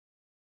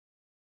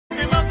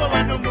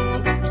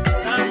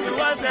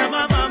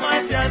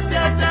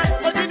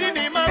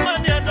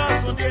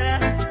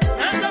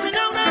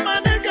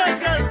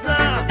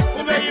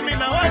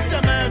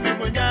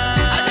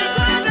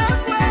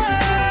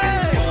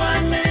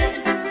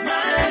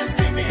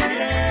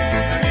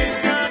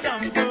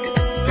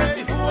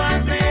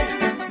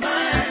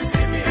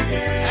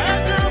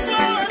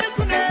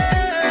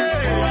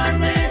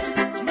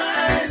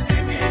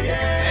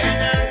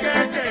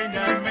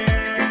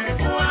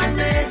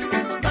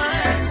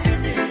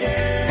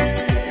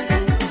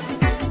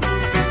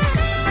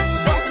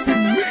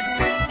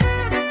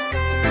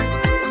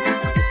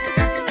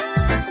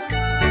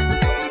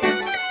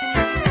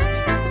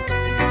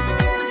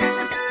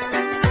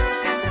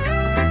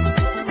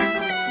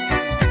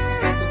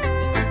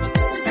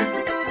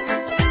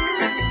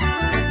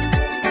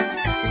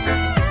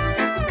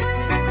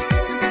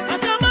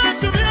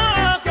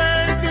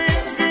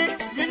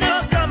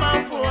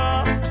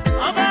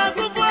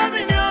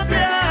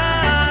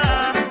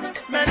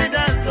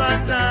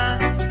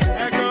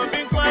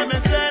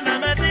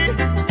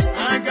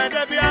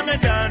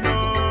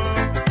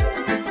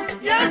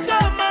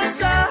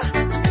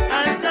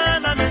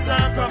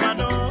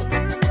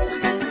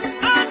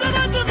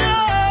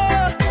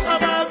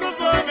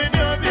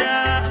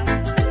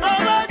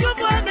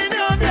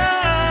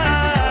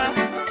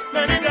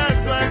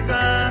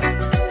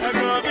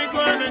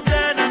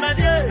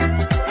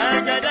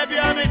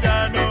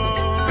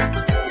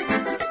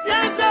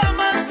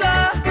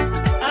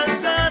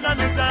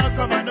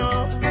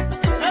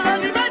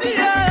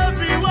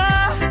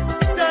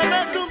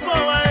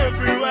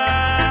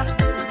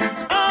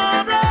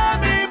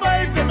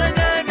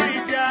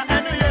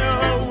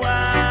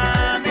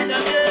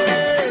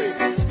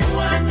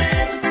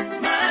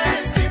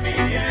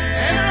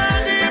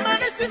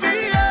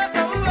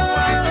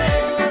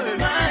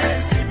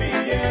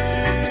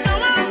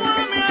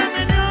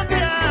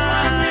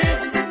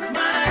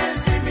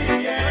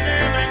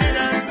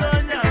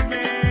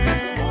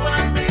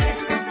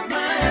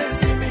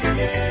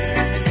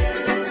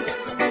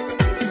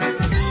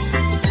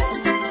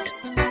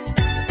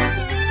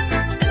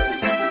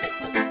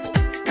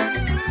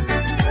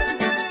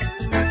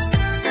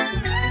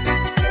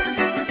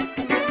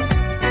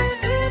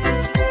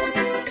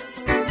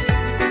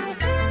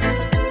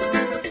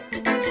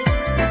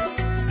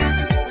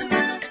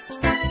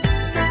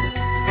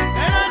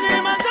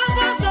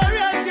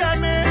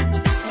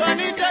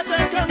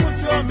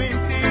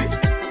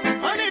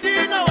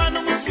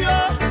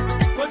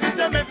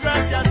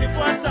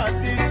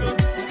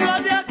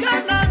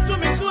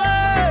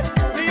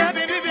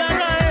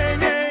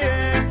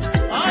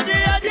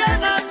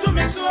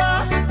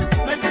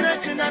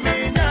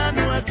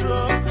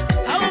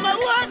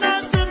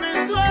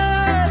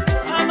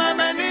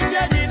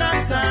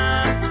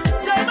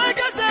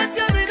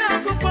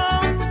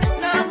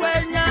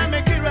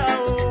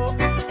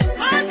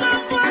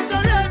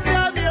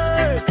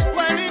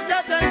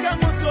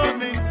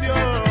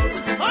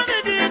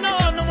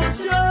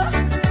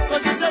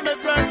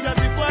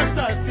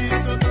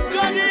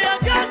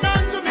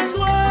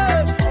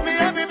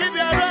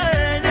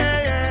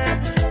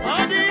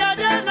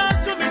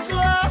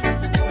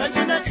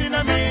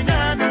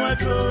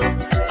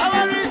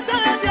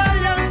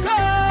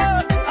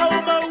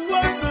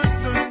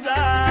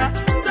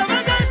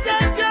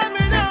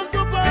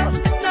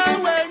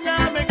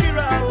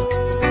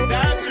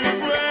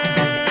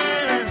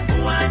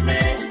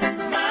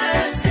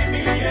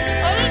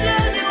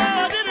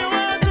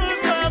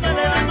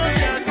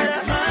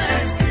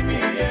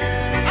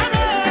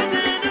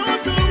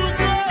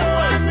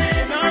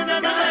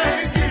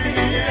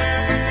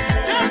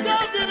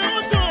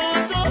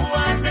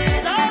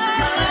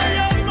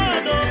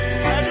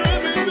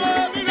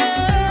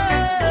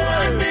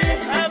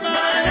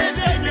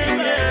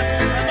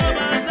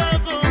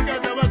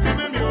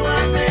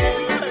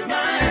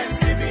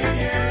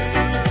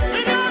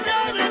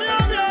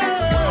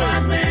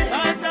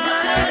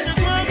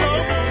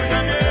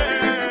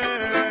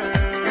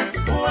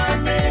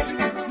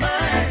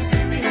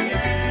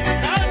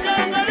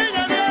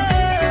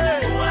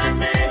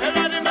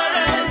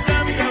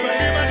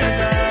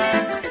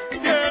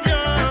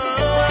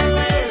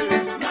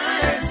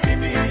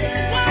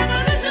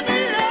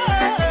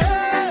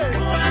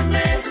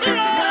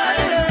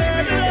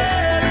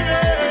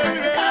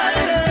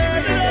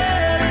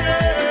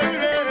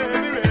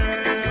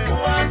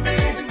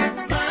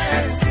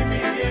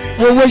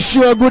We wish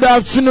you a good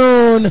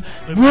afternoon.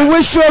 We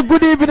wish you a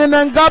good evening,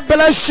 and God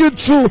bless you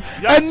to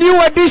a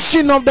new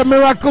edition of the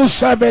Miracle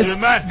Service.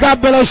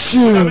 God bless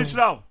you.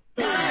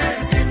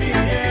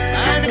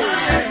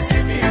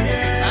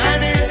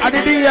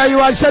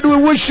 I said we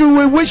wish you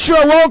a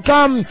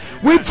welcome.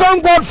 We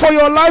thank God for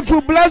your life.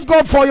 We bless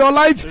God for your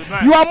life.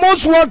 You are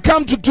most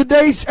welcome to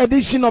today's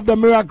edition of the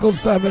Miracle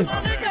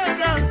Service.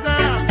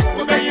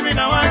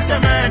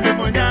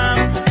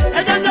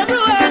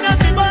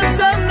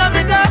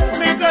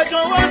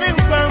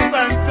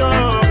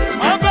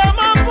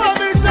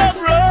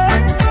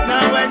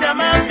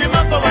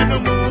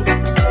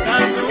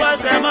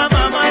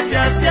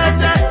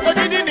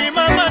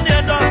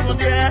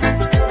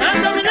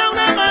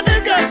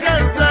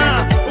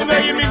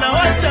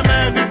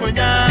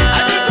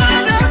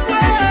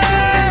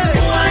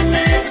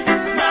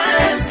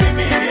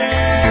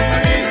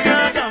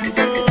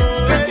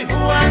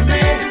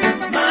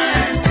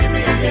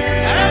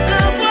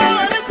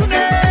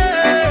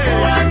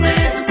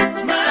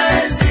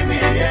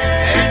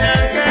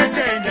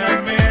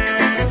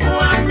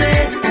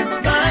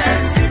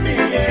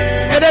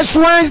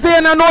 Wednesday,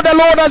 and I know the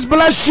Lord has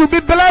blessed you. Be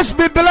blessed,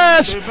 be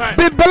blessed,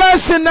 be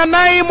blessed in the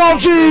name of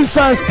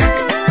Jesus.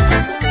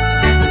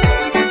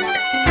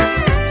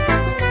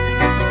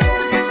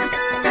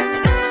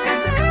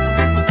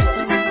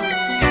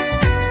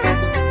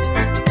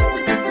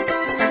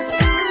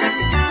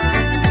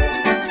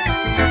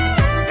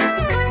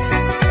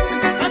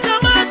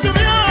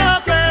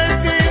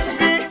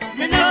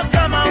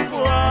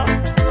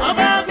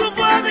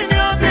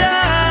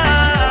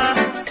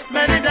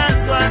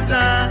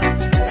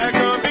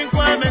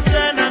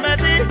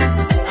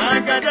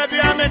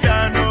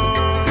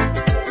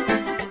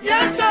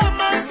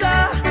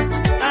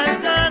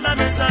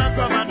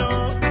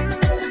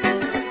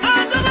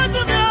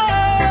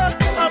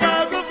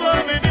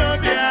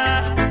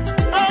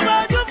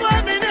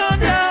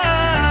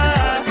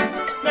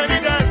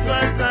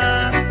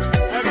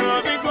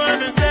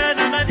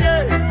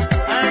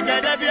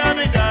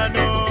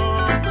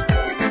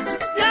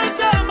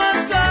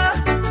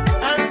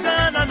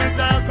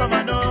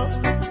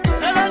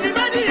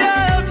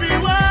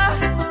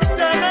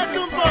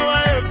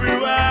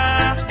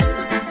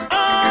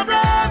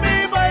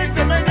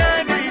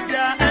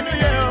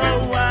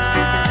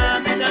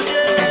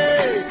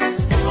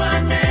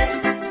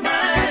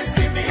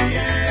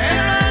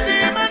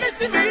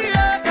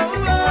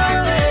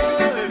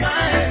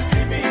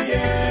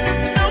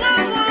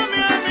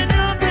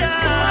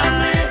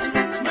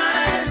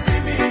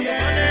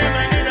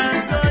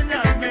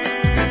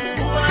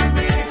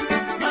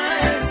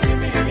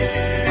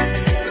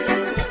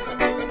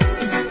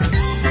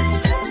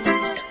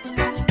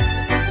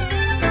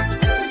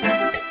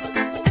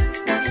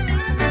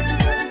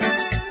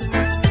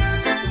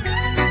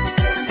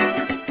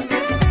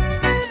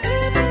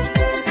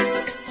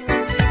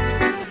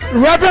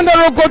 Reverend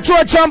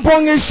Rokotua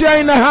Champong is here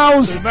in the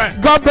house. Amen.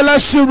 God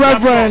bless you,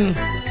 Reverend.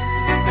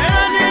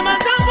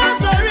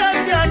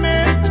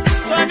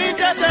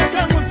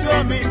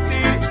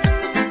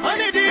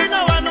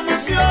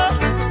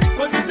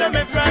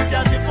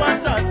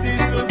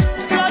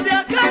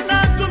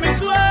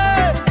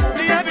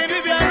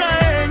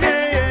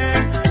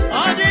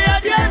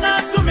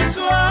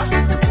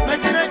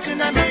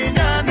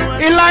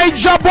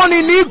 Elijah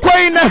Bonnie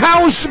Nikwe in the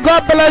house.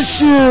 God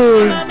bless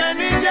you.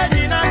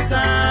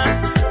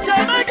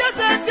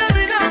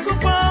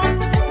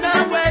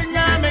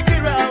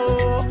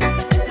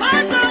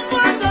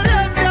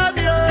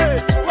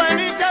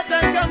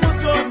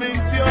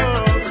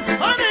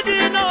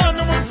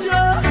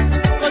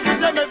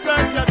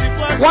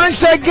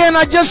 Once again,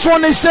 I just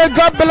want to say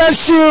God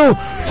bless you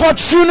for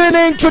tuning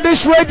in to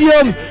this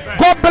radio.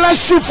 God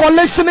bless you for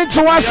listening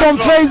to us on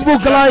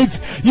Facebook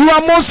Live. You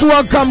are most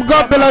welcome.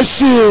 God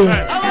bless you.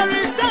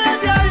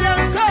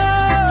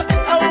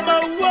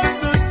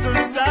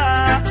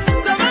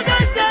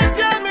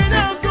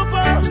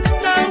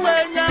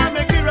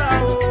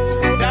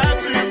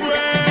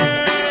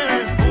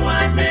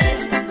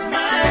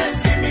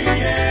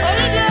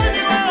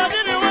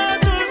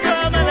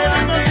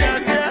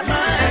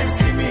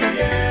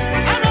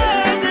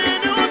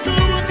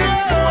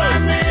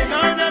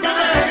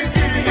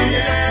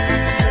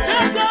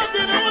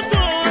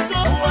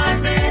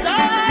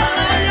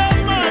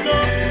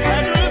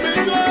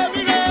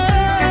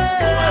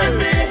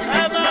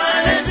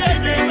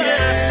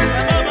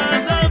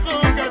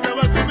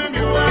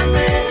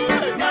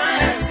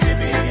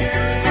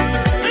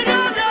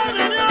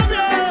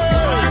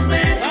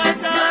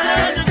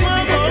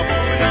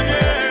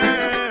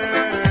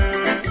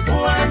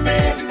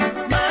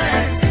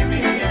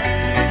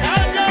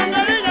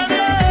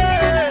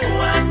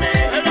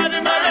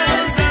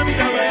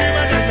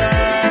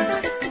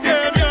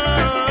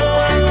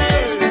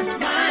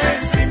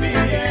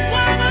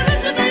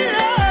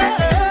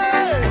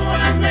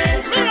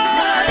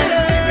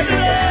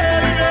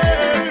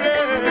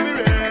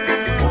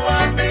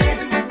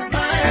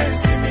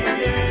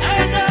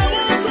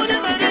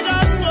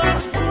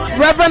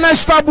 Reverend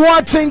Esther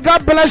Boateng,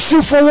 God bless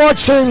you for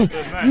watching.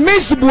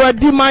 Miss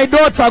Buedi, my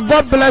daughter,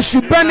 God bless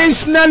you.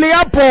 Benis Nelly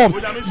Apple,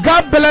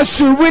 God bless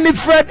you.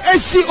 Winifred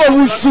Esi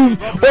Owusu,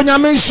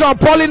 Onyaminshaw,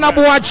 Paulina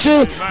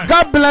Boache,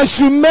 God bless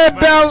you.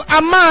 Mabel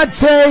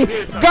Amate,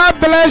 God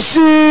bless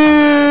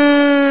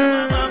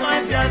you.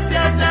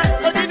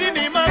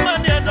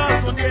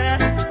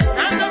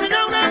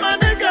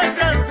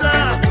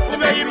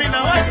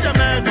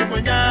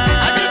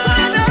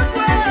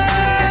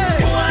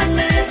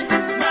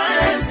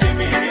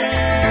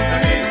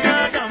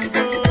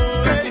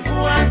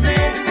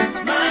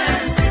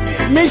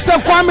 Mr.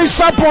 Kwame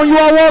Sapon, you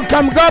are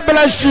welcome. God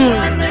bless you.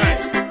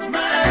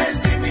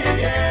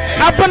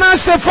 Abana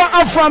Sefa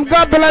Afram,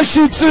 God bless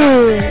you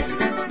too.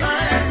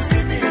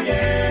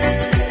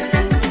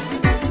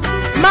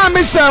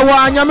 Mami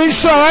Sewa,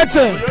 Nyamishaw,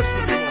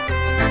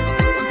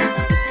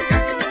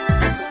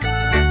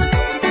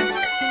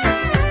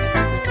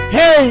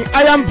 hey,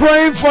 I am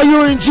praying for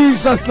you in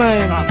Jesus'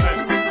 name.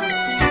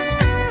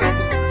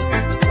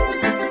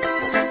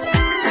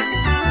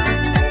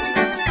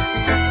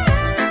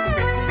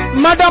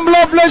 Madam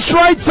Loveless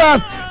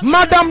Writer,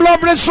 Madam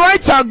Loveless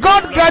Writer,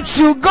 God got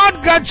you,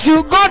 God got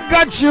you, God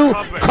got you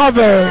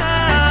covered.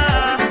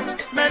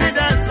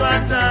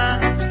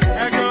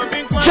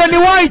 Jenny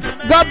White,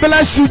 God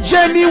bless you.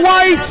 Jenny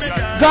White,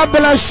 God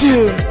bless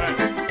you.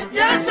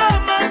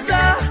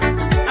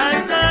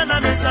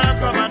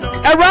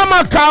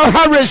 Erama Carl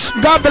Harris,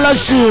 God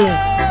bless you.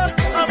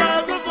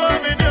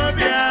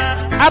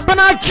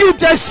 Abana cute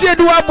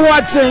Esedua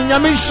Boateng,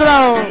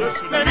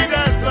 Nyamishaw.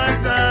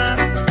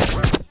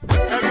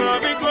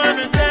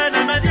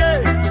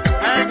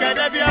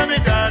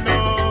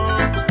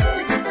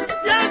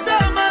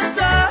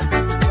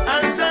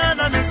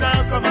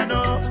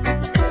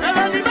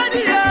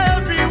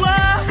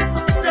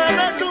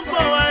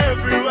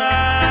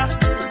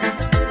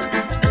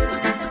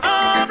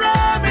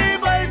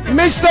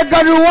 Mr.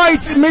 Gary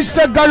White,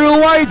 Mr. Gary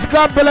White,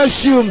 God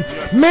bless you.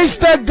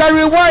 Mr.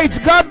 Gary White,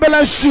 God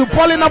bless you.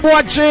 Paulina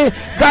Boache,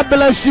 God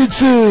bless you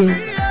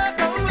too.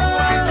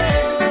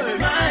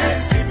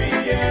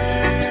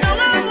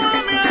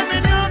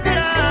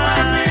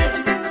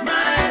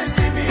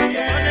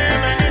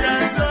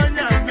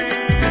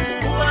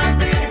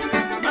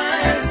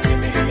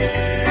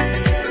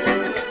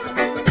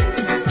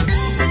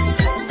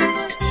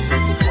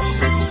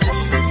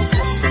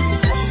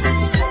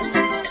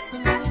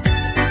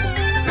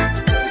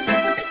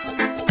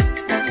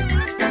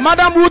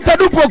 Madam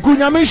Wutadupoku,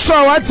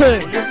 Nyamishaw,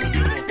 wate.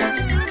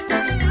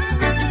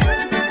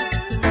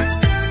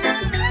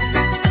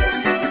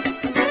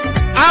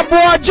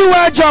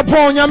 Abuajiwe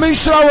Japan,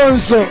 Nyamishaw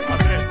also.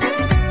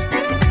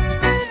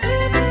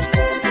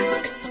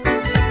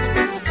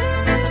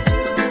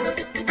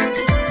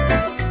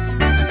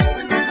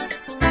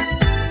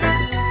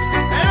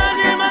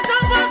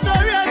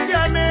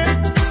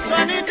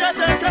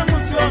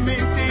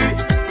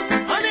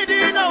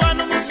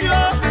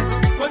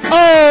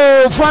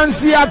 Oh,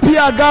 Fancy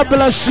Apia, God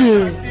bless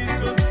you.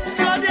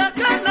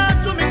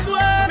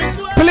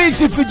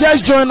 Please, if you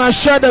just join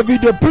us, share the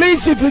video.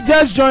 Please, if you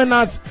just join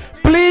us,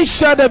 please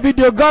share the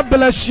video. God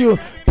bless you.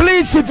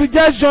 Please, if you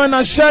just join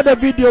us, share the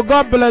video.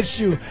 God bless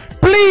you.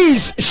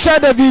 Please share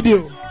the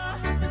video.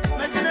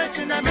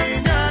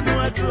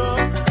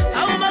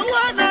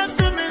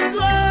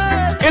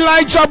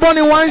 Elijah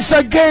Bonnie, once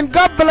again,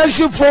 God bless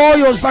you for all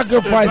your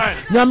sacrifice.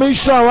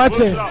 Nyamishaw,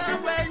 wate.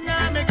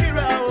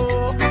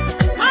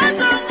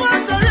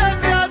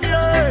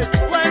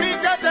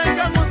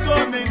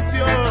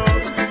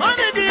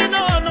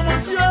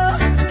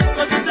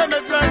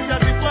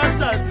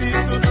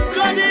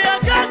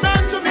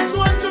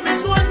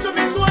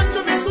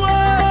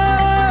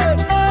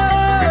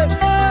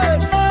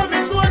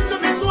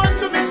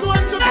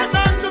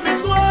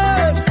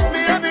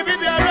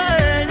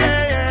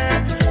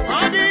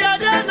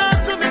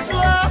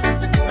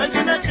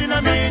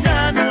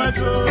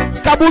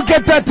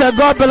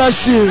 God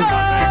bless you.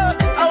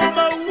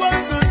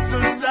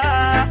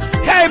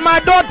 Hey, my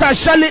daughter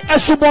Shelly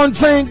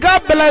Esubonting,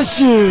 God bless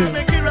you.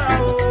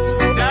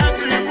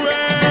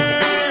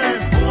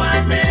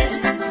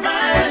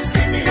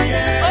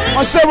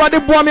 I say what the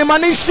boy me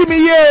mani see me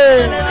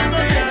ye.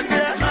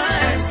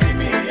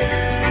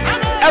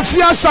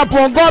 Efia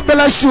Sapon, God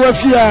bless you,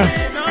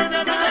 Efia.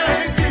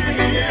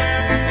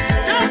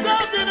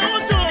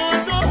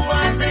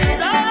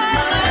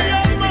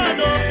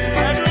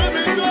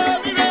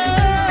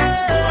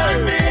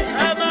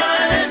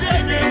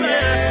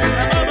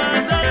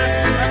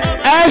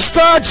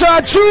 Esther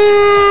Chachu.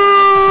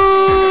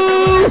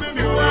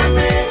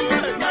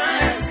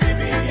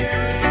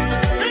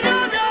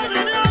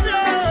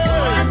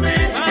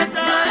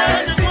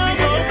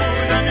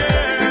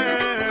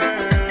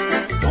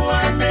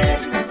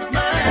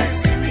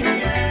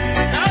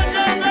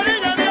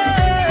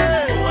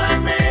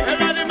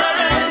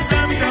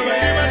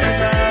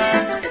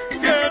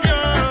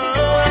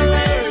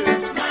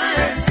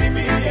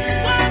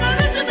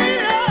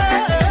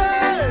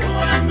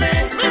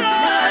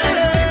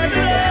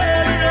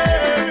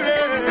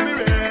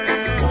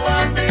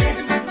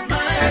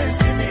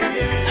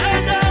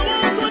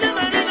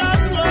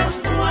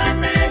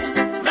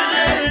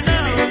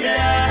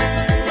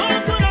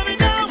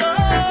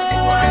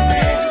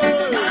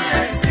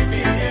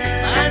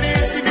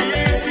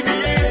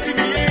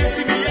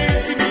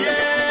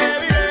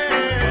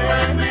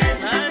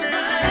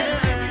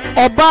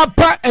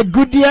 Obapa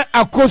Egudia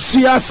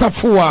Akosia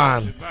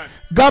Safua.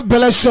 God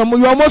bless you.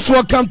 You are most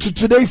welcome to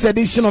today's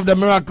edition of the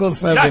Miracle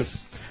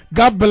Service. Yes.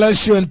 God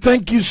bless you and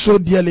thank you so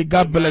dearly.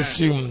 God bless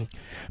you.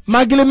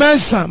 Magli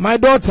Mensah, my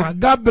daughter,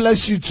 God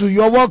bless you too.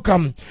 You're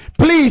welcome.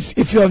 Please,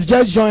 if you have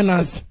just joined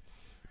us,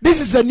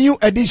 this is a new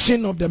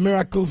edition of the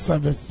Miracle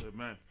Service.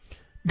 Amen.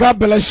 God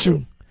bless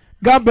you.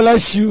 God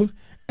bless you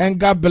and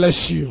God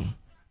bless you.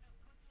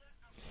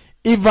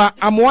 Eva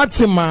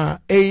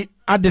Amwatima A.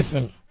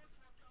 Addison.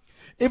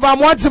 If I'm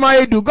watching my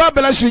edu, God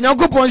bless you.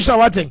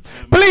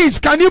 Please,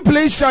 can you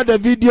please share the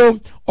video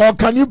or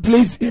can you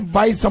please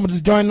invite someone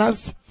to join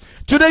us?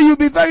 Today you'll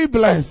be very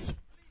blessed.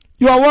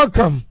 You are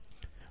welcome.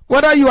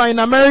 Whether you are in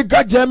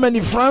America, Germany,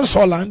 France,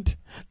 Holland,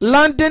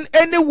 London,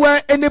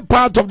 anywhere, any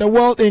part of the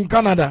world in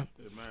Canada,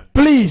 amen,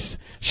 please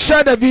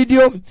share the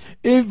video.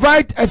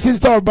 Invite a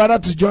sister or brother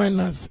to join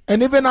us.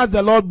 And even as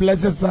the Lord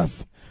blesses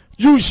us,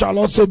 you shall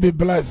also be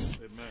blessed.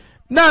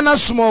 Nana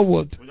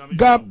Smallwood,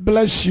 God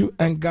bless you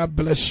and God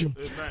bless you.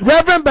 Amen.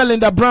 Reverend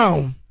Belinda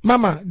Brown,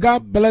 Mama,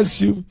 God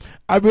bless you.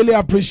 I really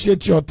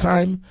appreciate your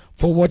time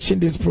for watching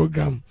this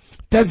program.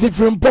 Tessie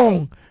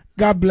Frimpong,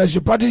 God bless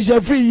you. Patricia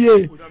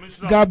Free,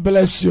 God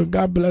bless you.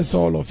 God bless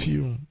all of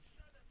you.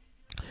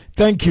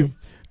 Thank you.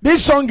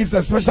 This song is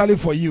especially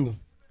for you.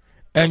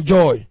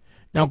 Enjoy.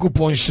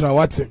 Nyankopon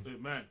Shrawate.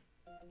 Amen.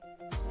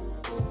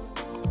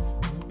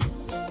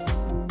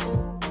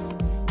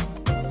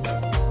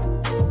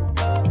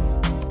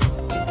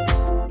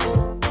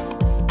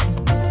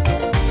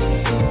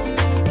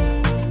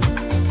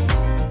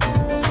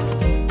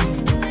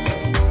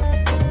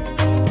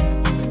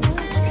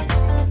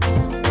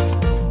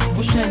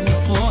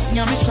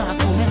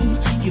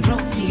 You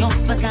wrote me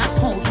off, but God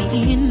called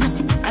me in.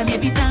 I may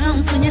be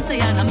down, so you say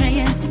I'm a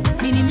man.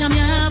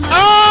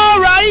 All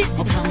right.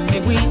 Come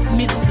with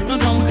me, so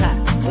don't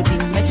have. But in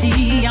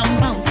the I'm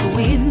bound to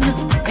win.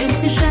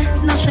 Empty share,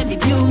 not share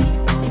with you.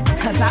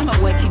 Cause I'm a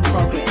work in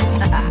progress.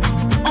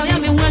 Oh, yeah,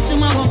 me watching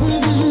my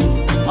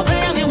home. Oh,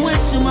 yeah, me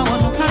watching my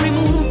home. Carry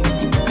move.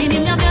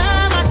 Meaning I'm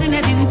not in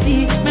a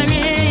dinty.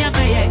 Maria,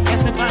 Baya,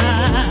 Cassava.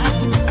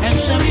 And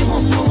show me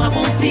home, I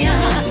won't fear.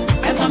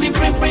 If I'm in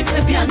pray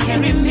to be and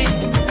carry me.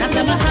 As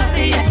a master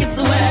say, I can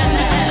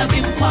swear,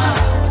 be poor.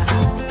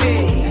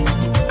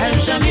 And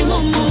show me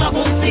home, I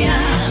won't fear.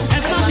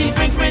 If I'm in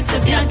pray to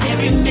be and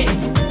carry me.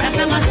 As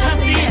a master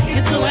say, I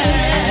can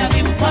swear,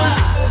 be poor.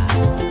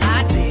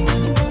 I say,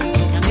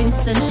 I'm in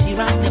some she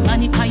round the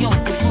money pay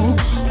on the phone.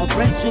 Or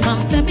bread to my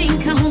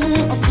fabbing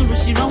come. Or suru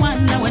she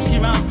round, now she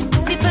round.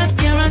 The back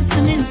here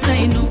answer me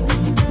say no.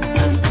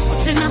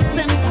 Watching us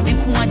send, I'm in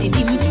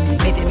Kuanidim.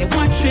 Made me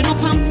watch it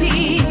up and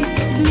pee.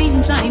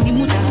 Ninja in the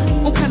muda,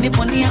 open the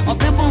pony or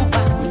pebble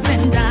back to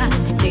sender.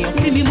 They are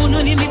Timmy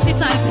Mono, me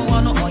time for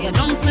one or you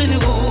don't say no.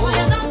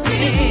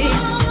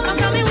 I'm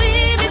coming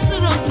with this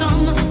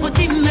rotom, but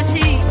in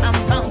Machi, I'm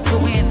bound to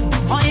win.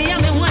 Oh, yeah,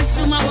 me watch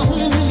you my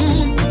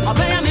home. Oh,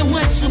 I me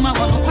watch you my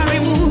one carry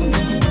moon.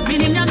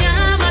 Meaning, I'm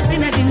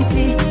Martin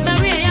Edinty,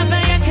 Maria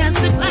Baya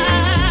Cassipa.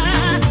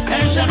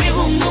 And show me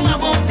whom I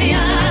won't fear.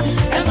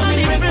 And for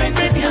me, reverend,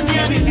 and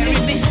carry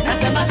me.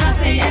 As a master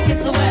say, I get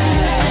to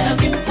wear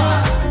me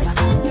part.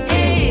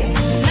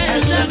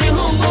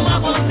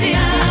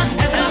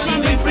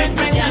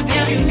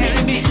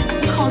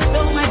 Cause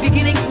though my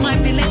beginnings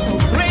might be little,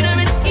 greater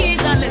is he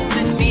that lives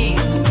in me.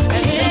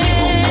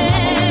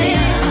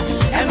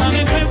 And I'm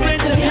in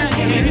preference to hear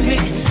me.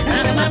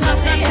 And as my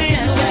master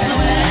says,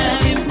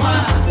 well, in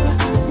part.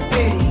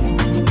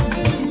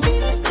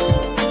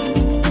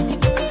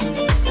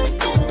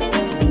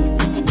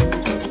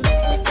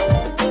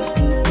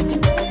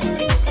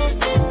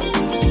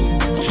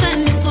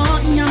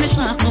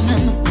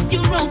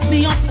 You wrote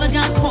me off, but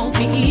God called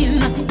me in.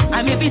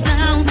 I may be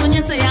down, so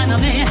you say I'm a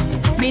man.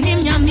 Minim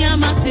Yamia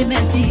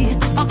Maximeti,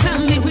 or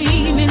can we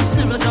women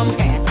Suru don't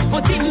care?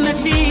 Or didn't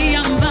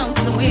I'm bound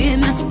to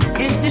win.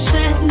 It's a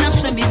share, not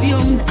shall be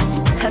beyond.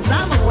 Cause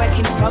I'm a work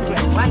in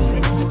progress, what's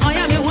it? I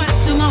am a work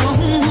to my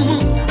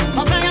home.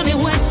 Or I am a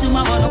work to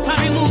my one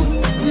parimu.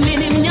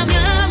 Minim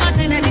Yamia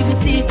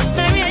Maximeti,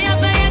 Maria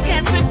Baya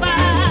Cassipa.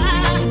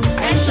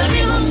 And shall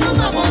be home,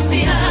 I won't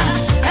fear.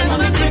 And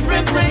I'm a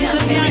different prayer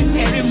behind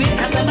me.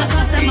 As a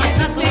master, my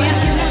sister, I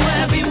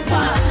have been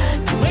part.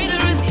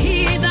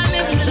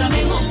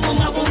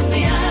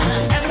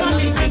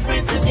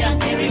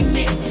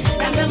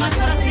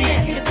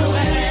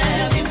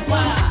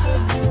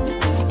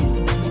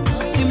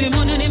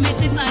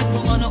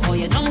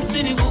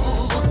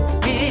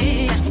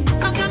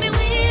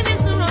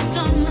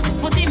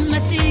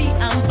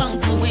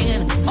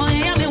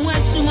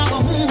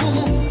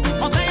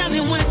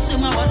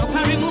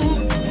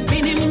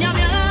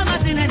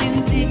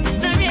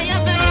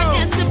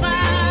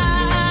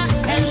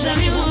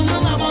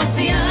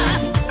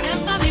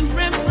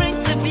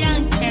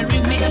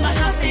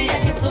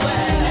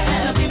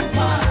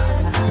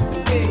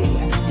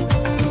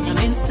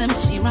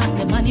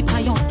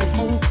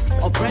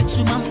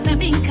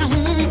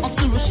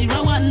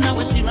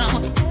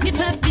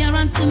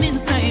 To me,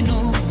 say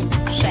no.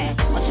 Share,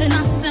 watching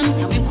us,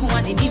 and we go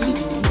on in him.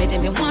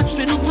 Made me watch,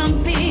 no pump.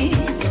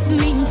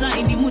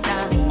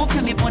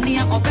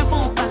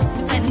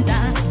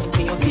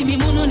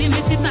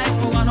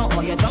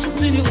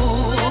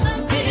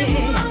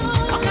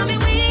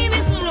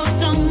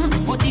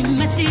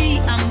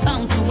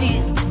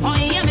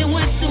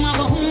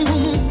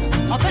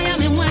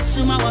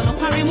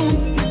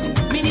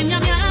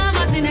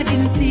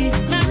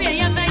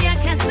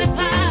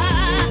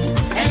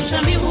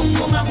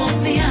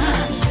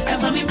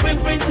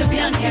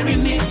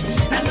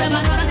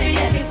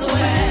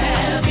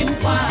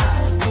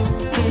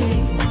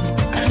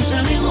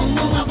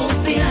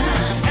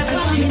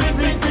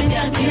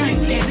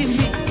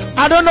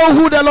 I don't know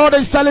who the Lord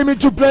is telling me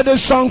to play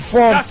this song for.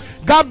 Yes.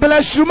 God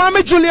bless you.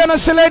 Mommy Juliana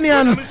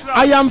Selenian,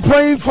 I am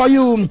praying for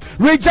you.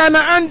 Regina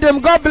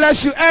Andem, God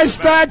bless you.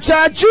 Esther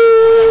Chachu.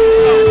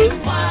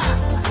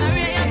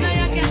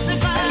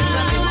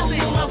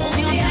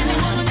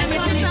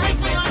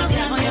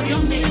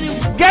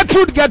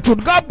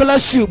 Gertrude, God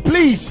bless you.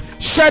 Please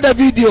share the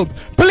video.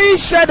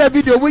 Please share the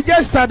video. We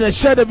just started.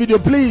 Share the video.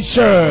 Please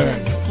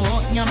share.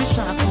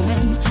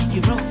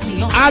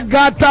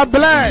 Agatha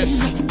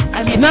bless.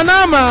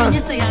 Nanama.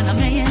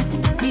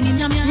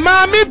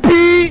 Mommy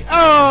P.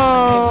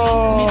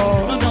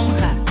 Oh.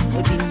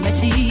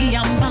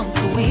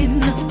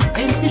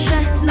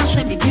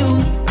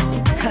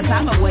 Cause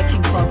I'm a work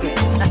in progress.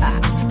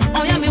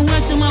 Oh, yeah, me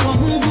watching my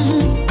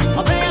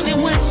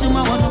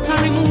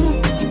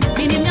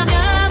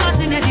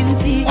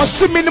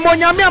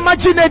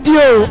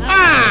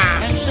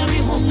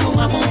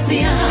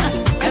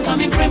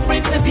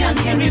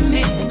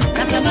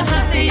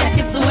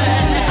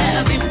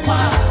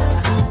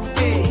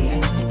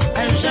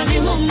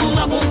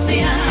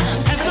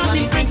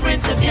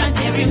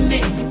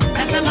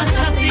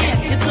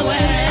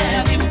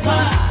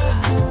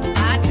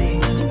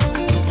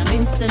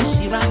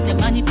she rock the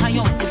money pay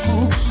on the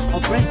fool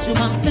or bread you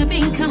man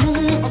febin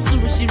kahun or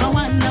suru she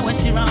rawan na we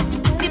she ram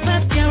the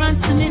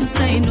parents in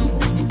say no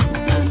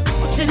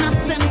chena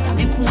sem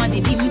me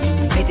kwani dim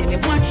me de me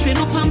watch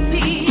no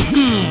pampi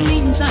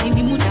ninja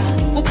in muda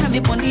o ka me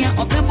bonia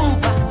o pe bon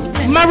back to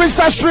send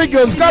Marissa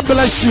Striggers, God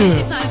bless you.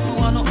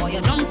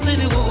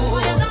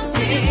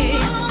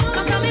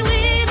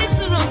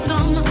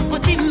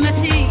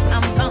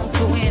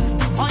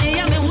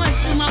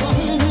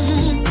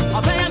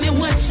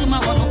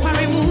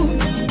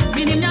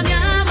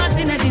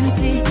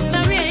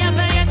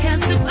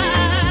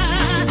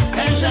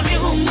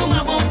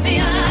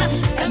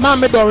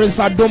 Mama Doris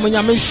Adom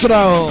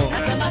Nyamishro.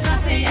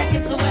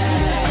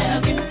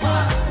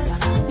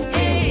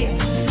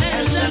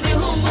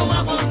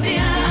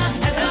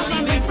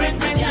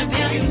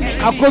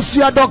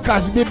 Akosia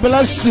Dokas, be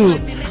blessed you.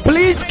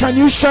 Please, can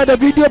you share the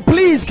video?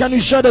 Please, can you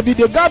share the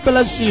video? God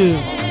bless you.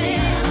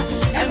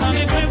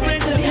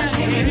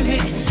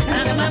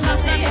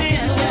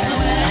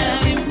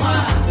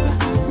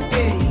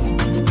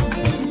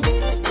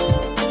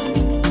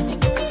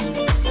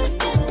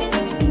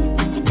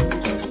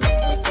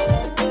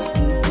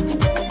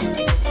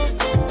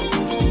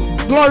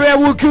 Gloria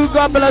Wuku,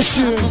 God bless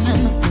you.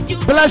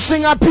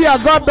 Blessing Apia,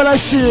 God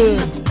bless you.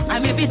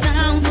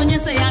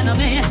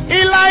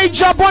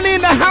 Elijah Bonnie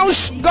in the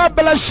house, God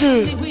bless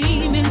you.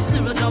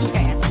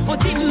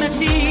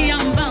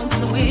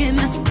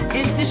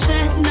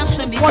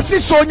 What's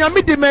it so?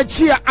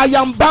 I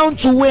am bound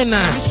to win.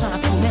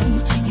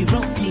 You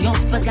wrote me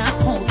off, but God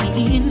called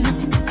me in.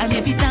 I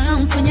may be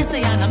down, so you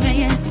say I'm a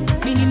man.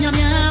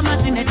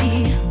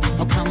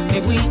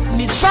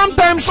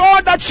 Sometimes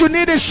all that you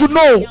need is to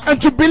know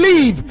and to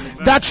believe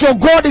that your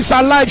God is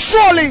alive.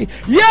 Surely,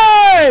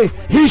 yay,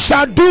 He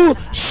shall do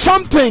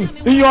something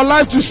in your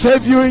life to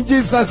save you in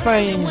Jesus'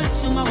 name.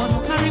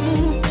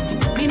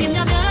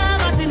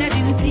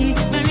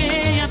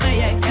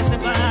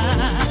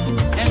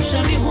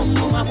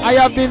 I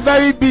have been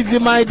very busy,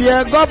 my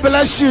dear. God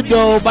bless you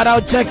though, but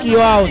I'll check you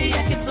out.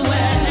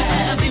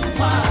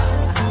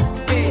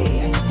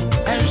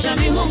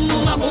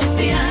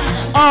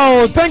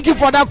 Oh, thank you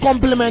for that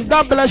compliment.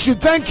 God bless you.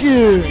 Thank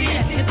you.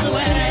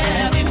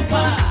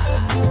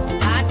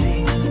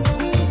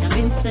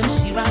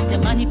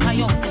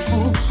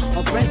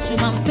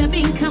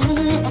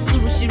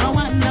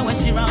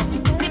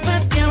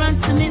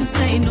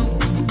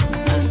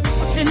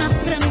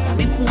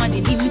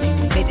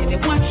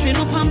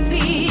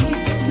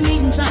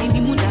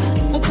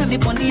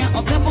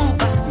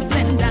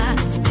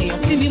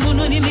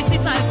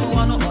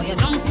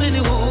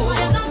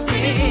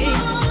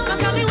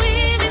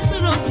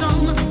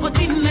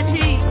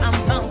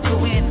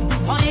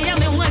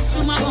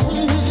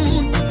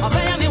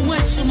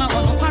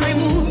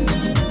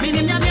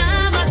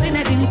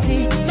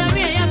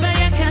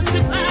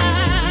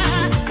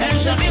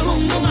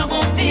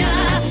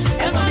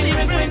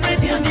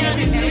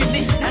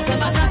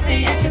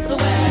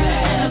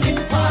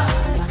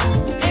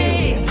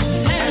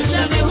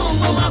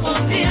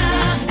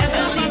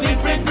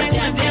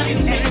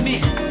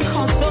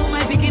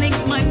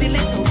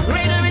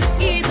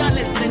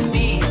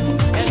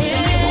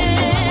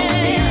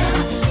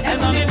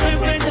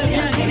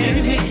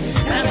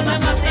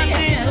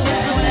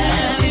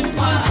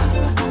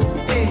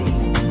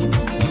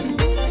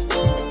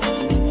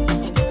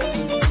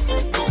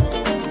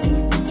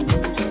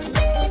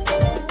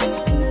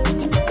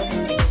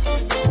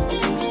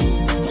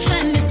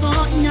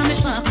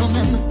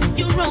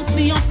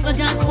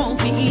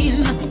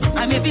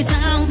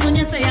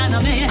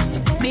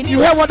 You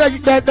hear what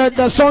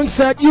the song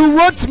said? You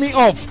wrote me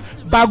off,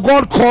 but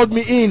God called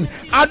me in.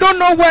 I don't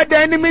know where the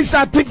enemies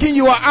are thinking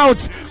you are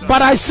out,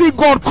 but I see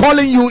God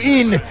calling you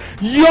in.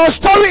 Your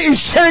story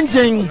is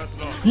changing.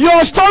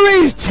 Your story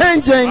is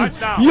changing.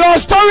 Your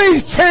story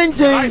is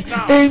changing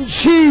in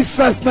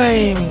Jesus'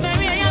 name.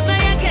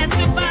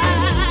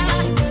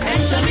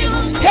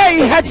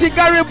 Hey, Hattie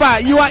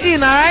Gariba, you are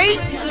in, aye?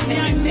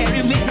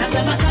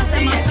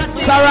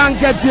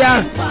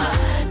 Saranketia.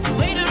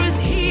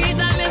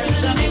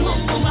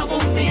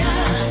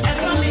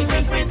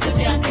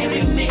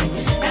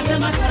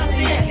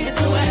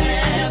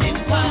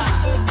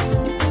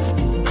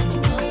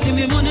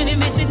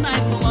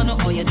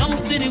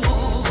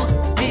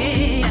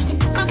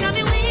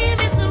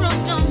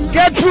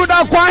 Get through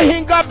that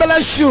Kwahin, God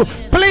bless you.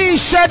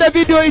 Please share the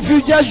video if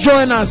you just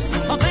join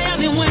us.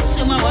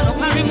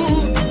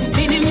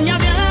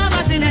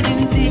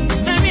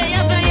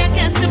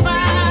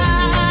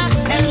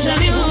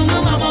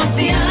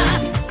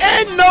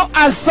 Ain't no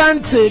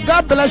Asante.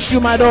 God bless you,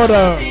 my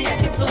daughter.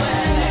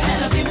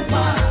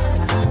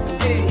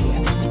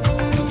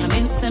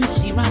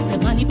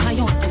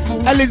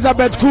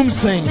 Elizabeth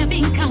Kumsing.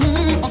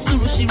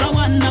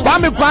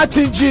 Kwame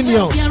Kwatin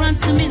Junior.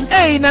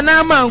 Hey,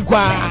 Nana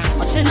Mankwa.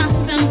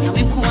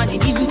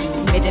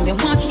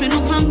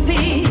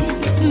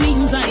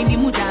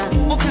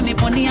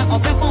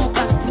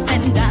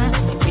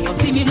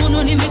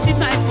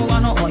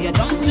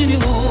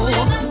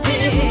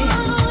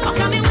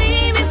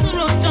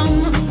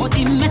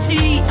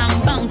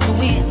 I'm bound to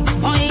win.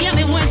 Oh, yeah,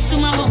 me went to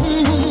my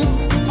home.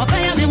 Oh,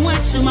 yeah, me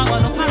went to my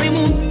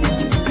home.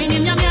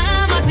 Meaning, I'm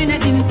a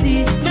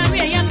dinty.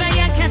 Maria, I'm a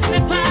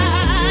Cassipa.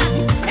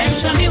 And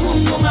show me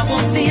whom I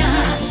want the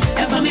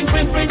ever been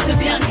praying to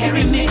be and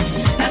carry me.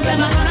 As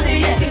I'm a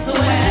say, it's a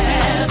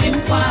web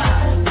in part.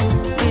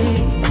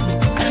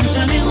 And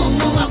show me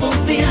whom I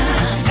want the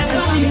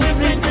ever been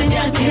praying to be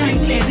and carry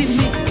me.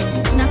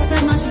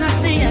 Nasama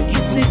say, I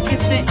get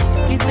it.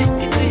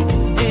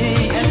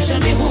 And show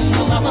me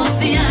whom I want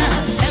the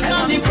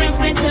ever been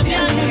praying to be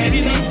and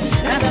carry me.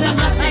 As I'm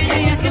a say,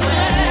 it's a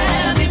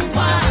web in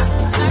part.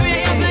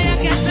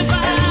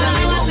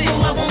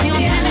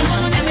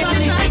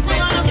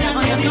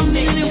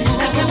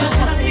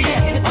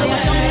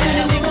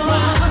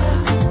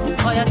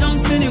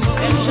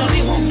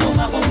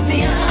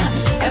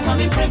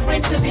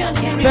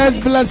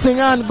 Best blessing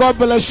and God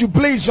bless you.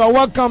 Please, you're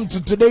welcome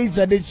to today's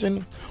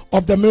edition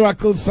of the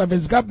Miracle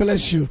Service. God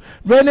bless you.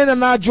 Renan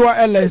and Ajua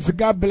Ellis,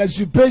 God bless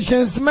you.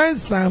 Patience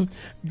Mensah,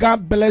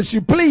 God bless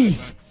you.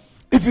 Please,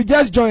 if you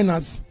just join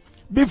us,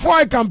 before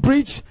I can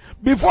preach,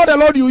 before the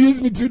Lord you use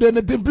me to do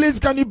anything, please,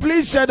 can you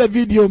please share the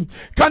video?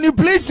 Can you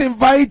please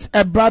invite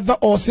a brother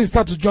or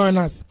sister to join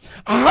us?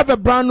 I have a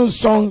brand new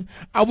song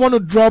I want to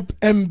drop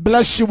and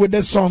bless you with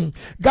this song.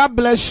 God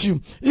bless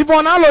you.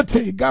 Yvonne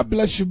Alote, God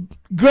bless you.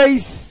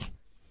 Grace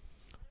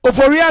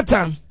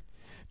Oforiata,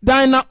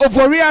 Dinah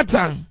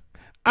Oforiata,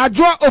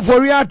 Ajwa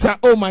Oforiata.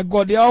 Oh my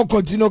God, they all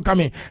continue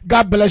coming.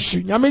 God bless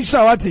you. Yamisha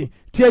Wati.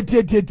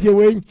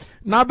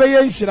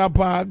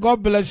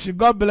 God bless you.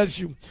 God bless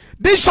you.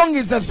 This song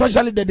is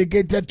especially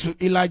dedicated to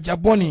Elijah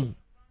Bonny.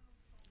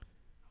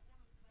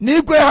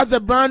 Nikwe has a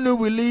brand new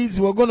release.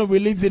 We're going to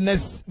release it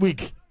next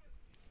week.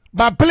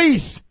 But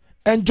please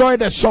enjoy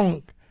the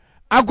song.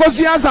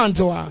 Akosia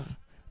Santoa.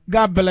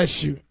 God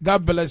bless you.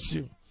 God bless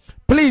you.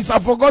 Please, I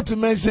forgot to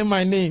mention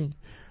my name.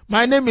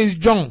 My name is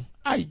John.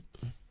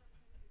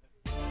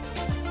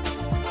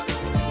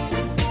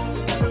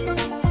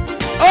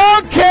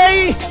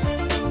 Okay.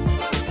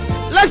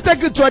 Let's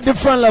take it to a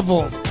different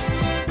level.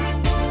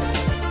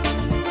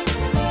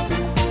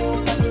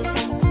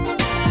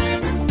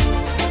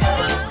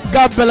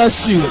 God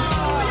bless you.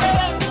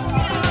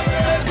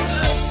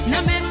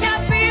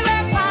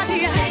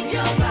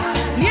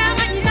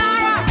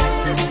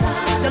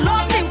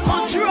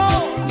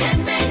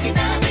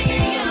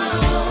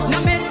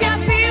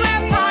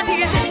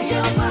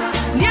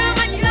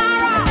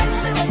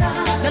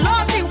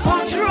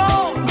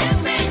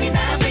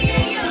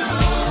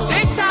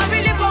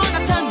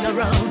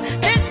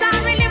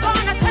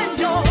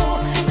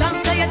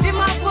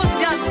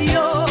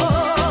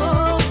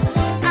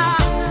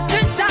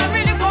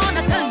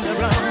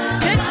 Run.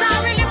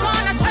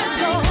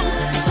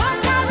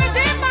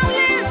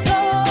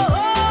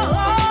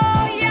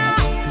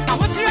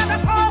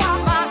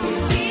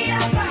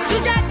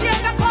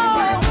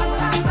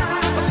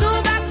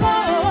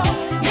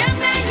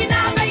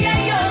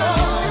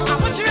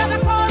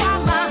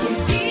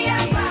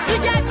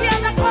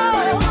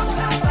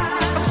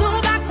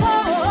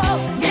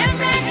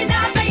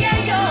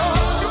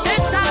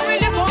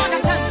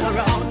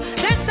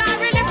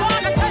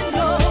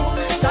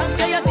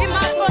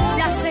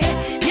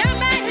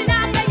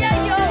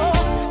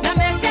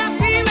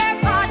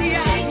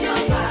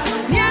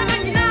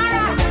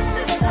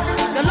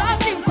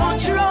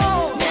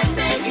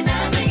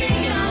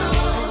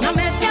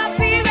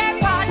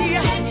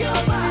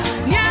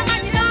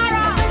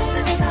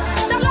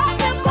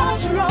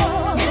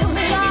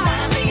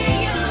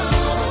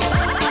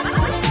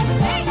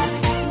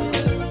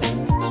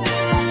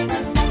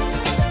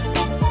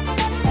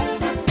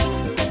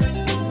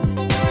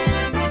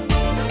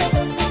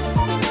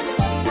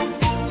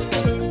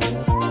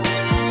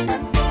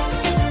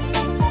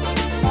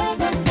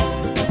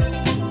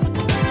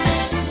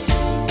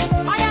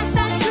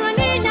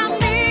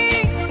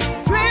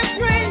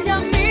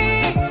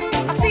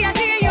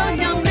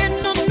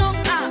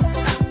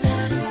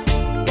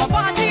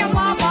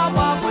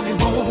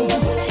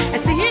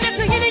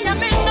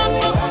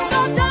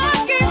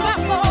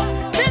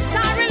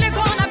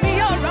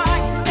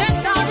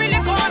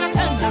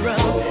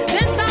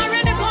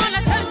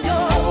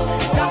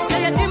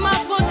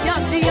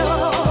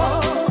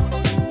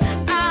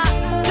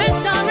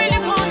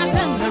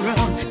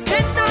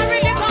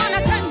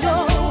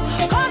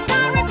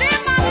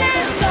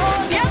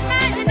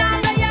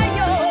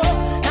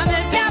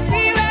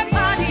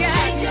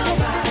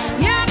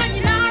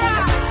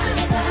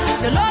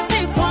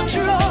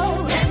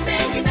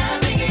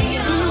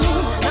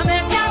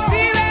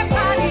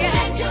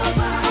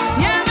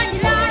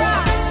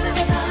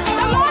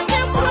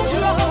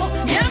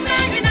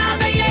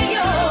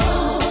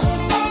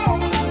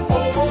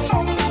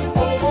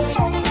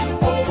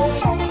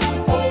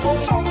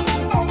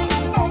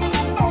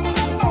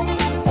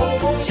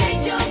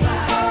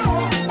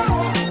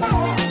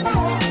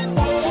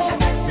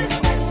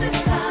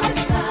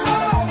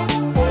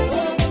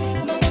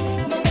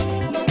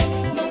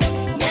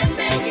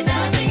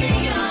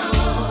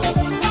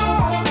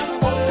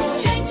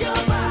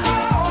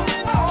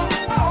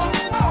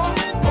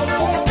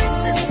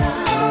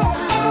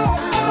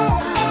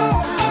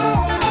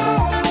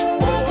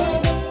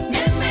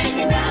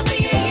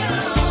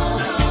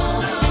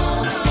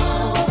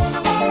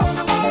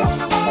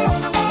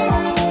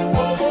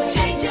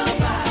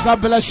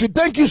 God bless you.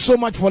 Thank you so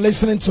much for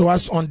listening to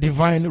us on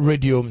Divine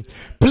Radio.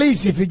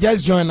 Please, if you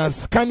just join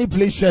us, kindly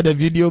please share the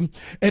video.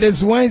 It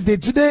is Wednesday.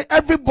 Today,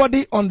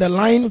 everybody on the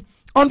line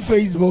on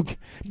Facebook,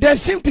 there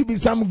seems to be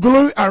some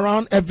glory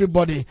around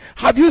everybody.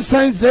 Have you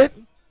sensed it?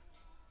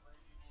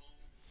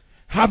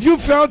 Have you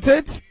felt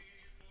it?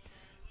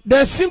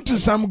 There seems to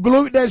some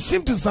glory, there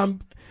seems to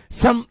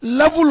some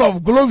level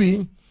of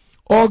glory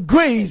or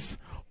grace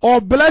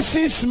or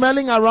blessing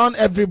smelling around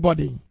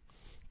everybody.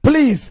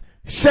 Please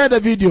share the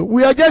video.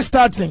 We are just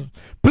starting.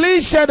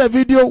 Please share the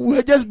video. We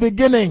are just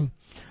beginning.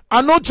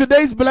 I know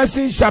today's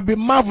blessing shall be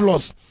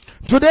marvelous.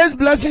 Today's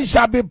blessing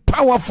shall be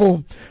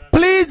powerful.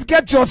 Please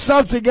get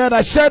yourself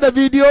together. Share the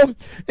video.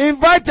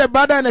 Invite a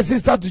brother and a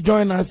sister to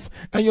join us,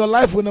 and your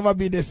life will never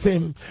be the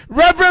same.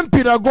 Reverend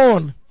Peter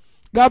Gone,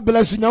 God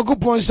bless you.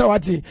 Nyakupon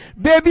shawati.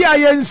 Baby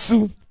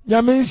ayensu.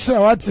 Nyamin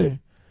shawati.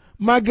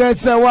 Margaret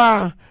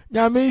Sewa.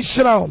 Nyamin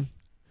shraw.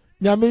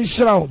 Nyamin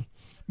shraw.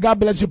 God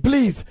bless you.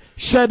 Please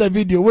share the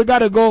video. We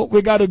gotta go.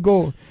 We gotta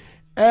go.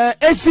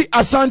 Esi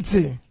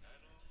Asante.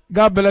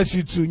 God bless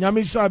you too.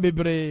 Nyamin shraw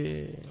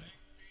bebre.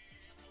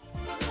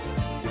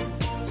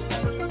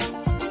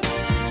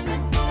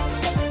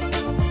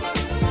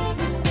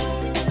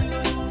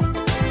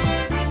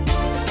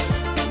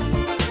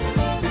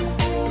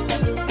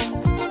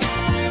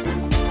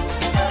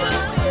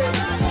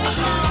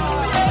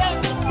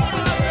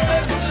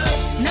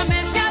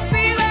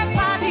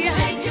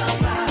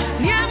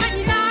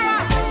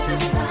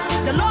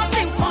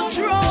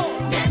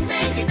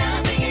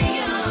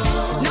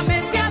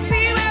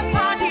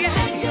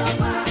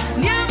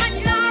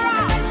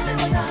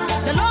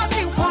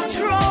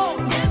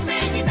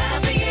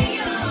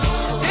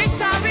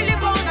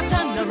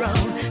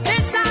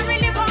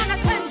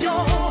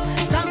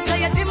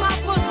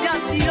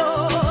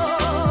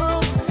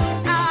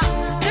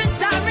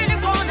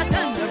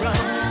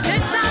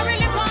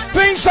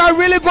 Are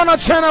really gonna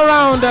turn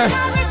around.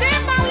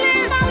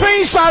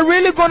 Things are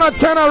really gonna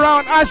turn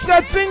around. I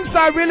said things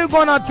are really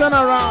gonna turn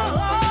around.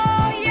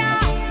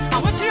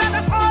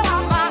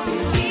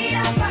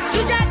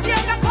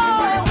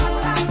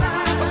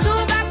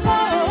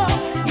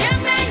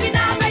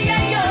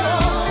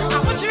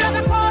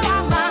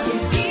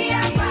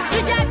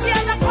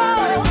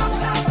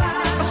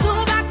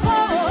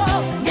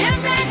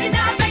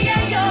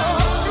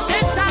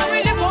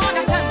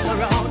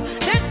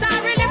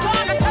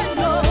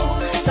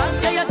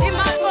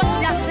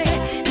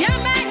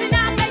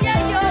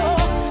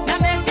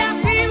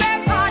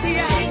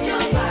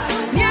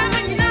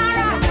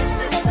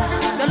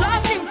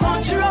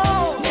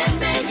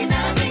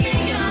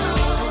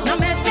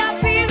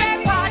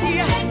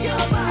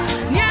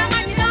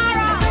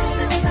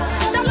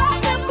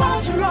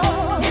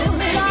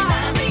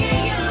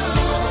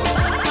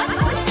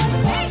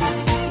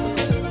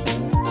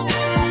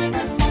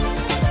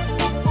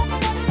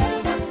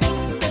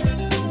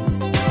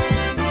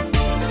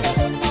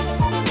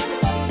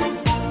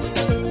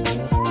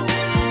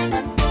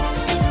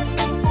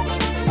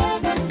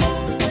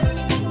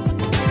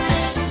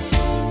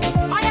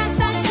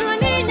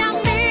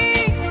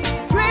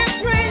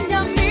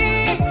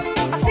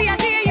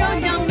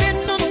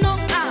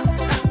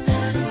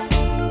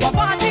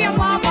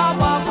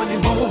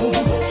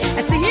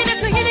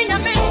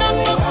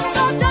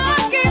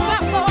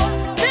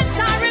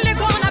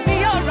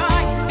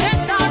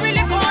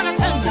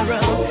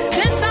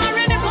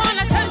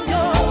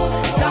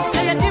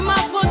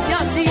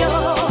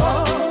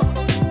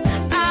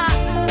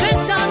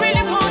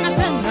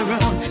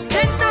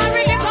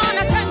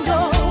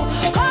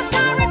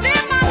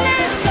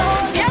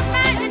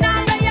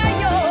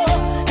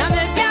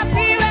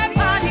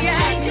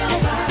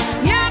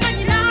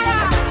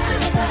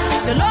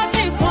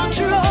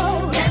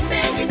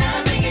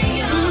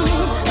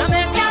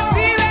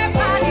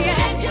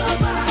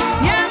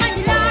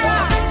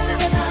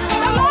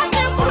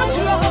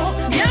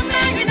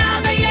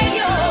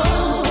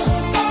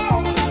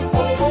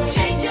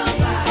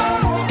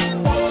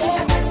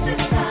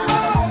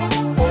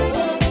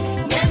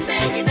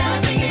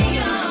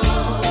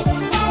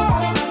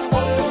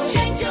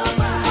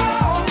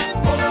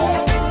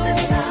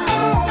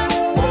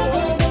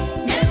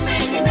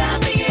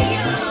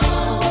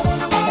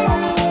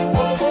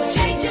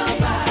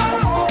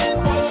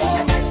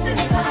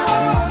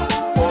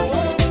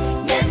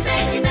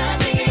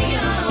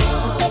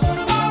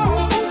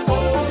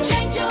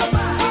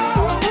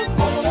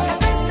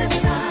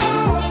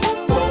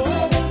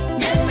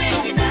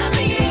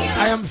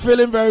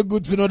 Feeling very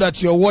good to know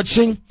that you're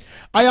watching.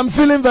 I am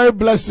feeling very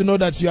blessed to know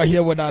that you are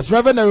here with us.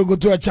 Reverend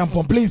Erigoto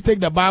Champon, please take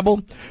the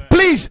Bible.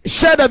 Please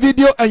share the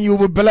video and you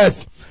will be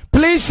blessed.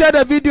 Please share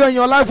the video and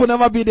your life will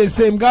never be the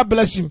same. God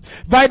bless you.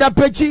 Vida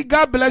Pechi,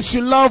 God bless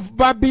you. Love,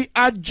 Babi,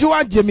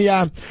 Ajua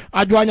Jemia,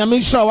 Ajua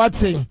Nyamisha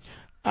Watsi.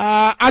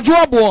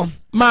 Ajua Bo,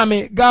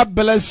 Mami, God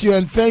bless you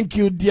and thank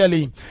you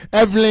dearly.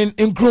 Evelyn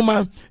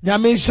Nkrumah,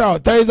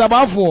 Nyamisha, Teresa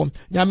Bafo,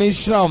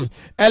 Nyamisha,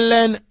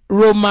 Ellen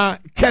Roma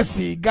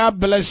Kessie, God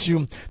bless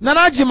you.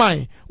 Nana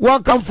Jimai,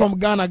 welcome from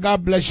Ghana,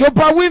 God bless you.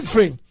 Oprah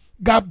Winfrey,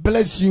 God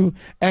bless you,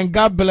 and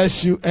God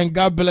bless you, and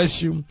God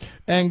bless you,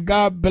 and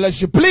God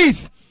bless you.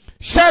 Please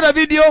share the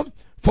video,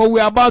 for we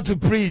are about to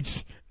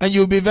preach, and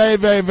you'll be very,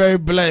 very, very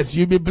blessed.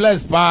 You'll be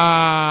blessed.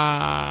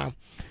 Pa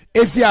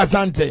Esi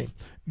Asante,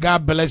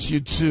 God bless you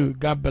too.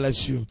 God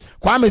bless you.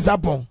 Kwame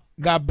Sapon,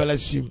 God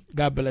bless you.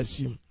 God bless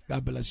you.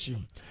 God bless you.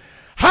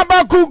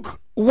 Habakkuk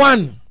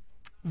 1,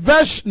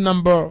 verse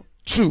number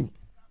 2.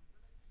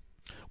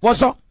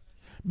 What's up?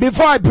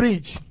 Before I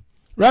preach,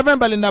 Reverend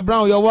Belinda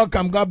Brown, you're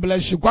welcome. God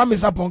bless you. Kwame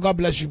Sapon, God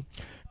bless you.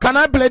 Can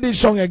I play this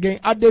song again?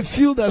 I they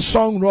feel the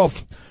song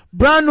rough.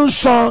 Brand new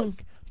song.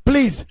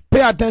 Please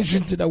pay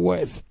attention to the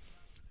words.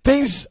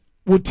 Things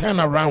will turn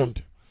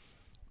around.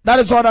 That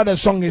is all that the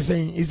song is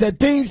saying. Is that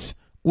things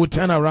will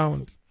turn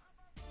around.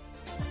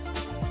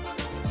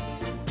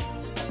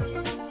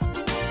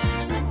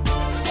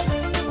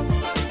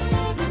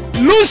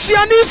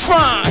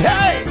 Lucianifa,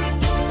 hey.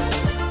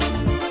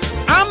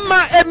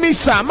 Amma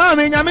emisa,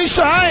 mami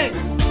nyamisha,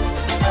 hey.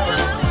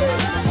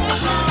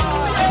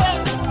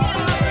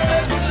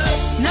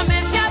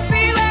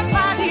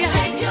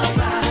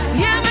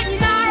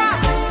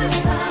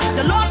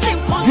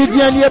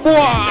 Vivian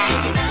Yeboah.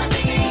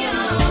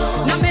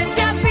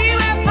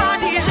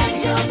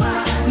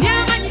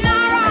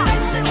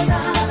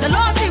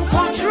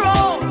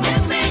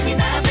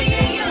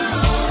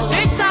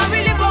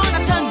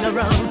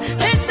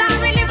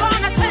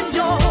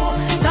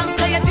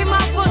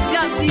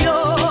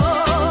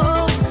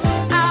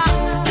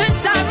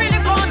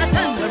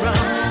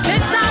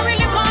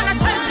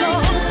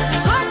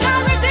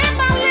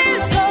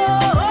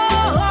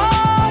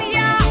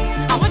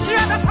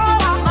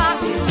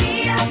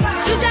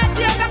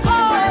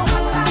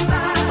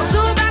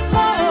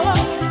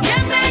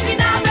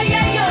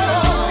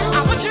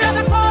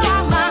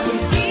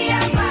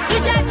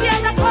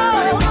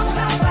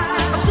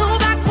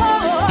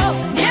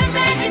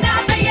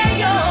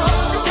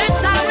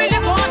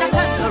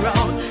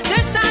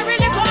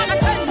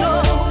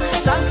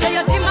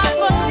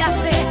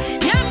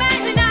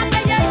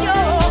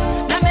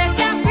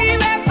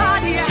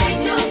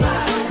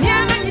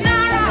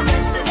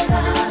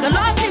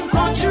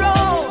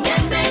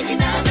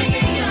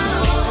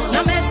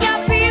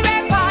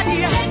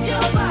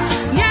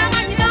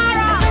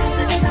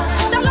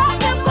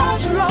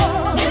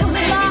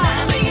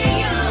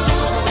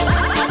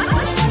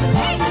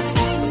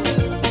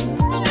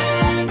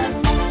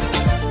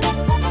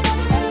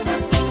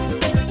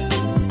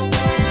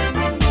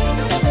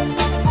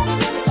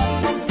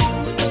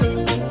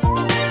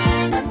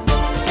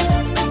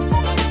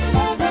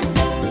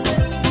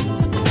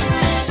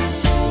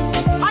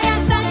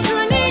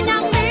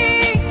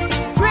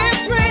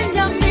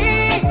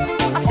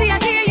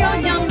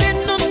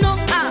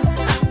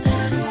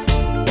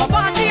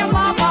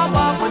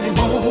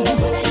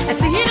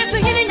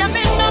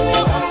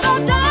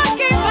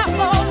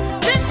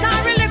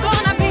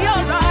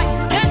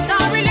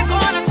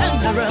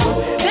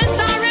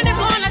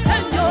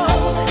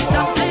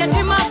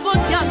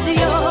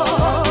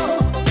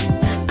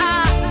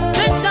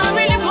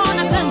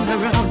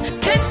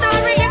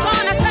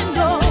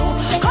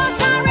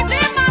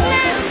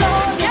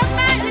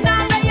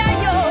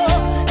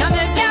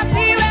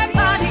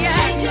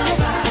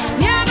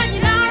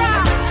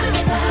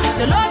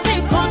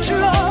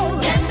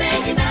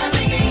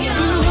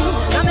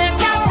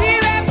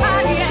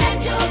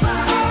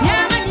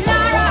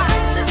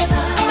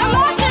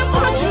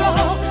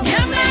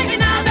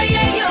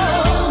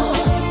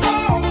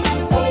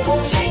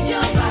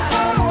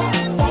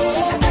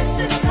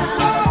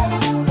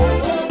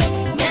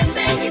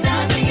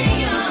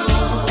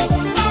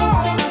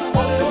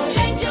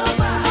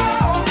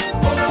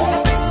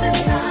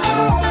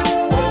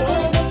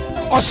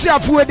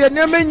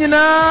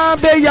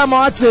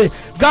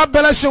 God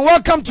bless you.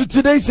 Welcome to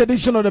today's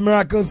edition of the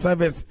Miracle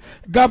Service.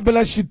 God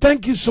bless you.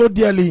 Thank you so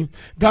dearly.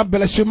 God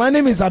bless you. My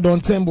name is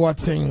Adonteng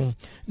Boateng.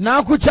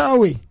 Now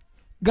Kuchawe.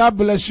 God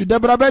bless you.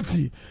 Deborah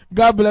Betty.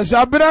 God bless you.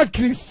 Abra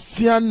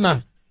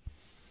Christiana.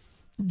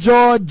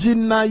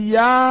 Georgina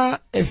Ya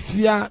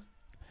Efia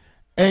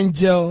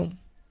Angel.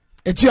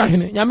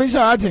 Etiahine.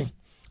 Yamisha Ating.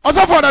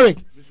 Also for the week.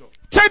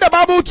 Take the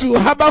Bible to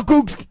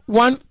Habakkuk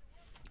 1,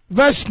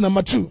 verse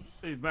number 2.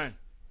 Amen.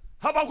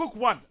 Habakkuk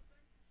 1,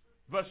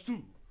 verse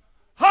 2.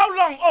 How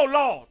long, O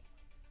Lord,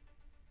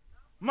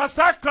 must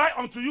I cry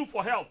unto you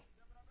for help,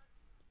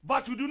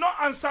 but you do not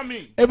answer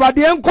me? How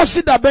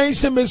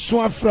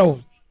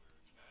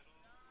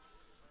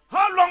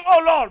long,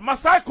 O Lord,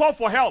 must I call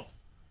for help,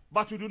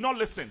 but you do not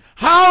listen?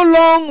 How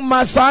long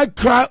must I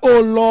cry,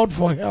 O Lord,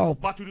 for help,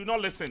 but you do not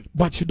listen?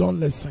 But you don't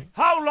listen.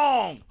 How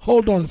long?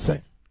 Hold on,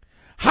 say.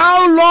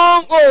 How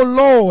long, O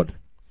Lord,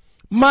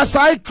 must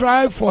I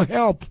cry for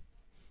help,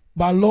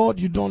 but Lord,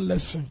 you don't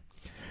listen?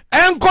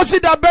 And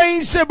consider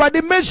being said by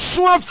the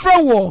Messua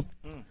Frewo.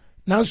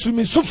 Now,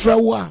 Sumi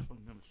Sufrewa.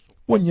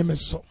 When you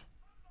miss so.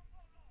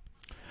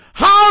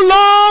 How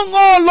long,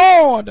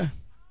 oh Lord,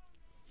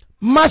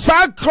 must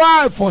I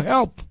cry for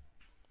help?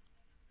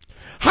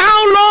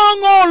 How long,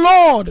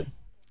 oh Lord,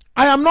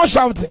 I am not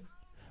shouting,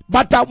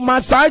 but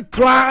must I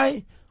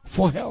cry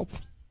for help.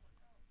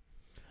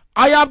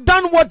 I have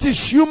done what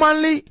is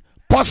humanly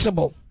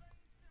possible.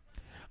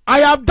 I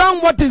have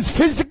done what is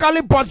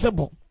physically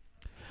possible.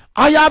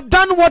 I have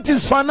done what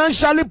is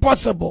financially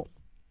possible.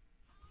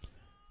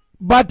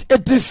 But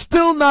it is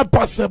still not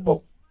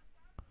possible.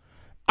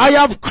 I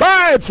have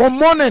cried from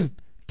morning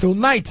till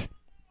night.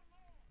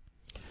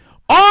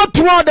 All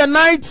throughout the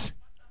night,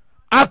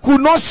 I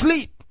could not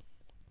sleep.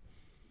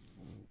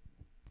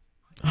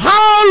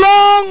 How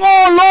long,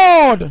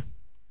 oh Lord,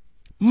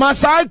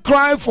 must I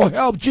cry for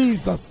help,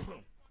 Jesus?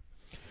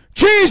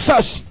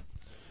 Jesus,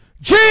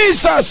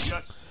 Jesus,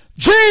 Yes.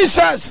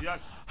 Jesus.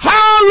 Yes.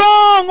 How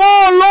long,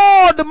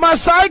 oh Lord,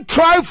 must I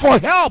cry for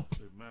help?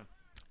 Amen.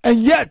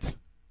 And yet,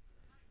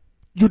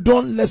 you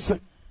don't listen.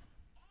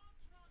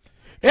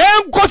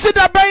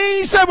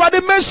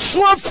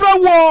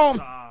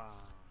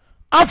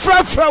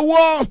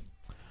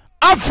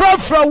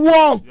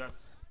 Yes.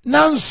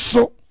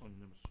 Nanso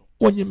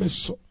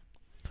onyemeso.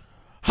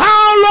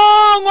 How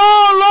long,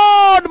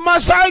 oh Lord,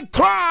 must I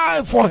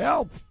cry for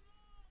help?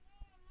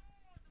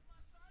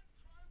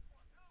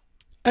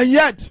 And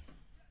yet,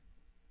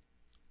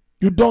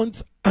 you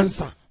don't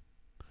answer.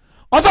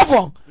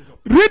 Also,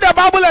 read the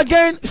Bible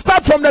again.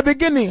 Start from the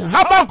beginning.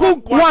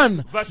 Habakkuk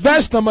 1,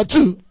 verse number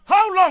 2.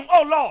 How long,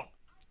 oh Lord,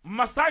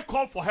 must I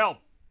call for help,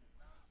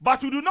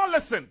 but you do not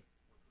listen?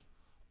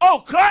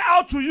 Oh, cry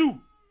out to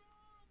you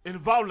in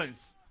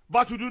violence,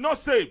 but you do not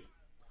save.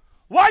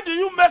 Why do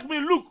you make me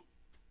look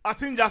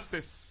at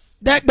injustice?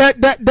 There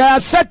are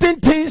certain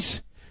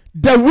things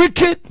the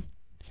wicked,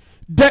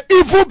 the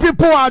evil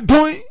people are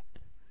doing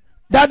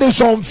that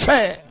is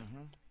unfair.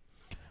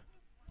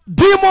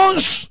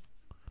 Demons,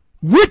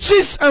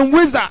 witches and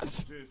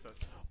wizards, Jesus.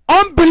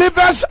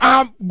 unbelievers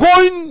are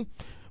going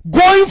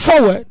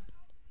forward.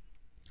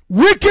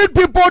 Wicked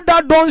people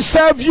that don't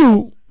serve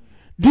you,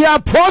 they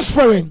are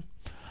prospering.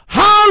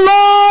 How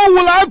long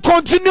will I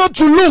continue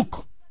to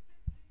look?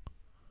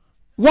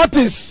 What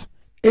is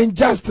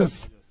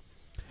injustice?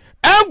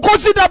 And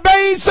consider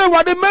being say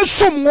what they may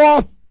some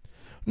more.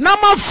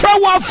 Nama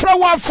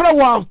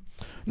frewa.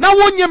 Na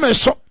wonye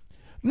meso.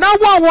 Na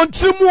wa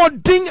want more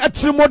ding at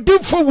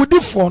Trimodifo with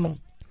the phone.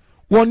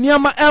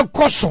 Wonyama el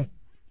koso.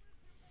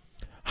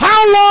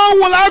 How long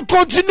will I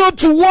continue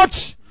to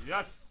watch?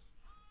 Yes.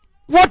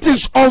 What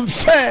is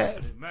unfair?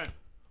 Amen.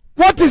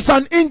 What is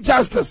an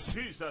injustice?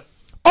 Jesus.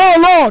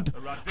 Oh Lord,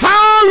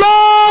 how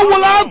long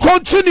will I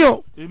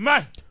continue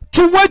Amen.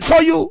 to wait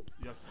for you?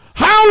 Yes.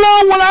 How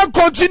long will I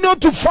continue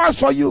to fast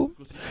for you?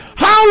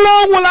 How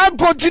long will I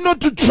continue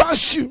to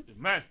trust you?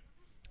 Amen.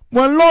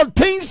 When Lord,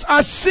 things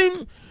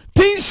seem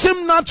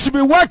not to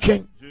be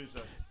working.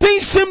 Jesus.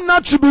 Things seem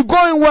not to be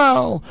going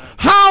well.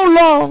 How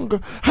long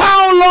will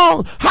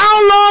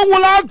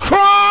I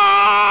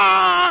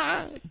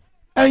cry?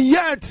 And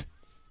yet,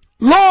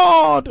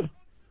 Lord,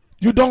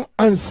 you don't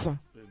answer.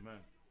 Amen.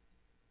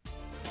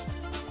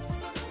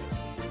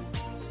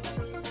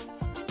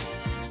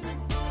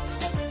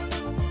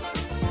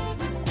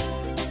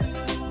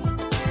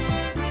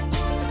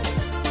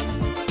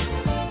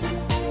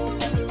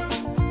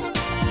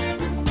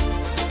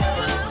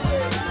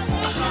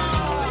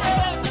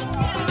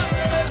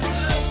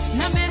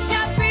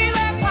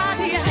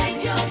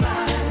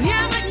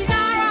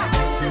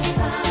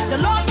 The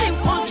Lord's in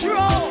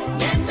control.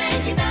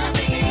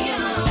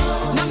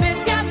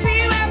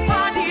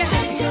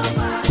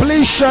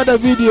 Please share the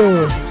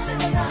video.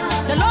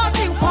 The Lord's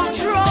in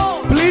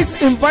control. Please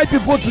invite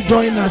people to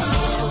join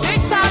us.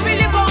 Things are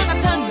really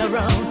gonna turn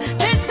around.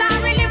 Things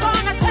are really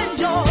gonna change.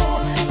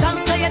 Some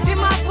say it in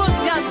my foot,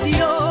 yes,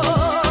 yo.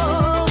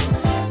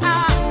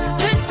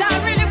 Things are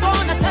really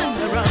gonna turn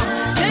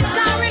around. Things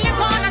are really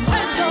gonna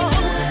change.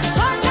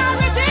 Cause I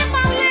redeem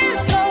my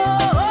life, so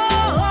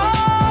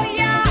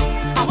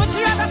yeah. I want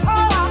you to have a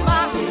call,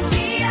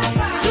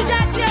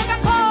 Sujati have a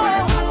call.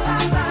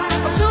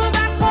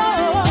 Subako.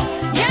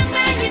 Yeah,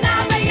 man, you know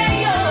me,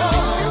 yeah, yo.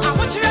 I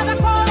want you to have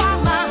a call,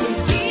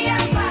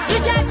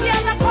 Sujati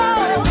have a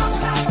call.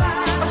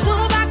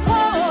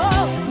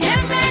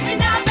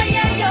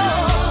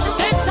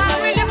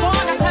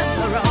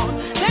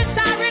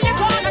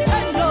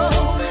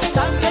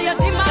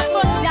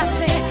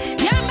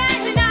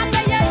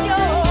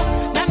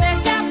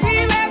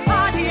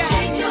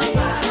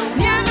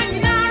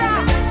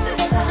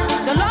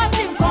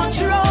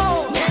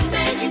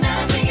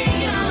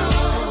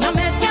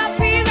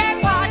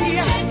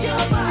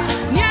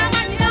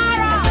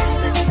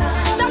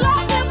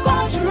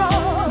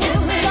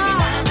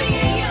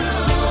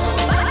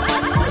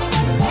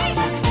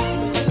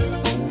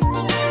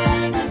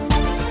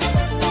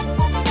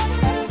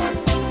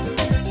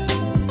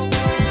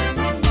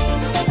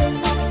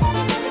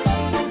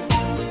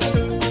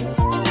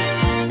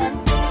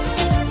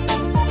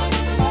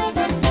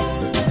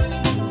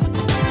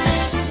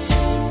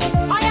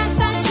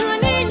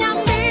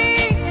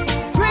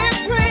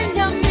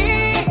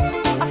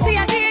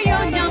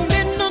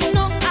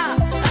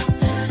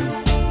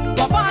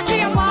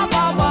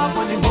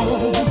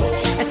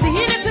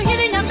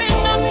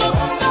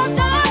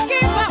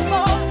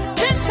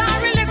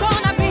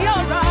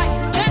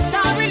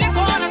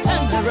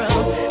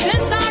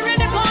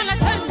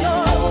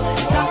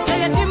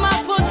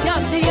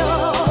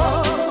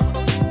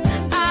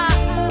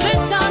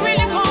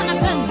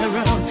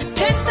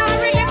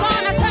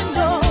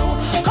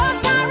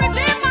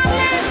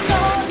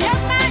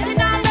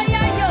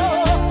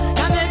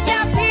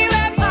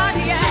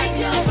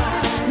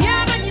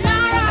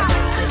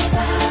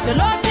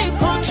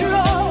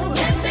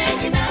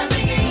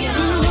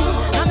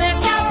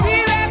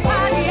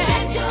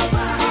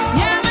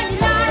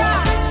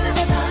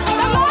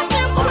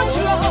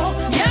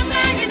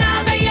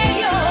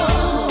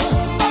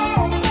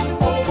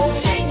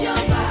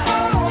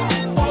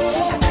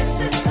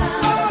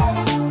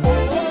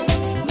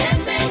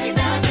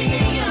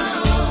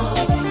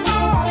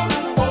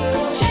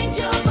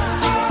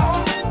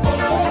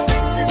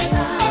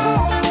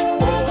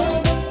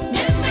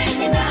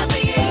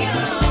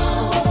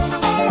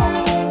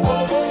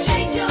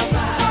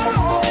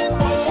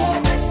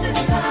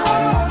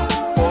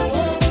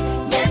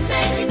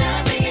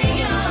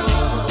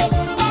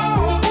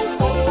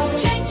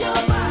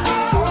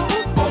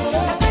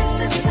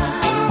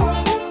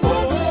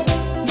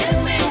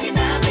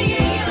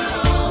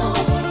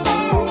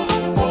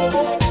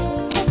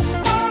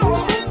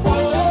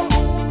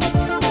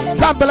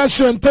 God bless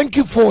you, and thank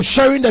you for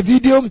sharing the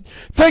video.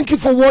 Thank you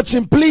for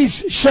watching.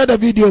 Please share the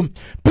video.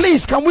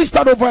 Please, can we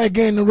start over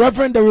again?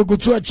 Reverend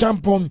Deregutu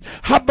Achampon,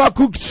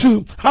 Habakkuk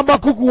 2,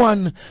 Habakkuk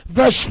 1,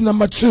 verse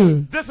number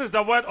 2. This is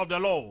the word of the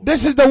Lord.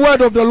 This is the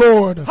word of the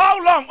Lord.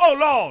 How long, O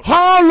Lord?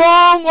 How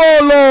long,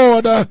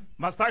 O Lord?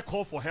 Must I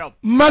call for help?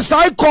 Must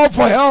I call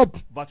for help?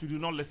 But you do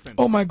not listen.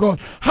 Oh my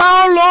God.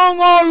 How long,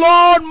 O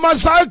Lord,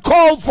 must I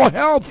call for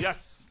help?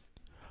 Yes.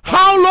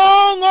 How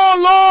long,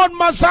 oh Lord,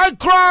 must I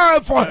cry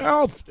for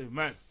help?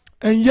 Amen.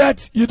 And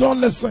yet you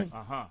don't listen.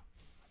 Uh-huh.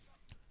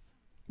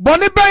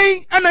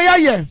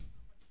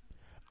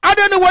 I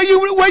don't know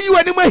where you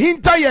anymore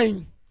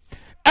hintayen.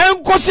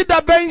 And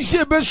consider ben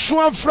she be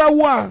swan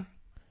frawa.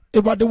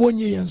 About the 1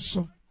 year and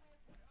so.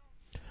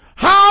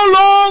 How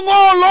long,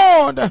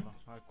 oh Lord, Must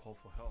I call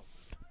for help?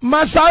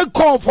 must I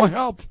call for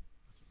help?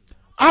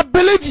 I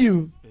believe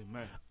you.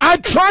 Amen. I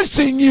trust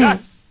in you.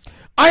 Yes.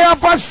 I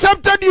have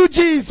accepted you,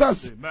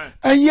 Jesus. Amen.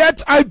 And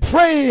yet I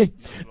prayed,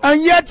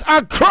 and yet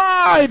I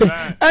cried,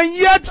 Amen. and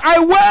yet I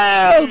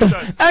wailed,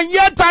 Jesus. and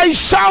yet I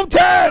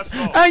shouted,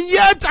 and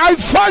yet I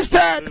fasted.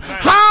 Amen.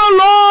 How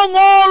long,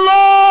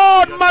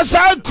 oh Lord, must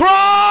I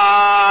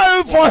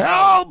cry for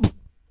help?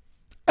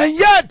 And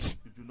yet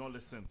You do not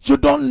listen. you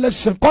don't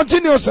listen.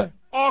 Continue, sir.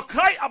 Or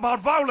cry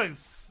about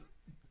violence,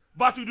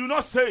 but you do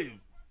not save.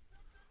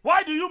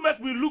 Why do you make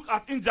me look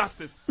at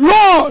injustice?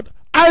 Lord,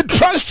 I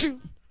trust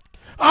you.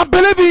 I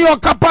believe in your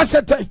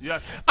capacity.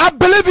 Yes. I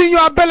believe in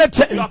your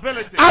ability. Your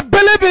ability. I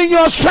believe in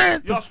your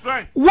strength. Your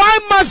strength. Why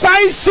must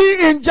I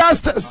see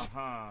injustice?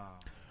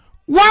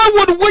 Why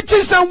would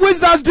witches and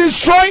wizards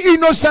destroy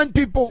innocent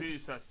people?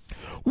 Jesus.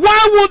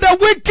 Why would the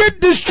wicked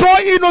destroy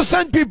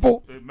innocent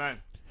people? Amen.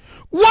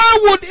 Why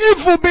would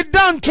evil be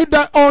done to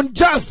the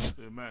unjust?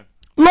 Amen.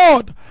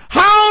 Lord,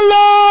 how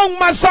long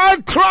must I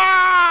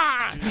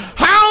cry?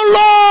 How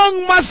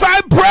long must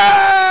I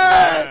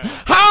pray?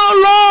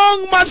 How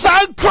long must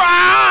I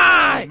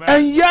cry? Amen.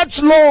 And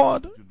yet,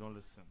 Lord, You don't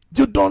listen.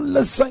 you don't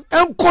listen.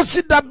 And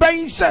consider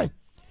being said,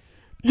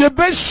 you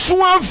be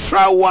swan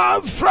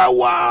frawa.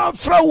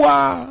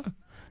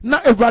 Na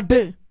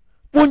everday,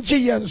 won't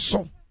you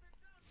so?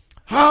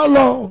 How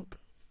long?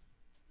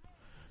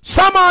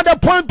 Some are at the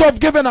point of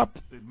giving up.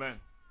 Amen.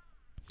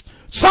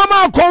 Some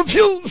are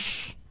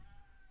confused.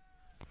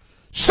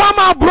 Some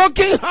are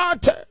broken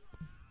hearted.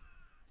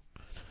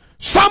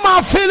 Some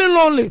are feeling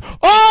lonely.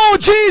 Oh,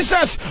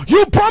 Jesus,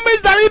 you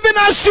promised that even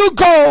as you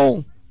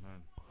go,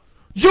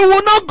 you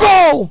will not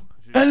go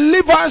and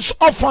leave us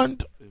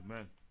orphaned.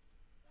 Amen.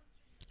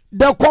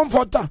 The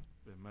comforter.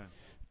 Amen.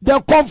 The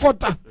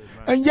comforter. Amen.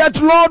 And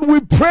yet, Lord, we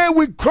pray,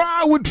 we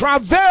cry, we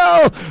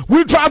travail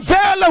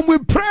and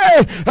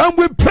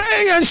we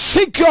pray and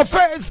seek your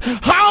face.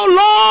 How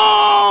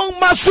long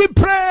must we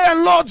pray?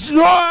 And Lord,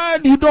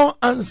 you don't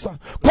answer.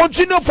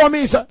 Continue for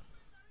me, sir.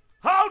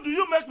 How do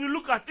you make me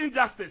look at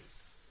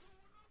injustice?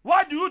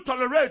 Why do you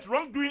tolerate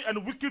wrongdoing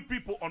and wicked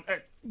people on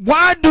earth?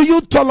 Why do you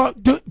tolerate?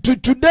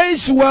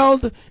 Today's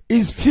world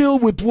is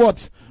filled with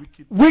what?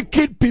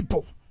 Wicked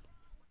people.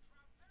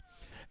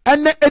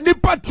 And any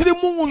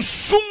patrimu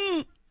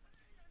sum.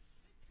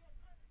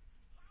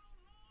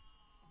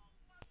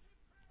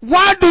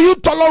 Why do you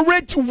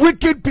tolerate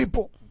wicked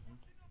people?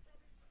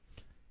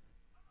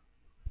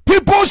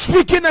 People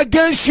speaking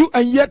against you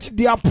and yet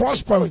they are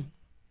prospering.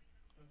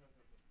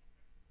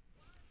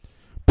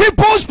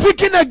 People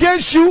speaking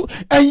against you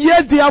and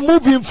yet they are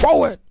moving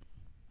forward.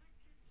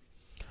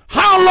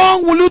 How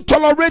long will you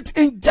tolerate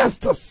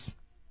injustice?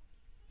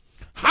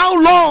 How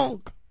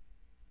long?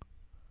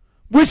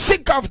 We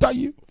seek after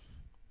you.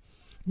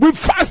 We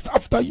fast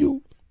after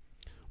you.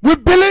 We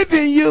believe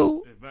in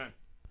you. Amen.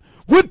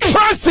 We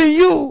trust in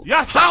you.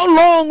 Yes. How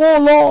long, oh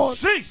Lord?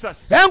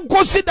 Jesus. How long,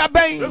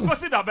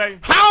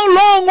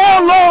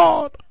 oh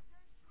Lord?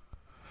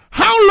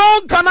 How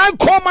long can I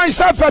call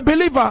myself a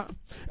believer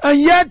and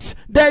yet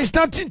there is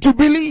nothing to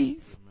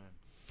believe?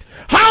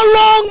 How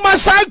long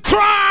must I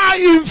cry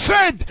in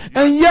faith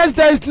and yet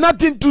there is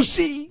nothing to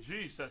see?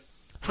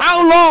 Jesus.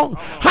 How long?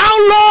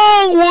 How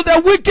long will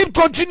the wicked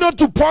continue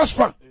to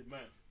prosper? Amen.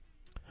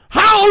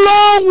 How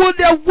long will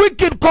the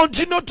wicked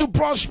continue to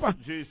prosper?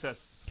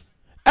 Jesus.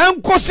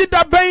 And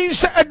consider being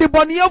a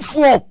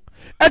debonnier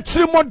a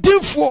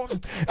trimodifo,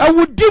 a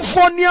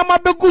woodifo niama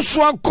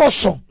begusua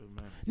koso.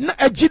 Na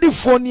a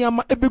jidifo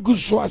niama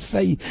ebegusua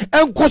say,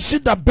 and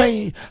consider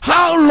being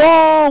how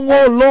long,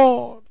 oh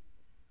Lord?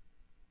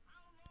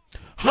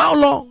 How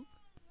long?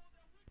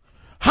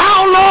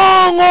 How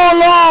long, oh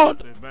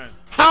Lord? Amen.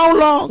 How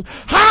long?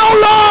 How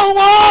long,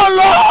 oh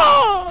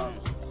Lord?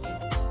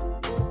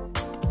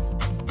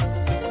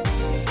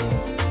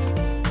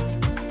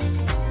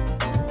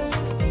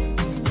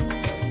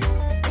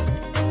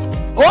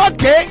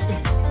 Okay.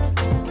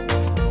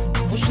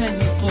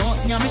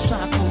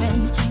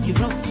 You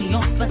wrote me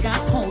off, but God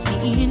called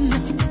me in.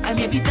 I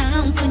may be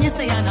down, so you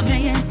say I'm a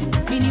man.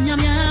 Meaning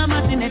I'm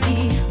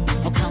Martinelli.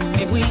 Or come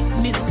me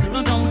with Miss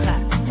Rodonka.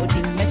 Or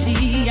the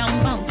Mechi,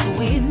 I'm bound to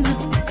win.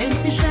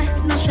 Empty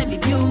shot, no shabby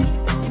view.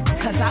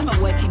 Cause I'm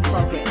a work in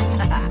progress.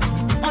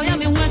 Oh, yeah,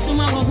 me watching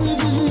my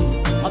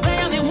home.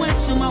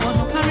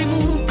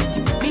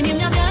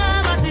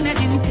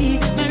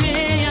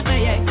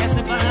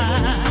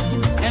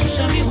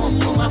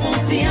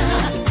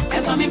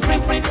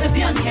 prince of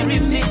young carry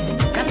me.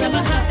 That's a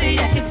say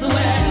it's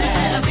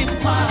where we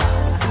part.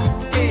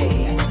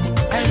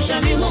 And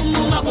show me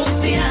Mumma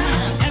Bofia.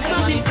 And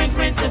from the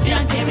prince of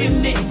young carry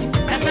me.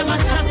 That's a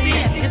say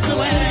it's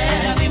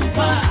where we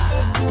part.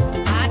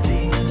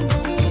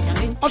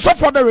 Also,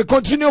 Father,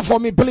 continue for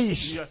me,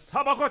 please. Yes.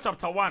 Habakkuk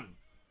chapter 1,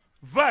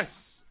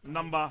 verse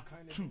number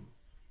 2.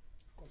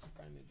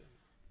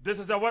 This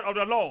is the word of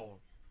the Lord.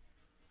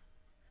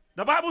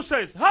 The Bible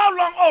says, how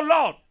long, O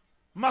Lord,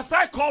 must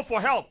I call for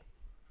help,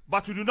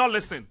 but you do not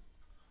listen?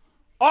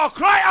 Or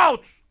cry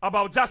out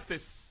about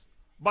justice,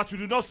 but you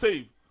do not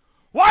save?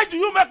 Why do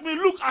you make me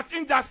look at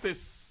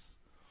injustice?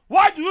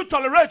 Why do you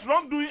tolerate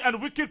wrongdoing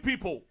and wicked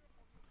people?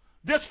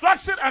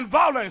 Destruction and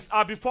violence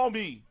are before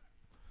me.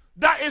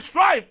 There is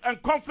strife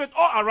and conflict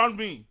all around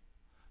me.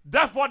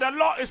 Therefore the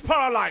law is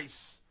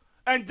paralyzed,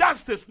 and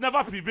justice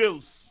never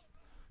prevails.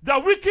 The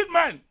wicked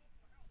man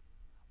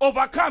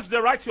overcomes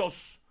the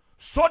righteous,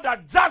 so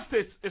that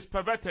justice is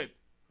perverted.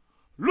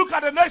 Look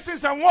at the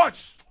nations and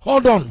watch.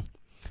 Hold on.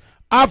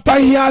 After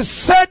he has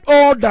said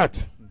all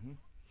that,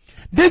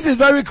 this is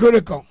very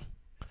critical.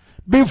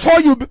 Before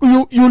you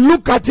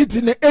look at it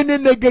in any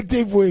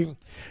negative way,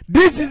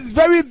 this is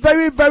very,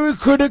 very, very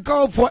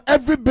critical for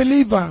every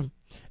believer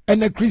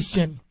and a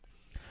Christian.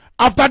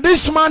 After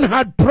this man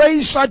had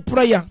prayed such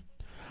prayer,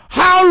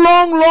 how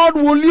long, Lord,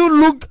 will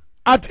you look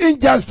at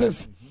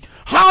injustice?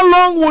 How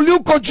long will you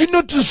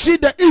continue to see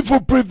the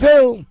evil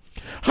prevail?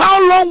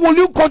 How long will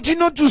you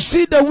continue to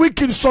see the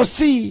wicked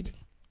succeed?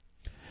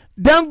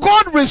 Then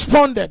God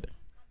responded.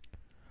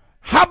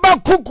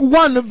 Habakkuk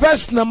 1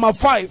 verse number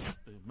 5.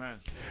 Amen.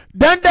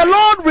 Then the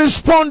Lord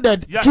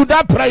responded to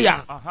that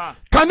prayer.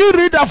 Can you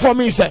read that for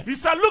me, sir? He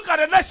said, look at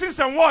the nations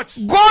and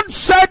watch. God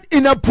said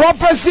in a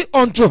prophecy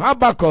unto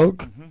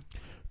Habakkuk,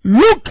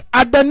 look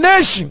at the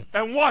nation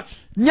and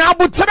watch.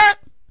 Nyabutre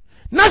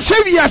na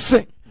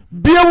hwewiyase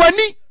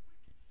biewani.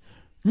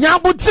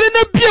 Nyabutre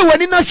na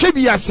biewani na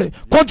hwewiyase.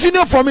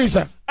 Continue for me,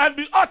 sir. And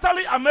be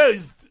utterly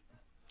amazed,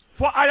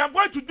 for I am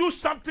going to do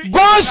something.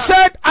 God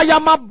said, I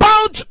am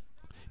about.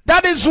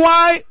 That is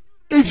why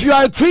if you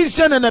are a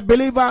Christian and a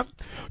believer,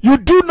 you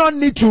do not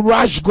need to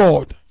rush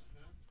God.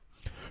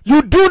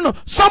 You do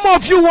not. Some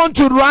of you want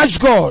to rush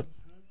God.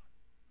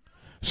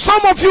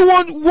 Some of you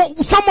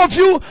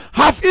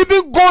have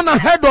even gone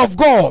ahead of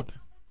God.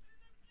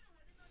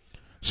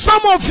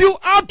 Some of you,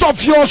 out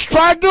of your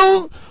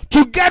struggle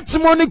to get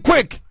money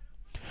quick,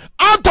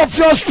 out of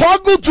your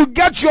struggle to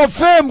get your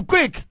fame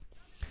quick,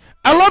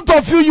 a lot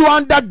of you are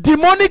under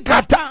demonic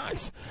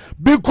attacks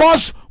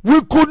because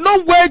we could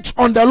not wait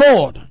on the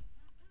Lord.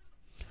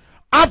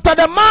 After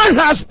the man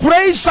has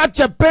prayed such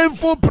a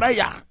painful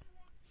prayer,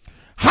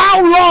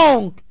 how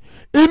long?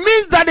 It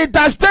means that it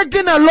has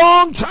taken a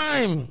long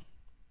time.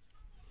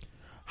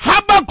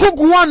 Habakkuk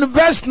 1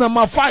 verse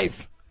number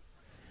 5.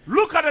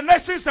 Look at the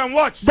nations and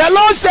watch. The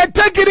Lord said,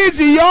 take it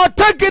easy, yo.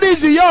 Take it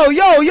easy, yo.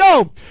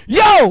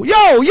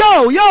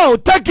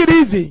 Take it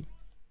easy.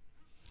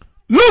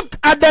 Look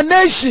at the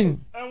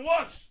nation and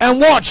watch.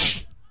 And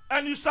watch.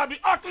 And you shall be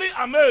utterly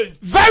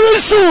amazed. Very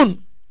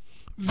soon.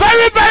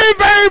 Very, very,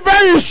 very,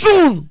 very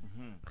soon.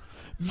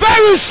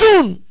 Very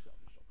soon.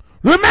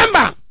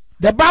 Remember,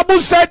 the Bible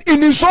said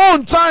in his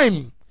own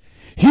time,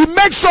 he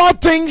makes all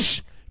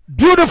things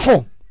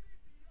beautiful.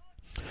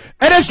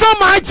 It is not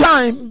my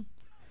time.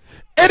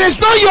 It is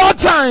not your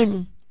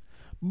time.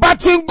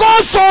 But in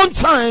God's own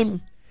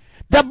time,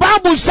 the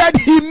Bible said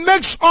he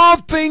makes all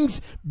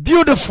things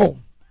beautiful.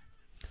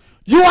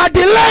 You are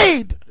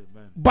delayed,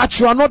 but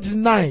you are not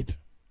denied.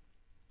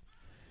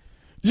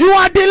 You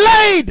are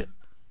delayed,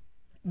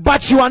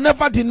 but you are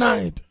never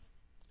denied.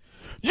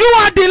 You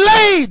are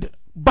delayed,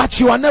 but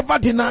you are never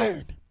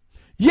denied.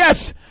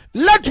 Yes,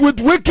 let with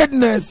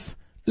wickedness,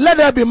 let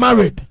her be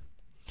married.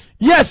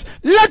 Yes,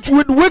 let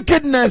with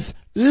wickedness,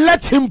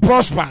 let him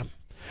prosper.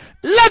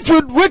 Let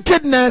with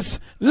wickedness,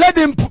 let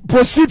him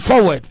proceed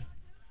forward.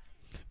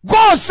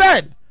 God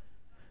said,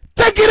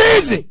 take it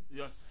easy.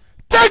 Yes.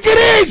 Take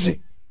it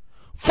easy.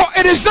 For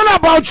it is not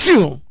about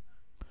you.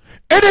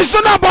 It is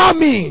not about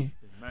me.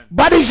 Amen.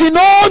 But it's in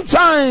own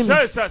time.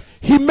 Jesus.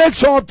 He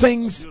makes all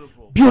things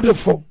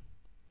beautiful.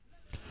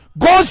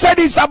 God said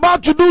he's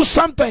about to do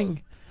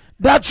something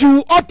that you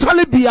will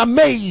utterly be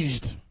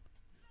amazed.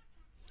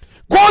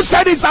 God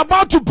said he's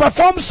about to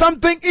perform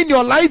something in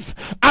your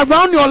life,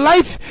 around your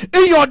life,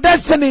 in your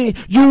destiny.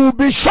 You will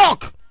be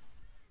shocked.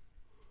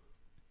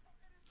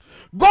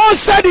 God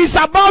said he's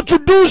about to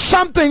do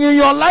something in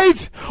your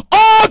life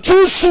all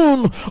too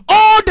soon.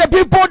 All the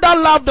people that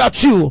laughed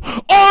at you,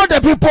 all the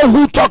people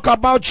who talk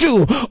about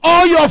you,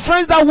 all your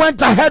friends that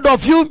went ahead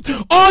of you,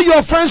 all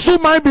your friends who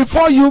might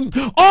before you,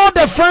 all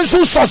the friends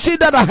who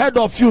succeeded ahead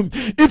of you.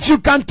 If you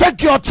can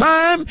take your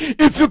time,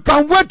 if you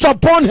can wait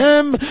upon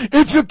him,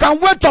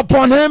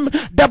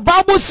 the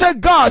Bible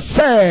said, God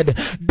said,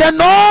 then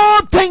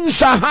all things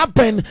shall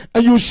happen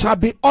and you shall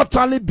be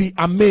utterly be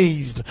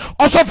amazed.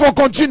 Also for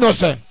continue,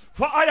 sir.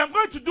 For I am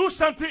going to do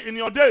something in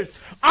your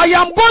days. I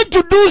am going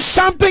to do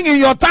something in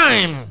your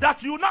time.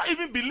 That you will not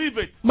even believe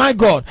it. My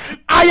God.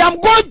 I am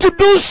going to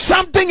do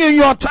something in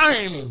your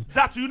time.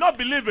 That you will not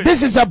believe it.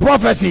 This is a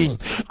prophecy.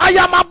 I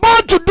am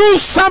about to do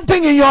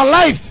something in your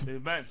life.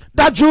 Amen.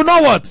 That you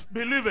know what?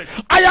 Believe it.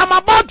 I am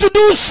about to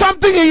do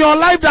something in your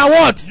life that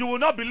what? You will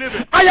not believe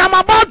it. I am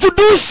about to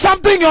do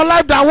something in your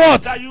life that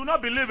what? That you will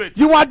not believe it.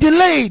 You are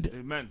delayed.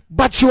 Amen.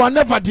 But you are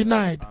never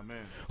denied.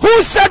 Amen.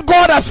 Who said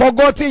God has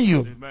forgotten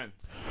you? Amen.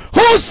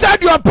 Who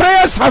said your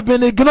prayers have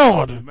been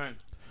ignored? Amen.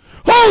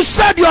 Who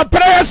said your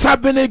prayers have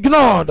been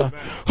ignored? Amen.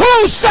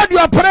 Who said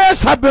your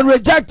prayers have been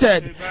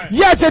rejected? Amen.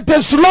 Yes, it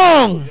is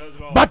long,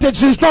 but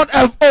it is not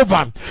over.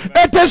 Amen.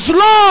 It is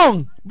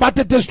long, but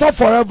it is not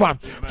forever. Amen.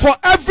 For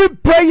every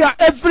prayer,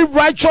 every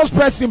righteous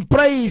person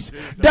prays.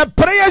 The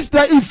prayers,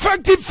 the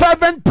effective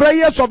fervent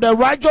prayers of the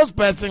righteous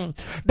person,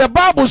 the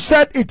Bible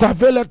said it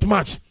availeth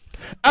much.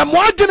 And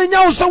what do you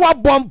know? So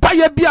what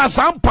bompire be a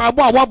sampa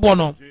what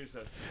bono?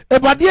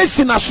 Never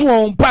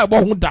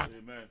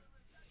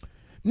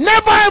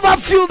ever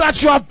feel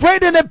that you have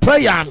prayed in a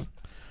prayer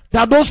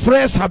that those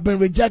prayers have been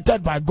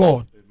rejected by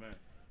God. Amen.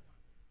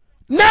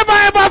 Never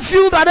ever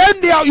feel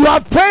that you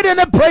have prayed in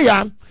a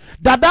prayer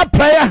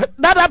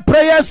that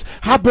prayers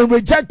have been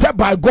rejected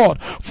by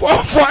God. For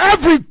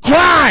every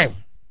cry,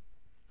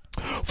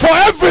 for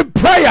every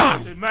prayer,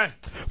 Amen.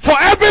 For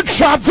every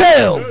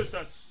travail,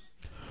 Jesus.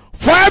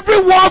 For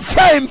every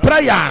warfare in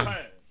prayer, Amen.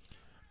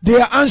 They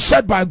are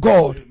answered by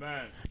God. Amen.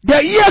 The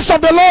ears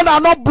of the Lord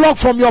are not blocked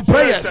from your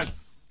prayers.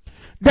 Yes.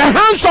 The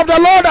hands of the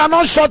Lord are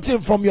not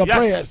shortened from your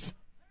prayers.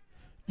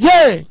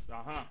 Yea.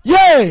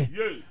 Yea.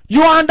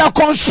 You are under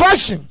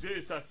construction.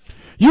 Jesus.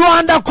 You are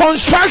under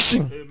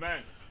construction.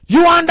 Amen.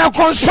 You are under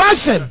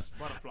construction.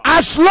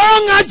 As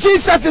long as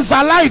Jesus is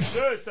alive,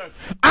 Jesus.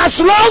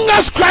 As long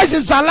as Christ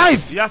is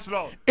alive, yes,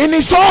 Lord. In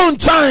his own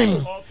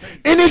time,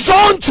 in his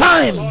own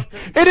time,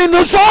 and in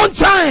his own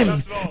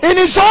time, yes, in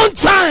his own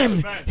time,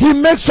 Amen. He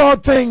makes all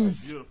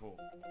things. Beautiful.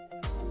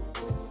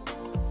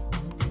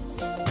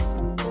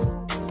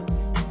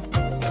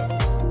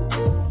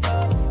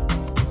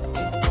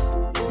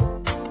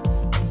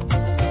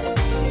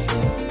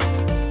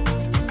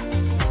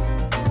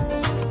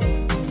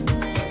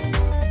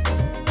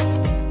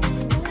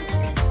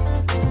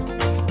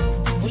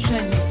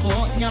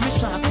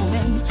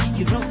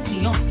 You wrote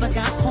me off, but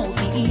God called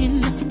me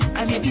in.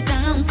 I may be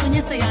down, so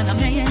you say I'm a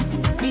man.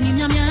 Meaning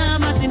I'm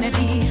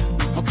imaginary.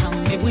 Or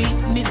come me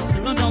with Miss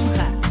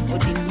Rodonka.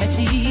 But in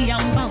Mechi,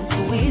 I'm bound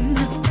to win.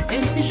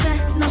 Empty share,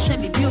 no share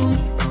with you.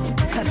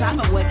 Cause I'm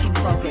a work in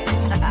progress.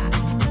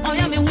 Oh,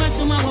 yeah, me watch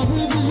you, my home.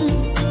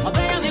 Oh,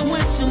 I am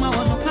watch you, my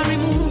one of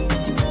Parimu.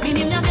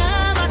 Meaning I'm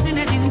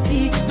imaginary.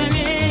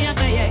 Mary, I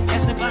pay a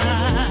casaba.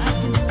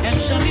 And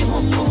show me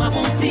home, my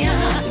won't fear.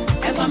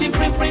 If I'm in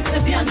preference,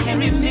 if you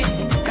carry me.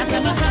 That's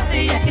what I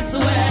say, it's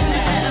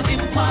well in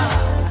part.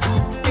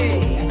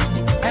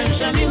 And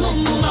show me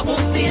home, my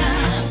won't fear.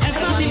 And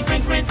from the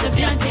fragrance of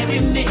your carry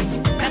me.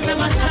 That's what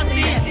I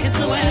say, it's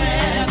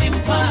well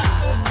in part.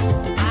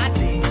 I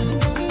say,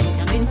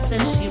 I'm in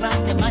Shira,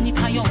 the money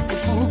pay on the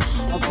phone.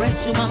 Or bread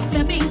you want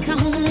Febin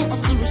Kamu, or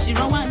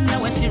Surushira,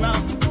 where she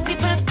round. The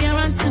back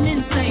parents and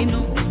insane. No,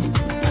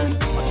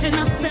 watching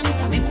us send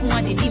me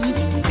Kuadim,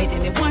 made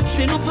me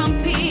watching up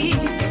and pee.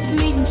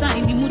 Ninja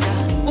in the Muda,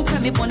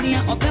 open me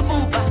Bonia, or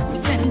Pebble back to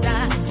send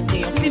that.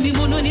 They are Timmy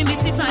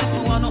Mononimity time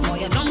for one or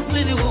you don't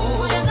say the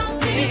whole.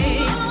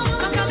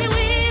 I'm coming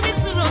with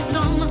this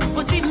rotom,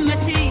 but in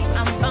Mechi,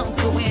 I'm bound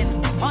to win.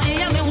 Oh,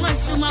 yeah, me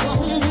want you, my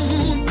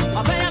home.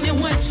 Oh, I am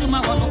want you, my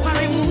one of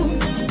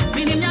Parimu.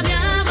 Meaning, I'm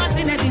not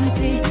in a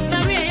dinty.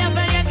 Maria,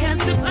 I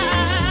can't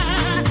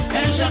supply.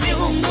 And show me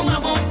home, my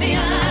won't fear.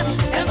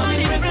 And for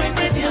me,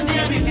 regretted, and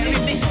they're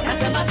me. As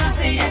much as I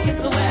say, I can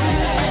swear.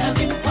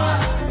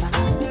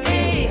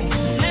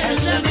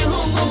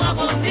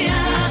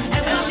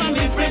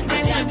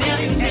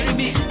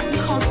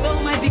 Because though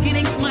my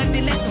beginnings might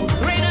be little,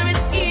 greater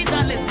is he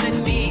that lives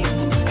in me.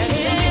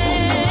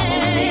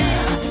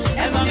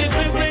 Ever be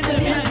preferred to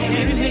be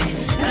me.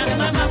 That's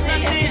my master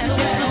says, so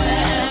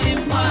well in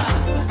part.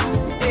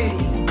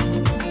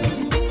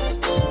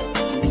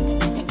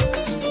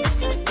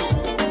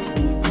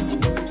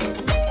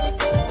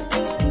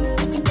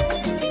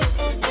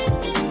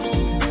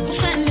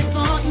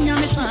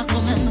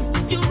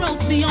 You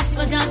wrote me off,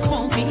 but God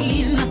called me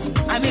in.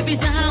 I may be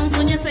down,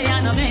 so you say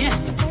I'm a man.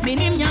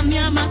 Minim yam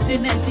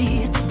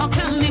maxinenti, or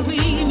can me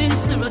women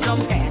zero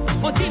don't care.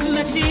 Or didn't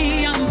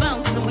I'm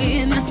bound to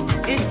win.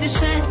 It's a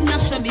shame,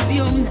 not show me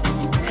beyond.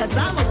 Cause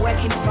I'm a work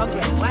in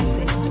progress, what's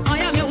it? I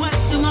am a work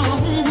to my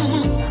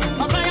own.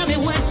 Or I am a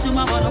work to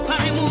my one of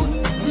Parimu.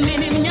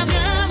 Minim yam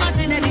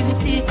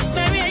maxinenti,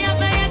 Mary, I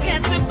pay a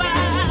guess with bar.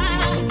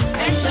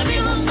 And show me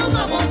home, I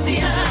won't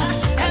fear.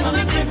 And I'm a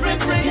different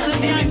prayer,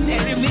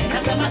 marry me.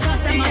 As a master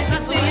say, it's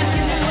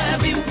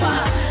in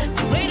part.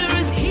 Greater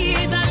is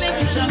he that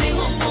lives in me.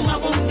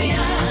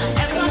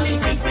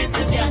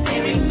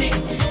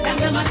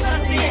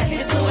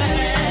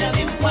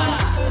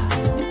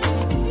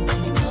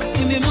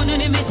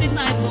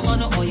 Time for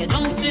honor, or you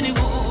don't see any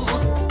war.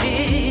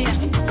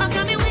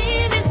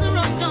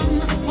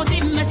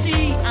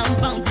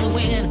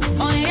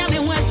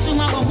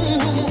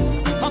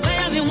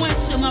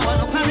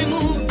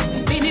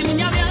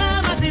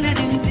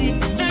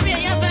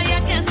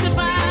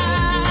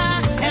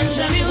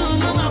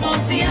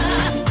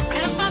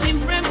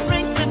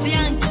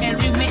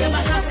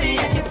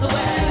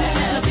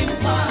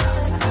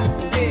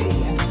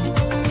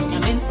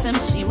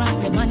 Shira,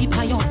 the money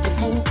pay on the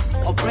phone.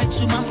 Or bread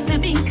to my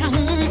febbing count.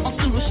 Or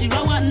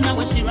Surushira, one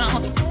now she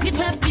round. It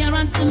will be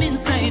around to me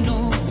inside.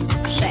 No,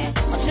 share.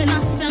 But she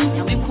not some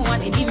coming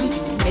quad in him.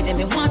 Made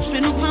them watch for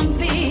no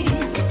pumpy.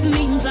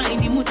 Ninja in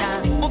the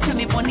muda. Okay,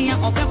 me bonny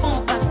or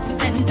before back to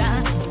send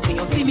that.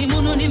 You see me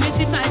mono, ni me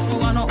type for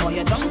one or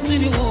you don't see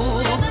me.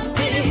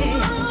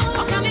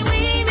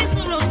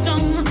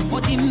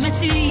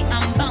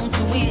 I'm bound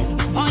to win.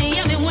 Oh,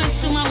 yeah, me went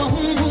to my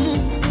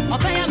home. Oh,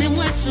 I am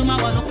went to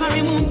my one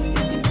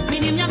parimu.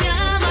 Minim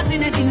Yama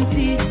in a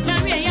dinty.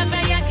 Maria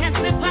Baya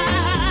Casepa.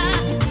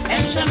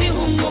 And Shami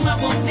Humma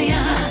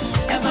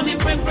Bonfia. Ever me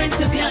preference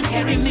to be and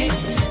carry me.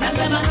 As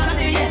I'm a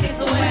honey, it's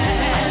so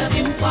well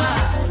in part.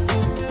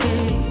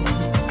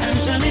 And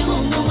Shami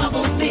Humma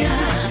Bonfia.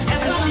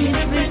 Ever me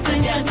preference to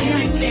be and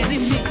carry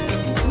me.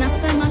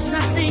 Nasama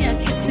Shasi,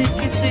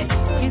 kitty.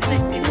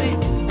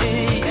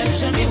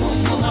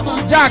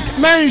 Jack,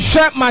 men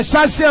share my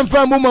sassy and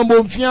from woman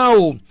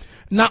Bonfiao.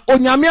 Na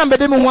onyame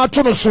ambede me ho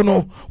ato no so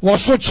no wo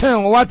so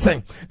chen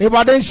waten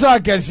ibaden sha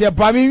kese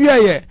pa mi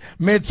wieye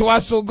me to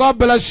aso. God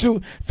bless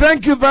you.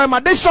 Thank you very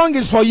much. This song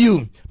is for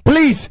you.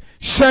 Please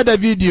share the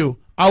video.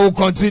 I will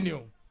continue.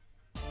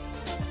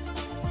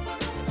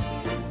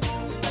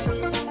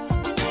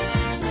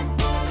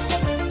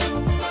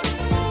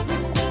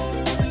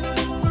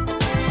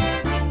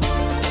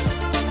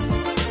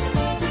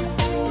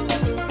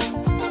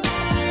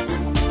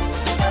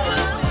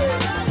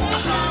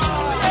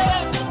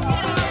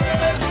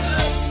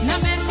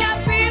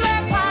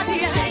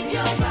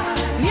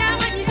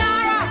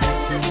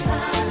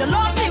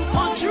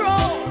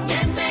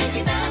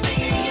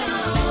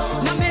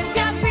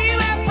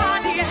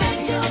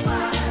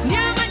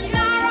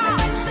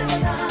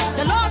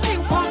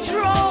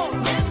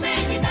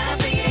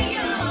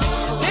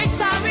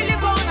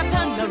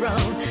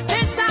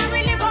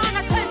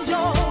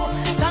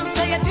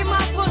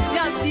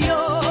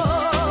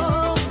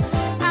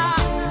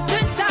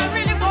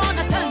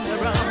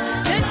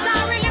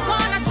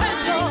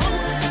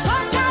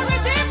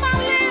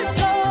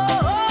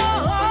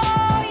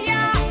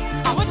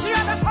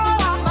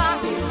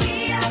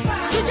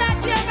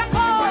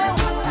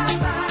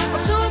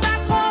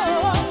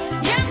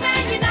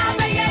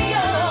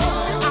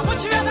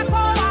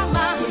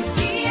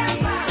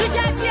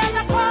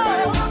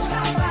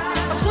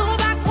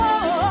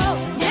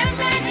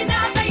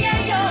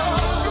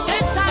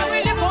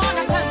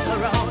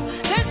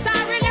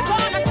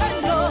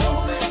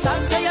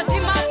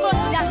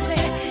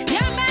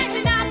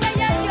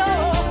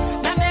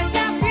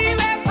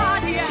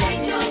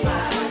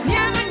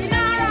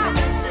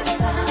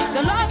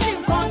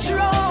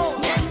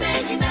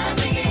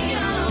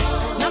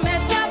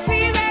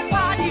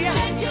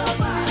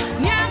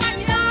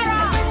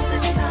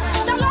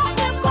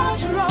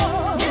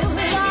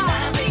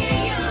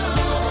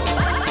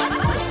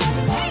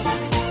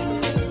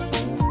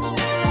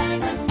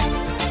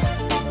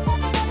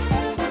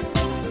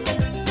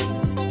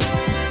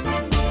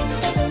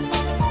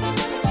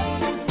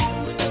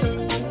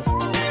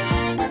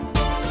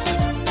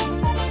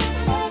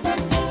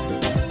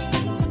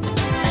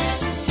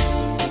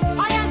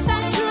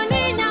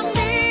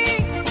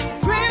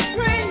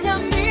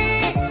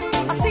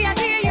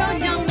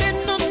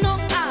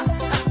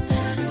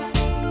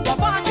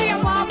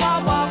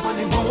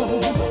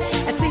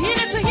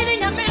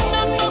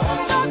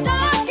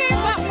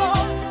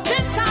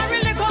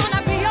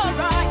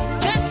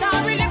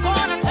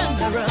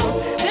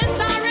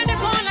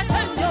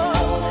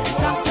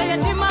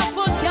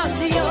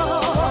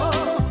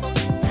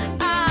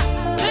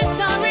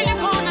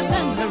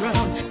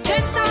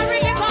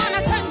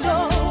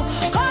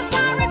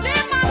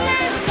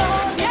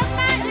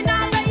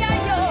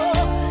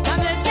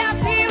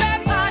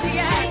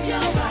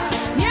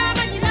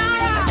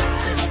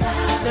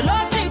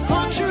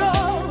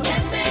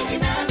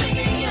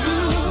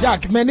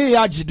 Jack, many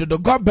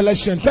yajido. God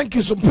bless you and thank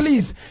you. So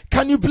please,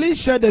 can you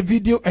please share the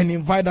video and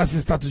invite that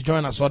sister to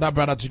join us or that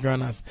brother to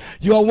join us?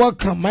 You are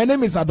welcome. My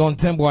name is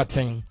Adonteng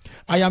Boateng.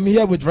 I am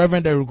here with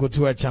Reverend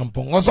Erukotu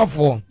Champong. Also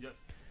for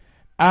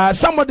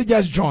somebody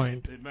just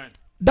joined. Amen.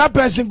 That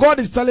person, God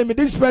is telling me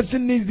this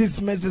person needs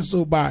this message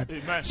so bad.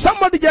 Amen.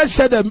 Somebody just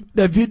shared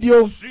the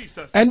video.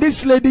 Jesus. And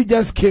this lady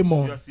just came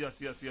on.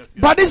 Yes.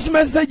 But this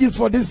message is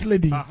for this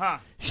lady.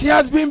 She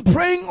has been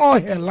praying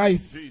all her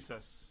life.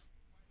 Jesus.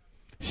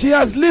 She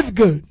has lived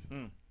good.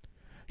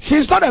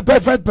 She's not a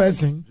perfect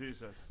person,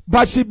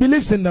 but she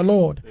believes in the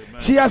Lord. Amen.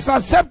 She has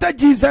accepted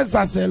Jesus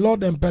as her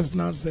Lord and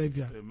personal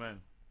Savior. Amen.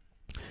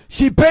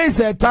 She pays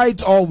her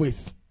tithe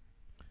always.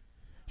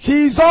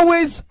 She is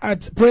always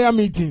at prayer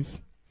meetings,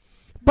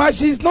 but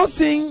she's not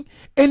seeing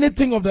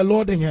anything of the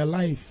Lord in her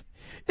life.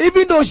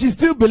 Even though she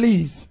still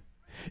believes,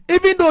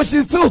 even though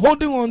she's still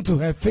holding on to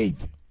her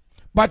faith.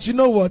 But you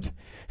know what?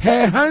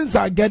 Her hands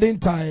are getting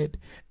tired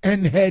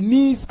and her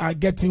knees are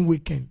getting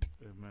weakened.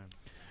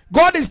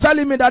 God is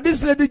telling me that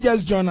this lady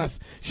just joined us.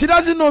 She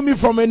doesn't know me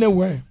from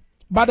anywhere,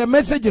 but the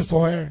message is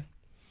for her.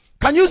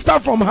 Can you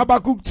start from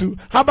Habakkuk 2,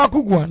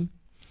 Habakkuk 1,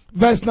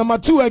 verse number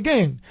 2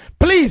 again.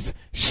 Please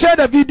share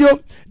the video.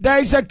 There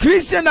is a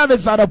Christian that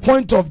is at a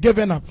point of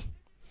giving up.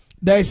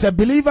 There is a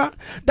believer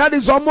that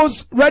is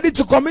almost ready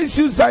to commit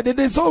suicide. It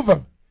is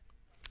over.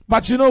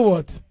 But you know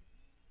what?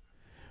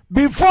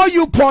 Before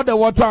you pour the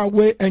water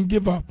away and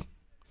give up,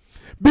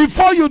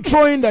 before you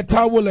throw in the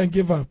towel and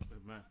give up,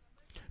 amen,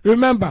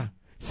 remember,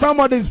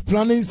 somebody is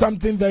planning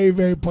something very,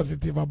 very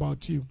positive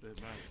about you. Amen.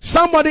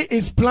 Somebody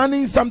is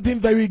planning something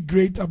very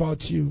great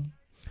about you.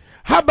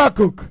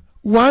 Habakkuk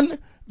 1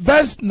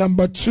 verse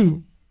number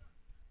 2.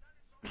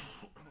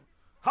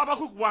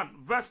 Habakkuk 1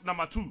 verse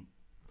number 2.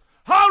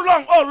 How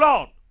long, O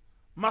Lord,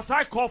 must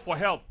I call for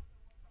help,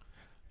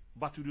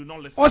 but you do not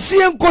listen?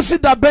 Osien kosi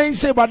da ben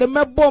se ba de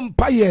mebo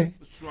mpaye.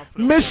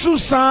 Mesu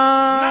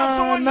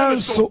sa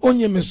nanso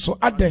onye meso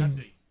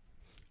aden.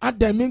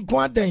 Aden minko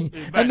aden.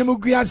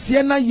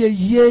 Enemuguasie na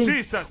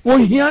yeye.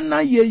 Ohia na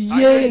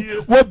yeye.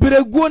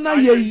 Wobregu na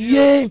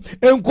yeye.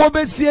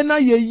 Enkobesie na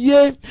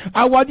yeye.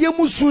 Awade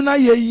musu na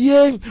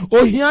yeye.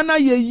 Ohia na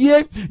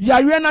yeye.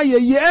 Yare na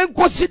yeye.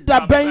 Enkosi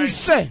da ben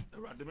se.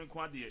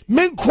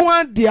 Minko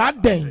ade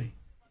aden.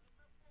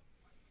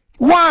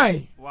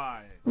 Why?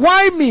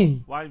 Why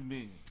me? Why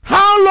me?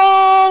 How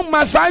long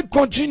must I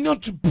continue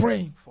to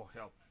pray for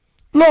help?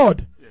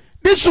 Lord, yes.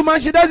 This woman,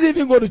 she doesn't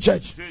even go to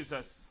church.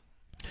 Jesus.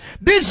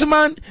 This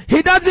man,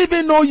 he doesn't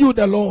even know you,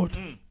 the Lord.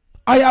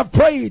 I have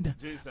prayed.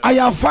 Jesus. I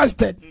have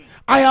fasted.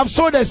 I have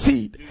sowed a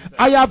seed. Jesus.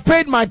 I have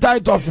paid my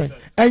tithe offering.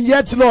 Jesus. And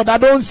yet, Lord, I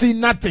don't see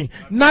nothing.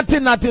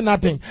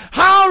 Nothing.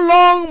 How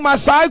long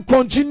must I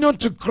continue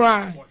to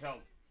cry? For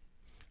help.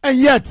 And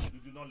yet,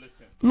 you do not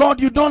listen.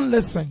 Lord, you don't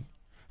listen.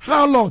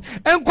 How long?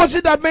 And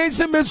consider me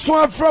say me so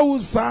afra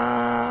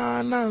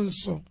sa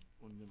nanso.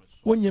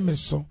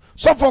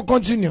 So for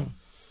continue.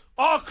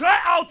 Or cry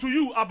out to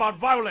you about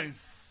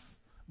violence,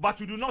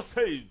 but you do not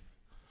save.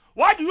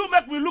 Why do you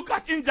make me look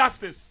at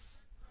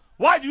injustice?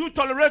 Why do you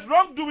tolerate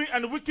wrongdoing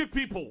and wicked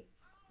people?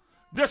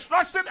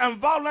 Destruction and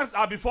violence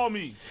are before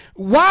me.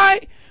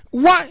 Why?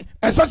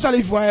 Especially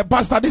if you are a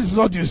pastor, this is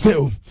what you say.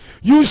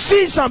 You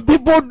see some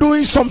people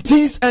doing some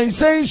things and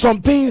saying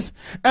some things,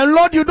 and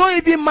Lord, you don't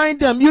even mind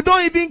them. You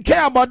don't even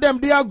care about them.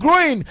 They are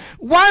growing.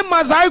 Why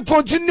must I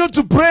continue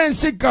to pray and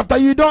seek after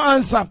you don't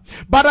answer?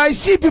 But I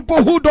see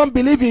people who don't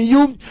believe in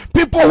you,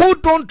 people who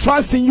don't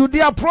trust in you. They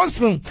are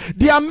prospering.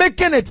 They are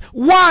making it.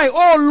 Why?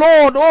 Oh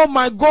Lord, oh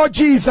my God,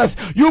 Jesus,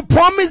 you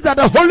promised that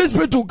the Holy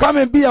Spirit will come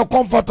and be a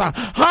comforter.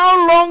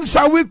 How long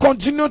shall we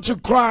continue to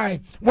cry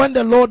when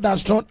the Lord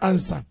does not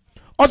answer?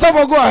 Also,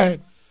 go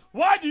ahead.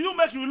 Why do you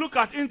make me look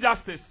at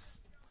injustice?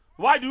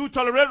 Why do you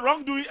tolerate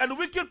wrongdoing and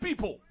wicked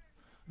people?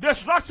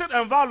 Destruction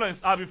and violence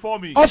are before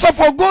me. Also,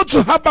 go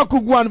to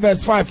Habakkuk 1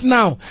 verse 5.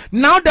 Now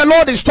the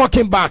Lord is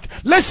talking back.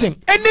 Listen,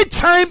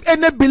 anytime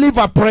any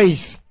believer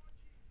prays,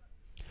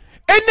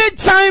 amen,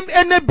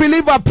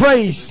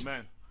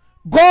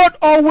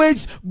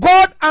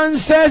 God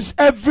answers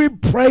every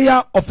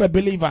prayer of a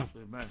believer.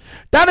 Amen.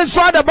 That is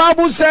why the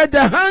Bible said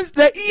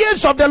the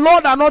ears of the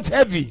Lord are not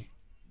heavy.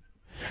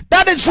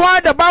 That is why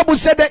the Bible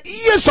said the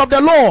ears of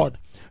the Lord,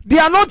 they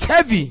are not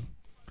heavy,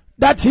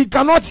 that he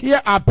cannot hear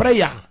our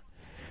prayer.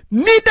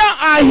 Neither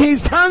are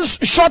his hands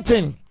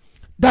shortened,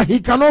 that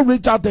he cannot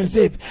reach out and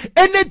save.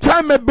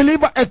 Anytime a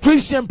believer, a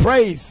Christian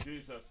prays,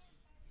 Jesus,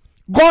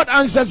 God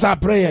answers our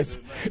prayers.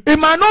 Amen. It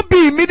might not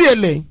be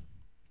immediately.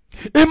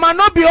 It might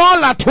not be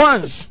all at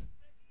once.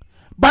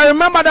 But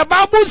remember, the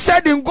Bible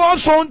said in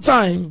God's own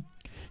time,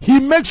 he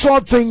makes all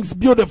things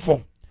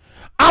beautiful.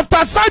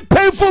 After such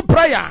painful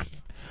prayer,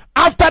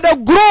 after the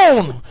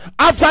groan,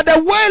 after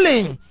the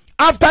wailing,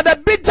 after the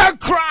bitter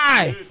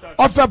cry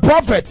of the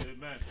prophet,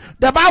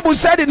 the Bible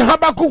said in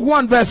Habakkuk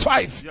 1 verse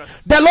 5,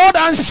 yes, the Lord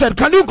answered.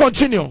 Can you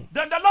continue?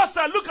 Then the Lord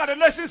said, look at the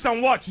nations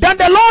and watch. Then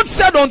the Lord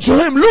said unto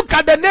him, look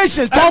at the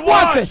nations. John,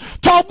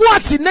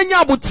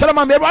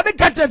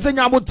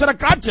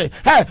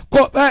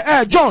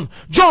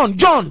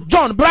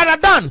 brother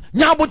Dan.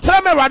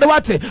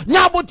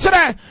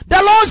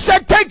 The Lord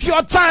said, take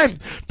your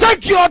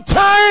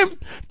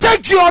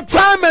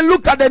time and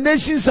look at the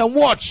nations and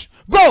watch.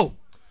 Go.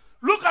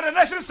 Look at the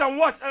nations and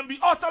watch and be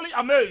utterly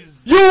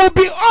amazed. You will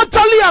be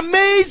utterly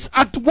amazed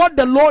at what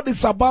the Lord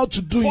is about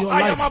to do in your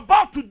life. I am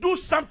about to do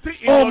something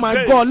in your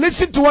my God,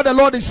 listen to what the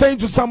Lord is saying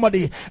to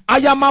somebody. I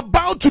am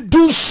about to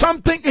do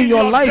something in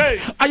your life.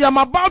 Days. I am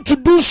about to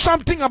do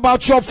something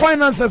about your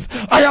finances.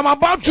 I am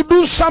about to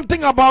do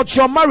something about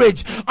your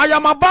marriage. I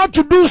am about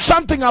to do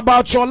something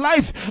about your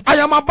life. I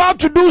am about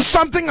to do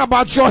something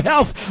about your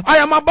health. I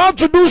am about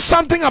to do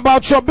something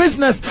about your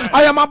business.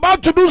 I am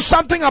about to do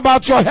something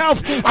about your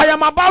health. I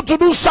am about to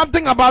do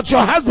something about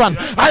your husband.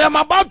 I am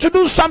about to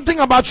do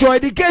something about your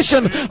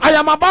education. I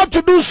am about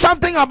to do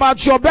something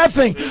about your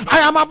birthing. I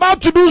am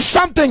about to do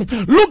something.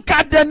 Look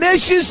at the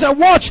nations and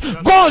watch.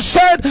 God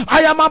said,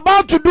 I am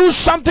about to do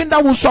something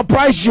that will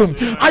surprise you.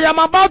 I am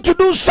about to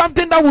do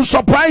something that will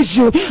surprise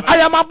you. I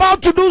am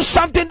about to do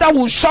something that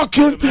will shock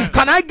you.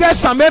 Can I get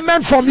some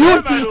amen from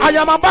you? I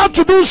am about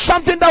to do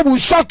something that will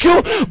shock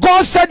you.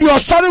 God said your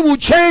story will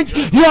change.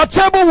 Your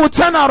table will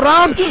turn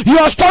around.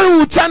 Your story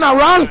will turn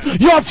around.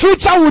 Your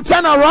future will to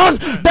turn around.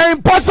 The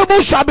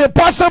impossible shall be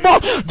possible.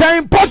 The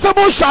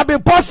impossible shall be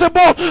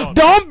possible.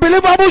 The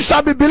unbelievable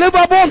shall be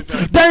believable.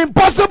 The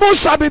impossible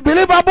shall be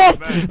believable.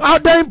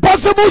 The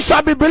impossible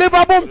shall be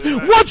believable.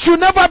 What you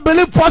never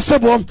believe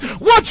possible,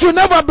 what you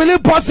never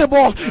believe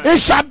possible, it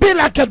shall be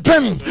like a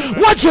dream.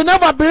 What you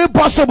never believe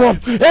possible,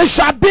 it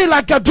shall be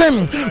like a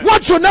dream.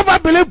 What you never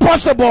believe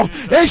possible,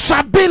 it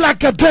shall be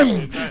like a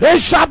dream. It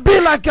shall be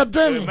like a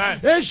dream.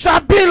 It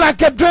shall be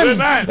like a dream.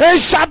 It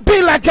shall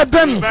be like a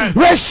dream.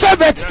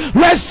 Receive it,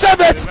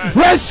 receive it,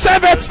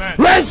 receive it,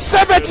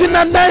 receive it in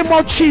the name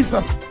of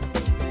Jesus.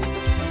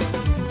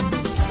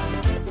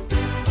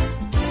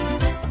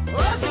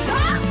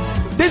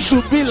 This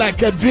should be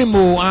like a dream.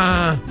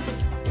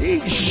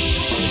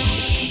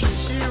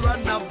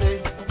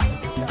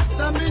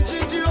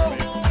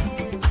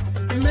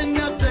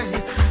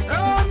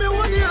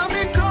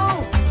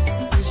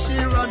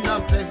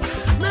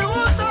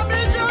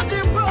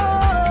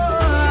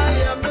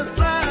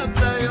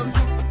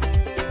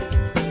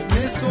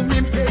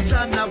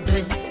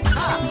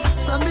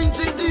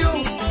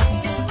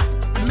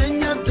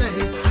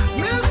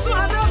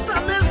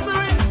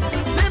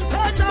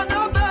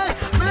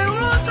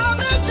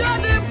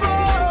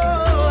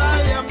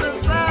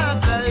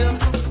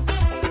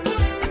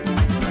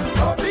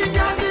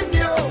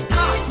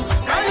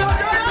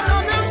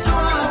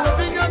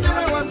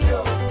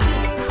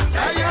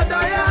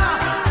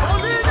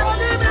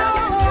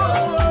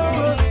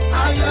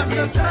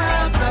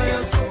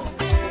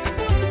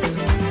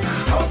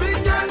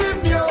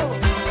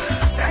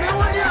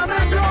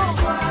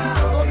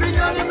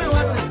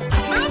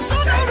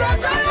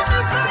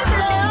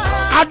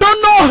 I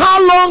don't know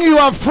how long you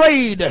are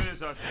afraid.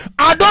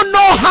 I don't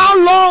know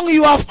how long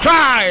you have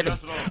cried.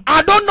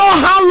 I don't know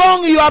how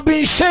long you have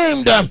been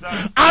shamed.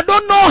 I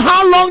don't know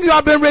how long you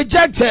have been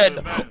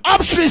rejected,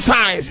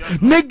 ostracized,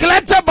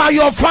 neglected by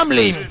your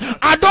family.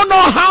 I don't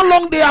know how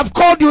long they have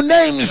called you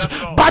names,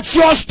 but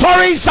your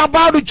story is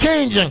about to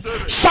change.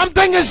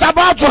 Something is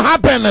about to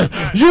happen.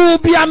 You will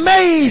be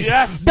amazed.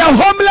 The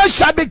homeless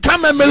shall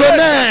become a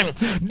millionaire.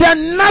 The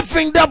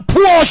nothing, the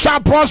poor shall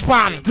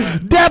prosper.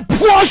 The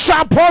poor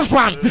shall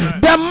prosper.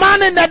 The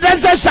man in the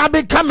desert shall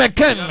become a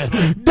king.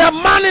 The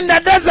man in the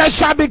desert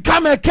shall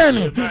become a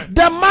king.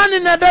 The man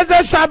in the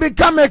desert shall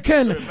become a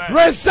king.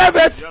 Receive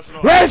it,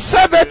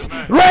 receive it,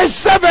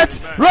 receive it,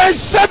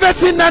 receive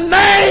it in the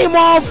name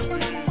of.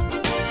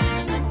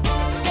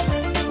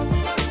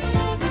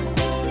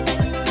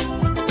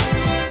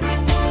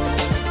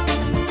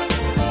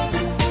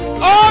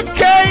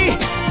 Okay.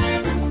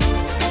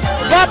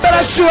 God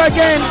bless you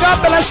again.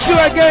 God bless you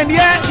again.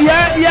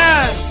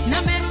 Yeah.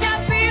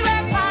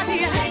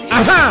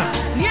 Uh-huh.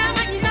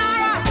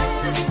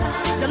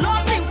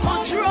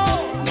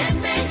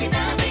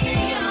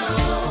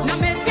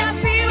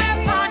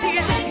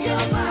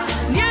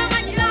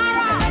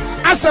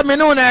 Asa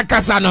menuna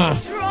kasano.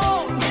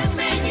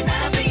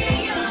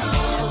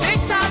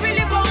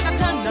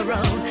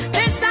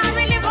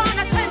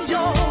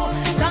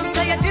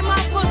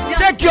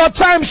 Take your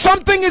time.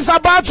 Something is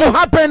about to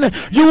happen.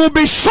 You will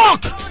be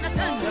shocked.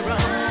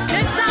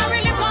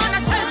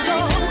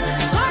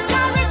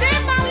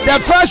 The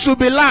first will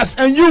be last,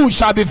 and you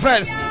shall be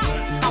first.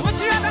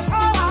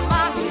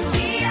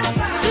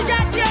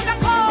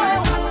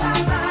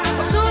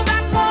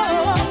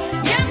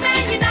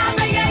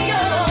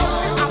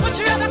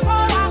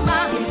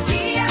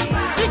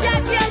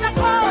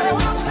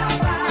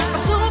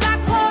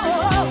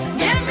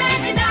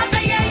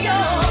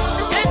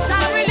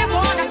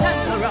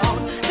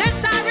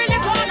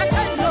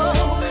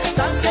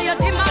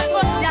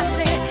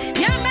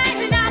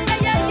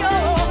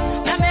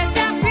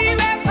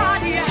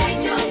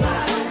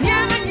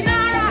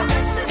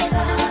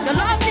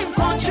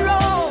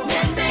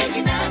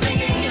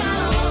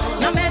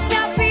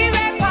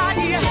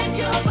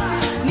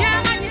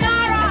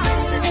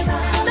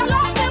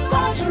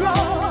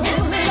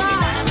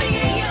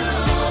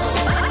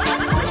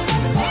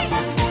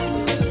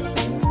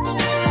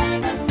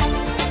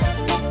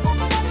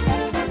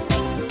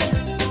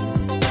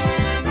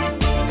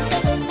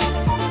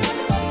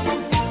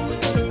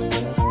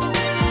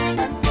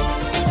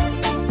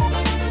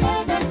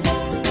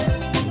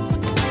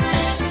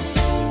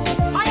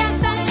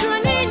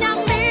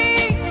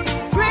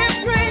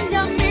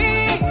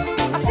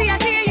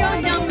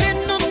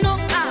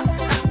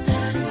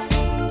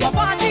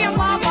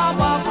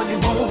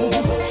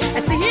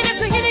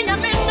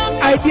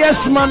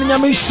 Yes, man,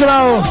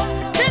 Yamishra.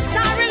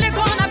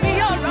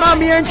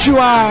 Mami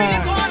Enchua.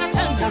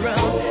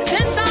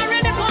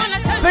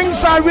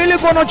 Things are really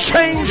gonna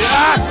change.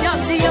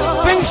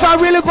 Things are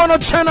really gonna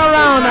turn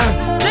around.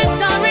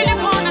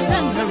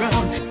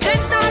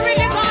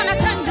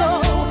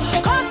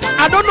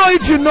 I don't know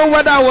if you know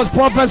whether I was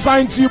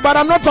prophesying to you, but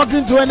I'm not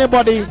talking to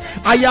anybody.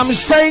 I am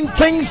saying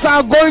things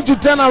are going to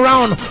turn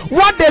around.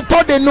 What they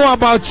thought they know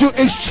about you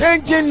is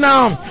changing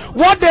now.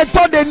 What they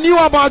thought they knew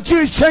about you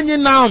is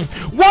changing now.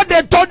 What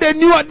they thought they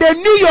knew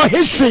your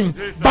history,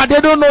 but they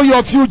don't know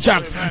your future.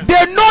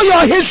 They know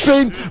your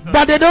history,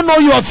 but they don't know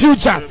your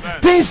future.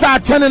 Things are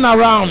turning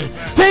around.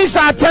 Things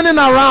are turning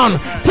around.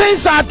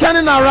 Things are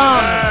turning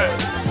around.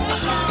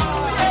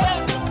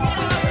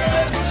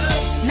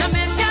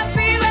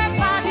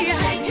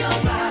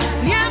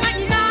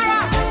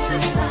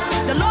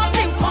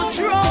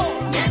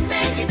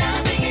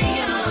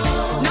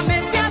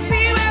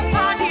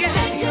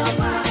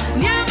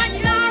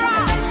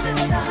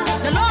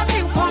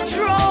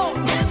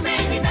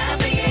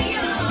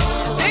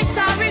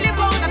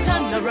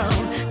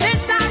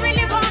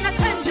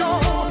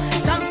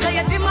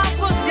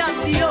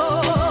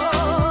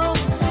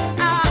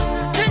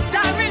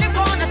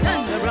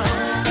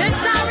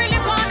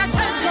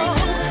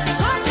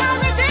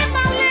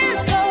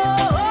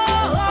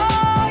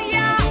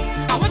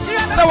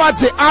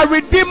 Our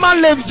Redeemer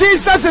lives.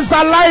 Jesus is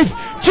alive.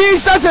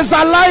 Jesus is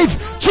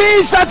alive.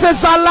 Jesus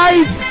is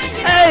alive.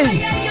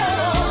 Hey.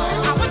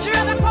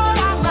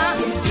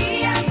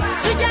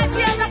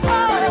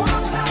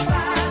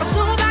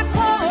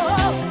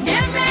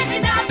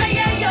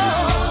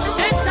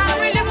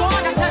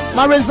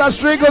 Marisa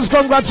Strigos,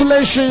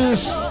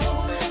 congratulations.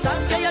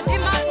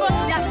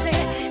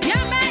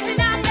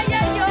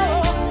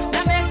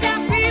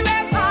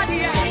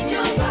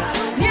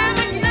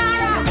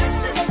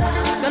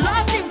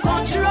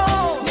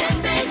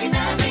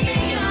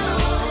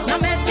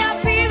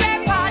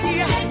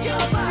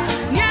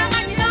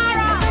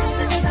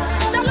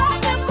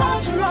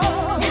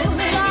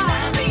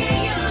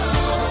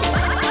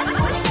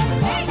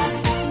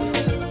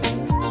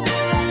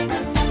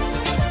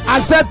 I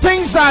said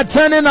things are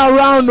turning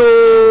around.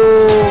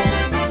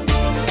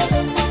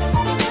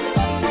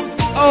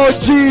 Oh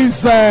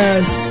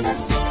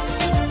Jesus.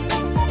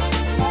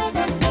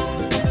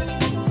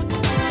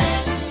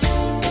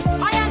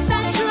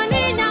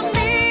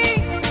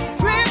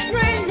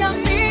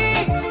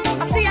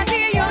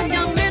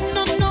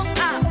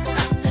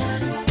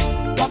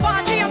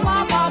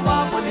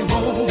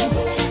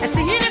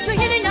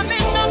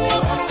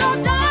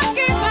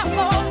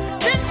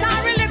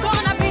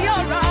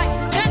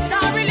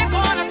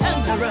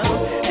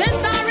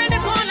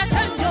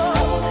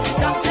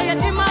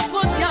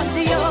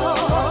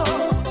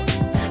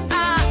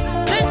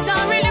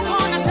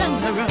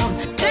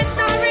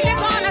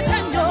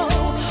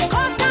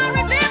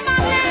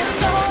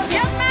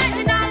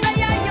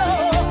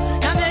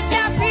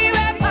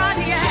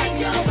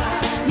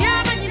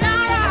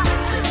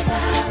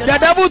 The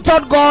devil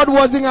thought God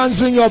wasn't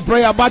answering your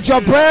prayer, but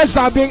your prayers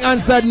are being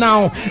answered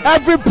now.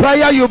 Every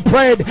prayer you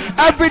prayed,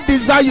 every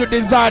desire you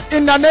desired,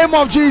 in the name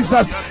of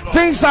Jesus,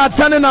 things are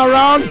turning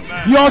around.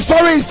 Your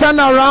story is turning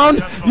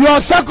around. Your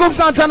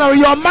circumstances turning around.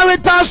 Your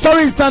marital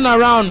story is turning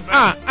around.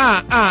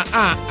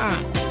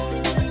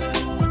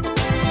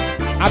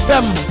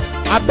 Abem.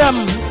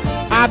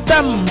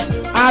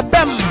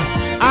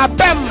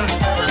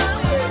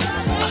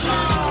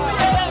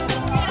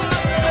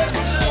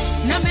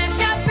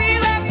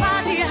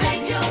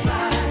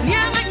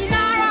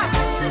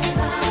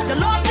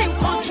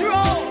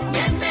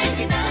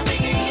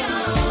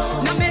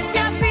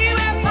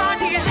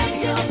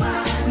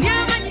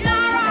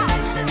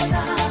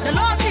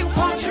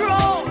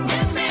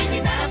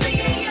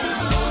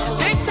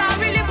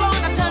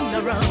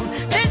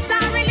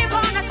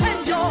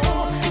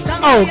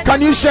 Oh,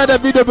 can you share the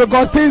video,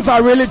 because things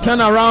are really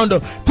turning around.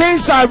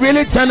 Things are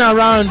really turning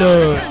around.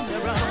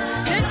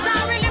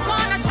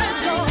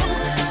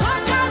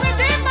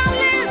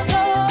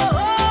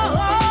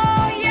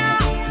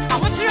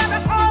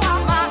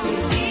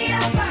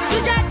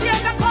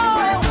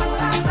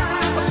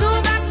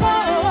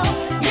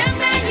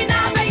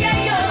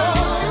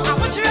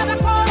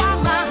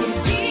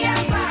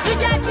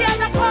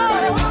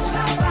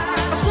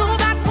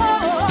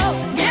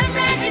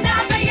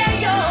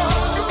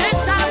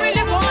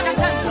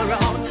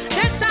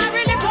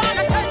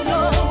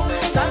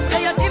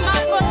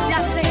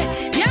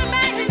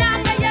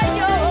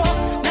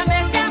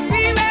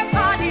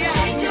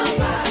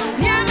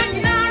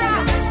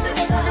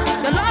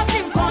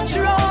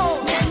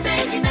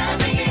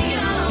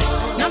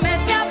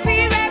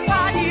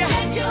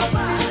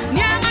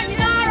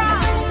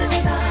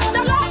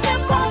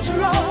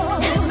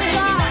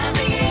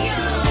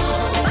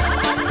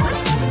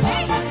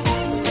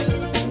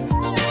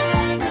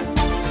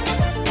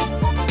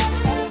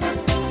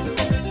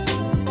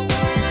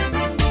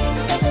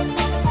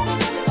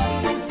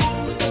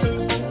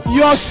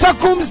 Your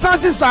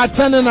circumstances are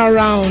turning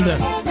around.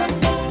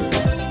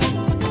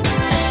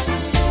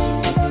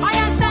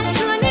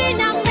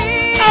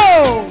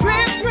 Oh,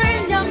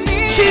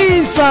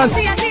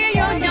 Jesus.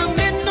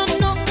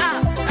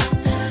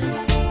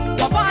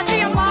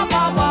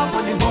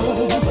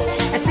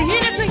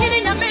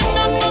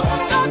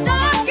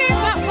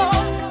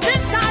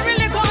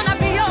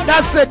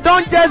 That's it.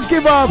 Don't just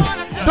give up.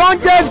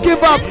 Don't just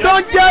give up.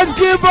 Don't just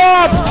give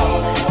up.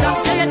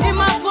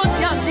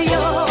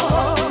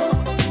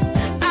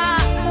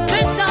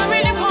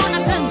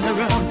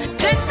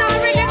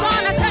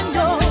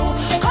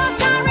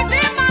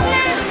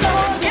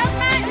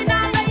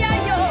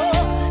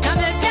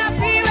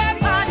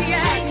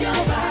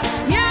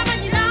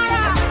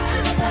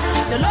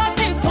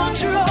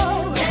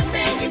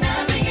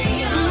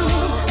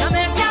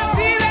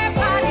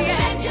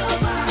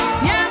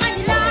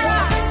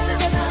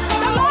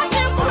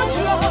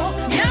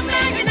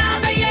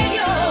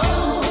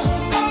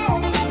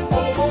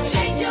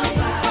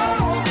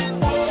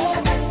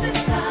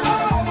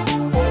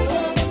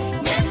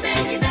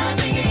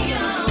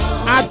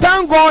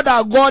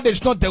 our God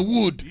is not a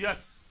wood.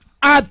 Yes.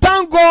 I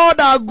thank God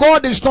our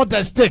God is not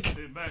a stick.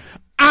 Amen.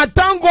 I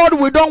thank God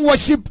we don't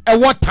worship a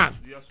water,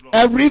 Yes, Lord.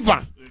 a river,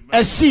 Amen.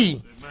 a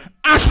sea.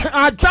 Amen.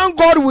 I thank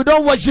God we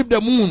don't worship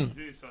the moon.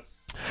 Jesus.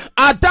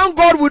 I thank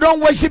God we don't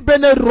worship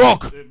any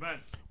rock. Amen.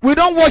 We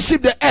don't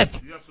worship the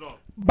earth. Yes, Lord.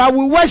 But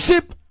we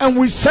worship and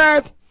we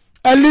serve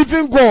a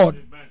living God.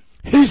 Amen.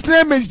 His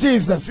name is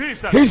Jesus.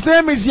 Jesus. His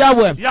name is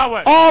Yahweh.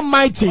 Yahweh.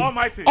 Almighty.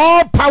 Almighty.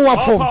 All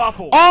powerful. All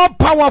powerful. All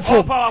powerful.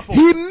 All powerful.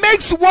 He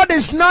makes what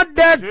is not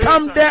there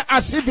come Jesus. there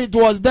as if it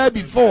was there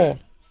before.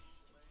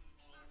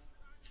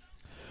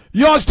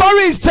 Your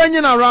story is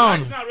turning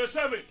around. Now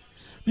receive it.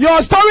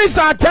 Your stories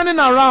are turning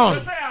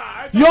around.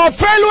 Your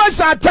failures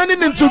are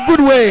turning into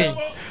good way.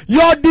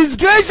 Your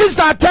disgraces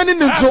are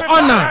turning into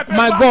honor.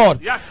 My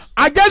God. Yes.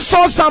 I just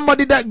saw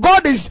somebody that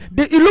God is,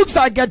 it looks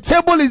like a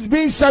table is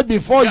being set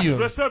before you.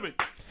 Receive it.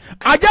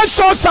 I just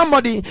saw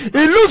somebody, it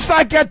looks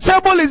like a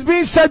table is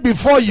being set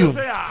before you.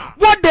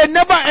 What they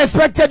never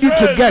expected you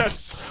to get.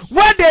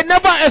 Where they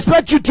never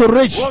expect you to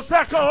reach.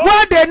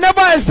 Where they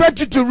never expect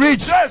you to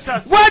reach.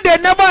 Where they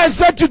never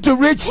expect you to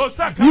reach.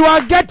 You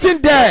are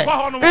getting there.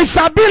 It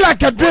shall be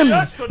like a dream.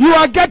 You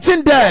are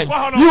getting there.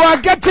 You are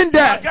getting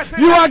there.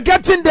 You are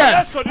getting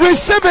there.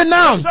 Receive it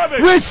now.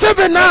 Receive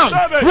it now.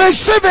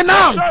 Receive it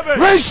now.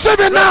 Receive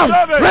it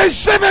now.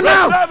 Receive it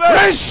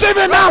now. Receive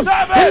it now.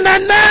 In the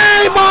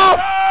name of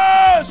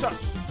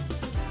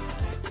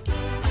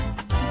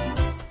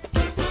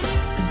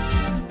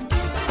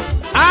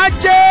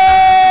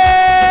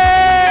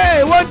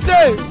Ajay. What's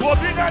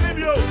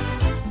it?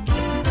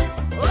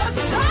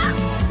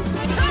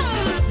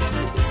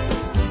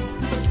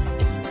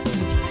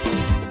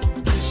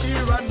 She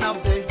run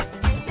up there.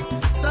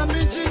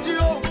 Sami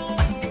Gidio.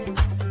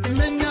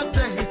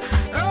 Menyate.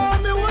 Oh,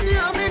 me woni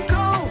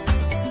amiko.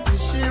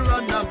 She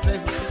run up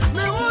there.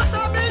 Me wo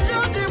Sami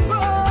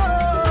Gidio.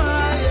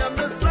 I am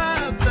the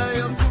Santa.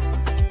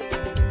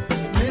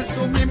 Me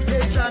so me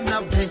pecha na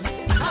be.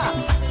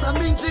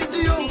 Sami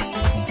Gidio.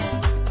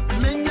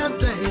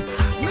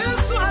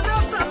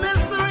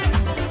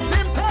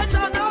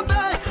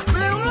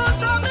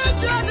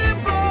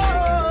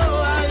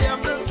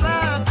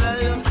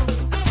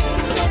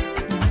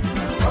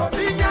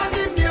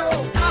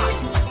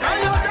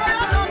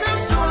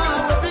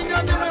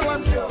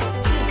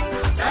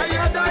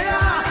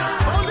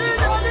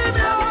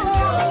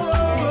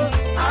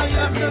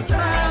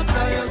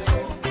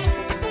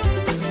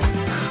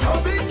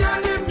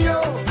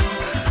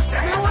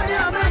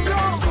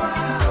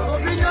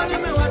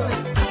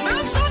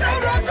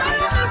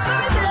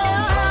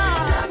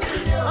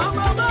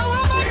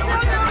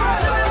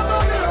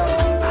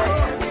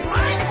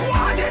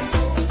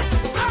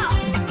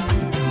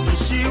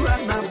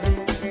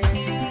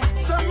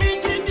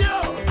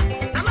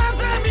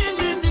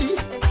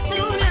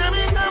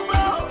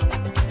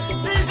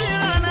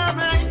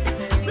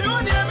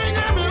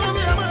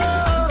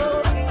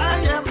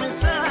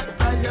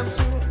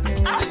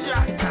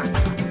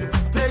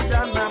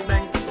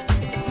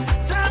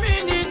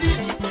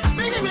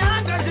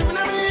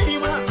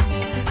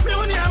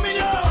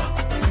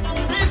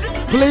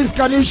 Please,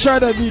 can you share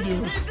the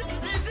video?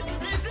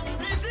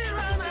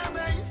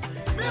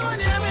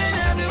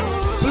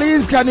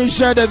 Please, can you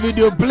share the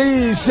video?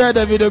 Please share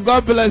the video.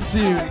 God bless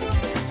you.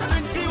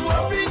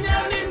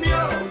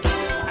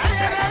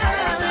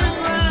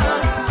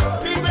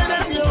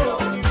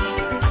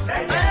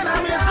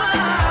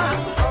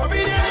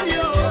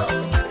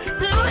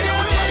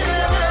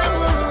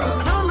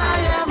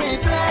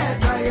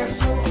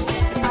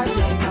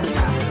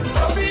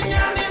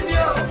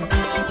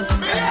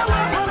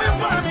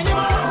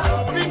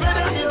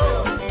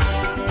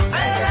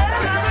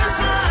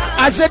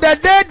 I said the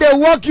day they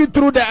walk you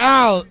through the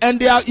aisle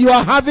and you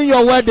are having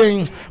your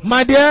wedding,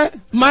 my dear,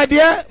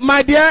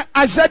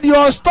 I said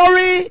your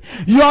story,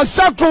 your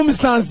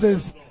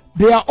circumstances,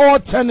 they are all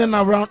turning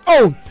around.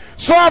 Oh,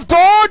 so after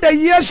all the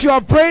years you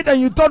have prayed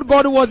and you thought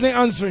God wasn't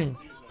answering,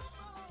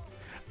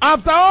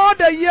 after all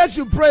the years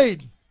you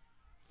prayed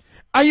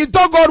and you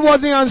thought God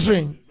wasn't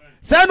answering,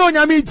 say no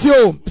nyami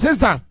tio,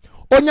 sister,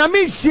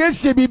 onyami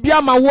siye bibia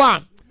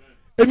mawa.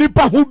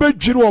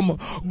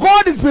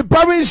 God is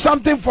preparing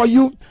something for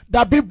you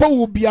that people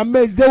will be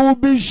amazed. They will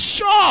be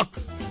shocked.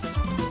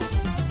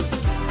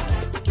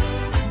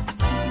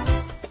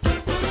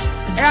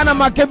 And I'm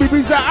a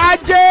Kebibisa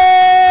Ajay.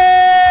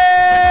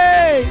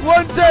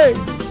 One day.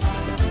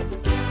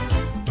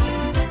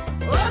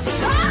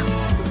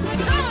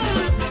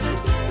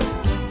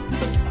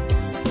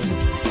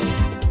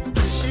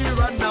 She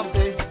run up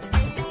there.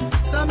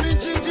 Sami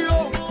Gidio.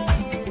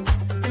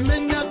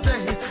 Menyate.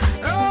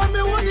 Oh, me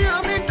woni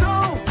amiko.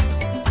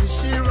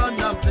 She run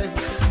up there.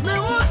 Me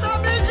wo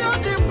Sami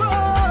Gidio.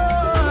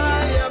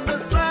 I am the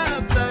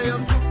Santa.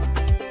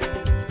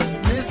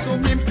 Me so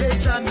me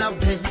pecha na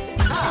be.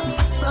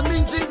 Sami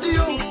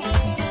Gidio.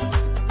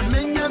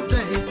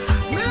 Menyate.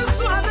 Me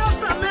so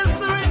adasa.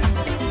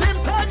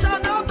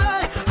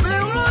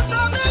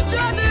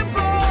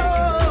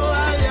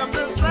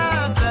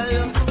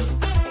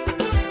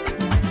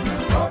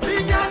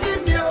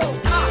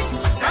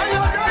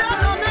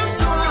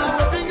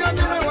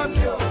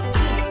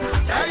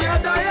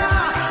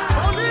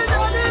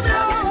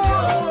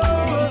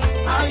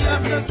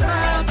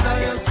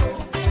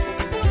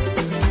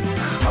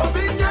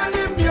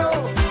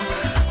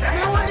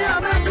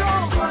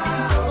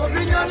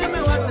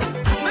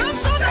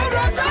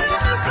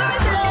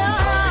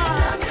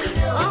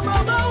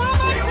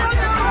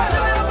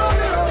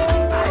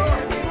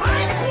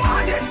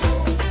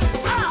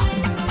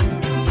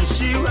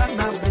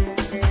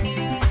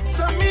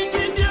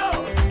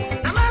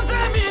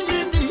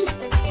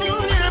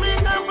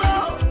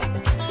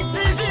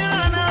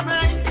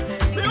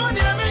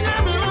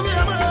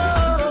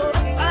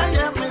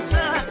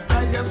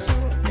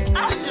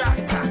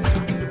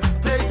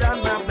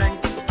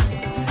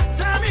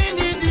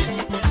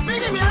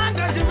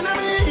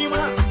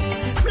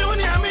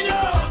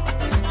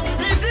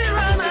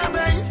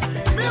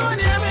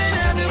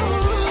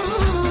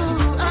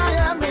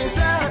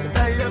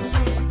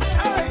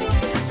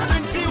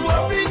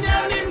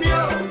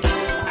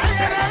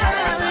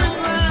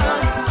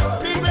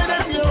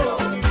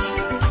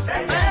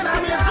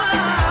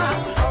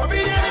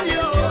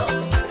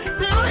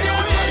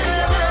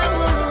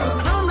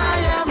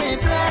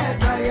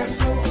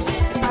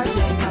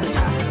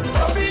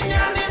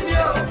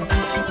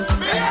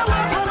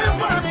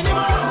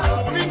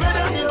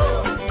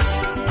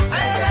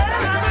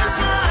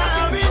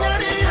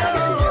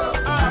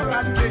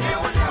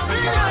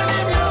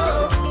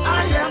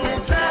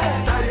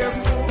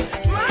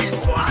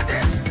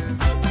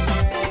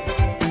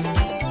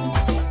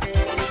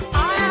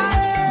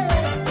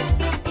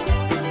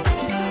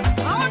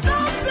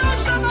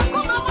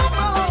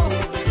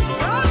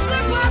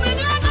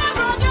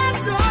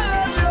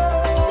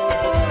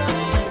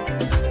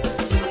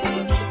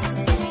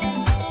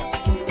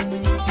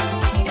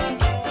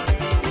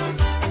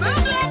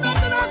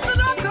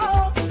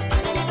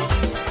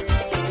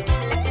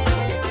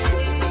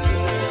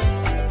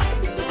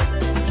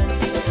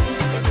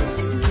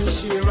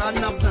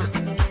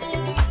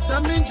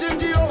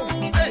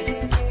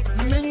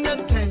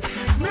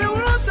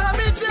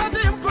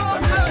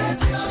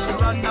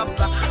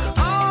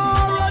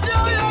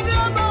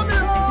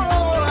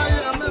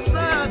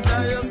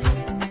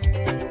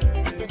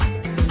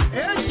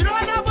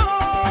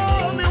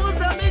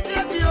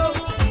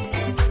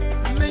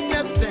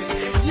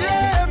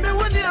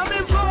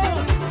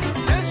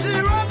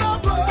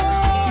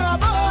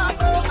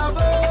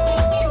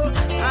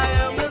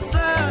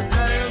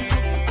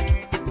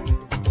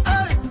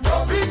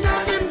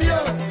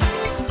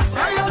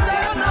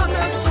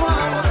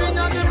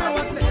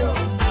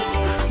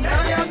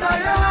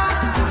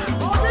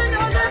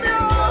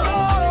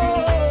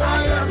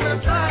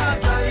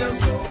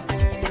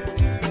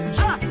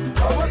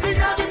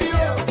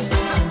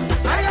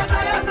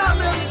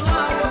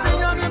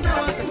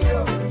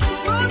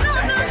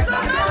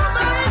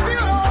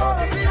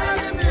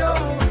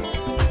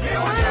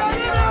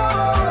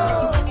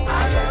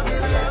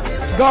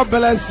 God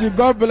bless you.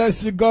 God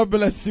bless you. God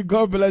bless you.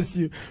 God bless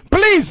you.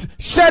 Please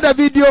share the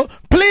video.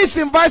 Please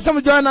invite some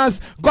to join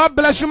us. God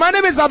bless you. My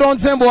name is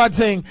Adonteng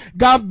Boateng.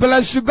 God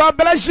bless you. God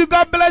bless you.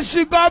 God bless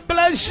you. God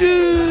bless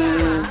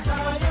you.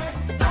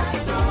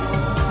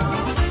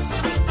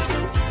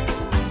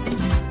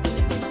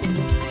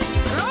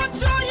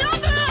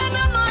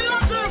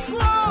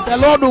 The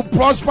Lord will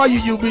prosper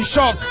you. You'll be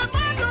shocked.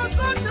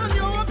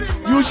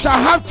 You shall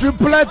have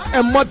triplets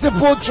and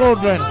multiple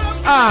children.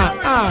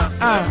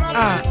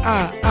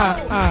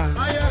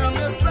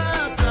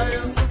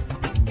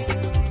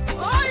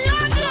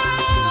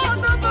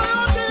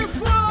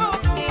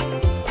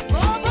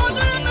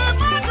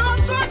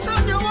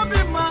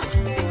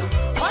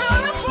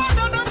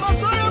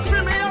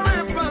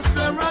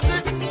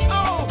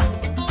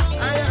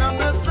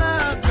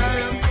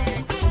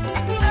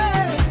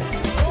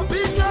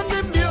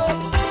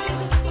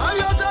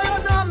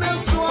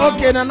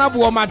 Okay, Nana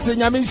Buomate,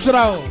 Yamin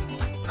Shrao.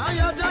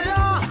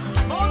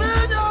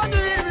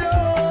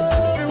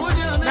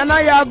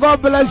 Nana,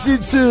 God bless you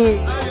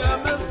too.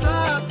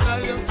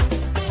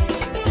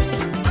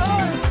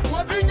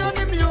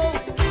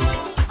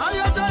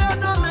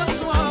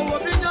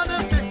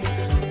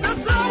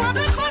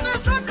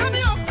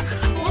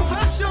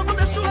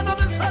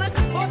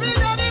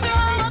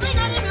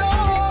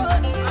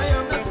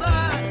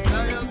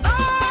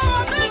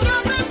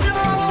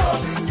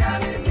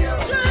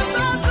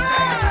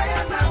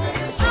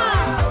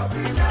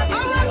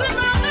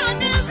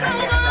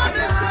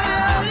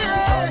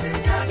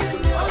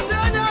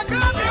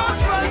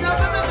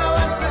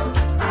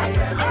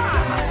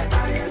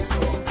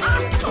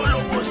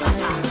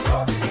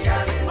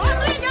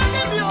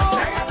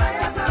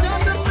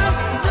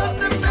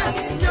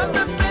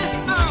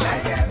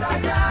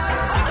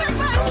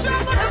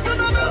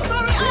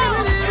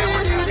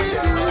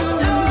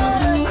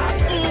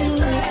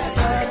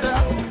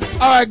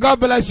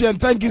 God bless you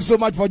and thank you so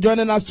much for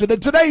joining us today.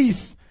 Today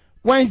is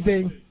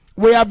Wednesday.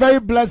 We are very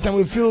blessed and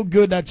we feel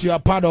good that you are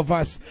part of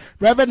us.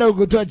 Reverend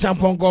Oguto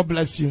Champon, God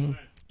bless you.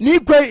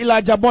 Nikwe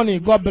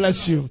Ilajaboni, God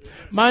bless you.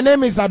 My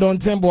name is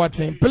Adonteng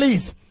Boateng.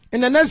 Please,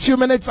 in the next few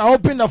minutes, I'll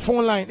open the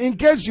phone line in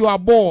case you are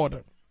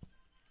bored,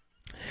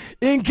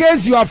 in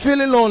case you are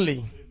feeling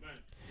lonely,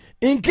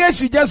 in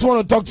case you just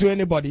want to talk to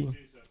anybody,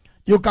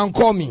 you can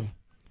call me.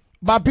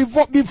 But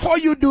before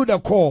you do the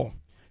call,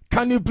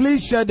 can you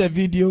please share the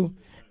video?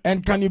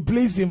 And can you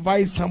please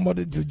invite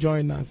somebody to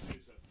join us?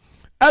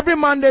 Every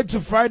Monday to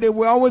Friday,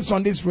 we're always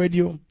on this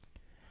radio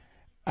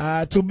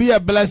to be a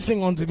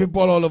blessing unto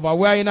people all over.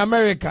 We are in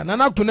America.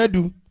 Nana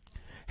Kunedu,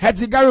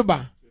 Heti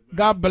Garuba,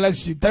 God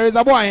bless you.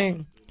 Teresa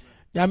Boateng,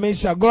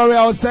 Yamisha, Gloria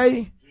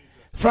Osei,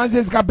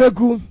 Francis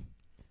Kapeku,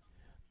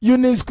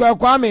 Eunice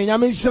Kwame,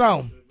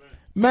 Yamisha,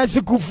 Mercy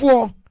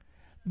Kufuor,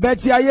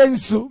 Betty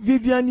Ayensu,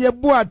 Vivian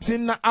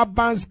Yebuatin,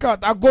 Aban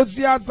Scott,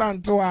 Agosia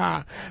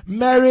Santoa,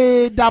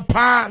 Mary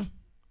Dapa.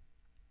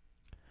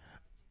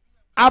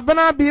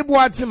 Abena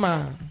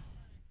Bibuatima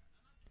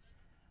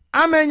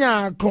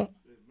Amenyako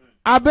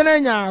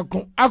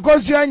Abenenyako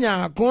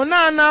Akosianyako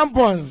Nana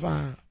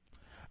Ponsa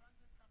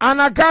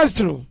Ana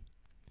Castro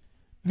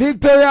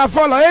Victoria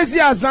Follow Ezi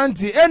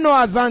Azanti Eno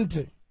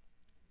Azanti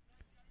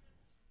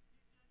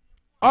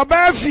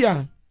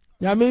Obefia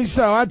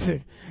Yamisha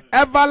Wate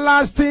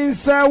Everlasting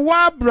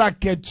Sewa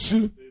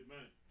Bracket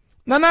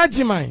Nana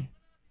Jimai.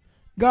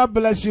 God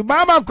bless you.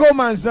 Baba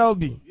Coleman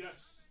Selby.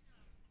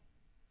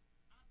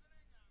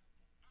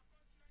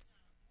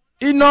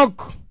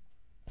 Enoch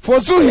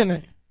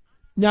Fosuhine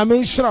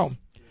Nyamin Shroud.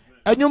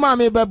 And you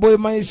mammy beboy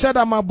my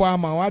shadama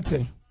boama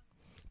wate.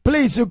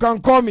 Please, you can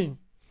call me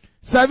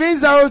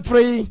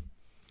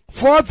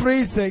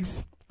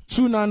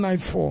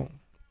 703-436-2994.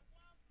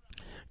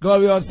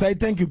 God will say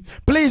thank you.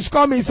 Please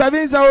call me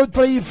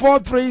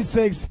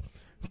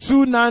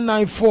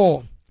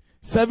 703-436-2994.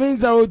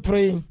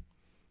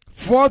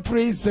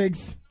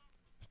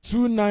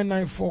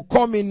 703-436-2994.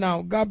 Call me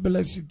now. God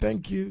bless you.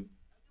 Thank you.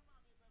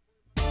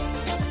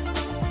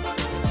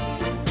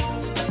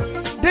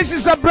 This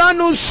is a brand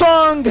new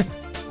song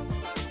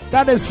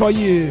that is for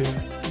you.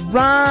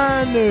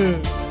 Brand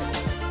new.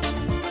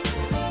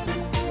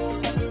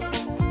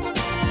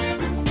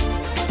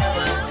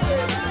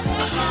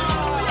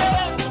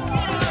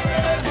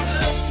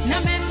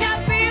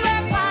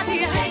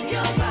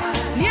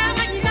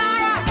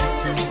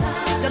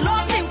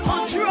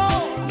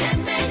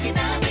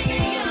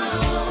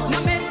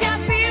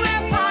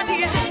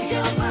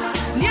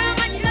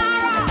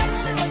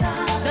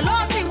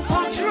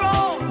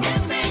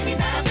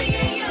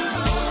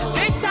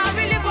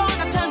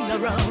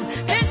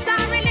 Things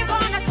are really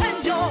gonna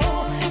change.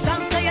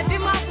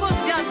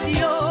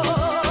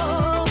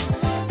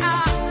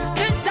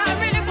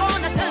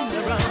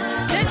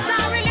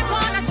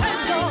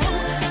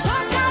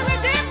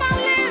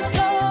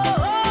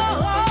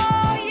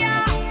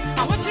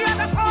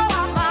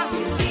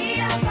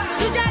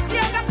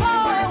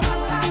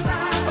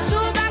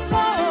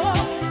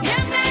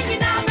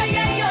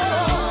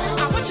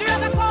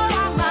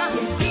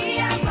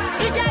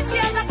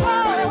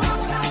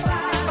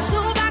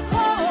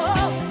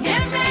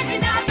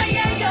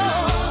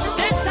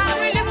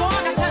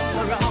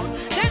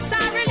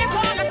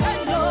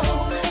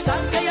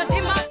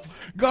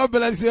 God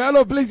bless you.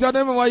 Hello, please, your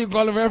name and why you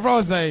calling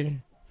from?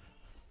 Say.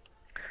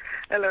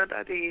 Hello,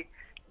 Daddy.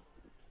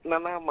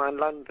 Nanama,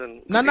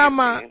 London.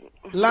 Nanama,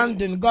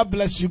 London. God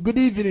bless you. Good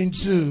evening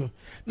too.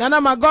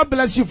 Nanama, God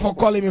bless you for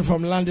calling me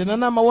from London.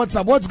 Nanama, what's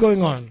up? What's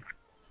going on?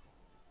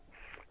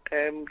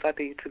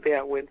 Daddy, today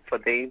I went for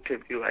the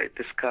interview I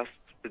discussed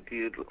with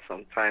you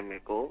some time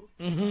ago.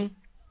 Mm-hmm.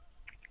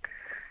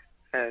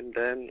 And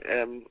then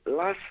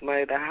last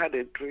night I had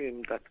a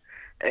dream that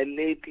a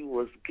lady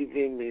was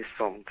giving me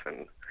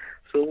something.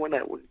 So when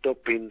I woke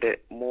up in the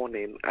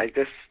morning, I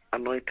just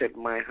anointed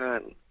my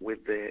hand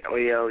with the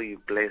oil you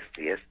blessed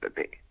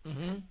yesterday.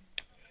 Mm-hmm.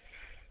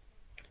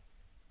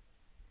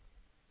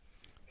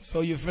 So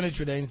you finished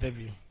with the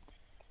interview?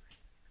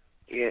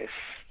 Yes.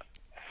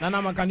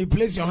 Nanama, can you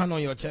place your hand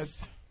on your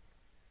chest?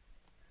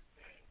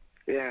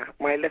 Yeah,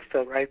 my left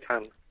or right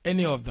hand?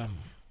 Any of them.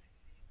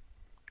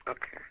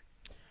 Okay.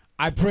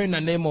 I pray in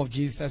the name of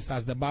Jesus,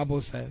 as the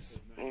Bible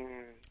says,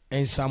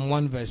 in Psalm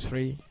 1 verse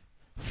 3,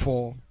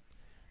 4.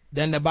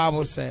 Then the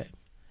Bible said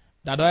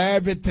that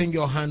everything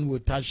your hand will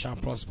touch shall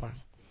prosper.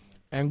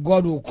 And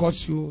God will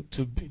cause you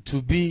to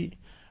be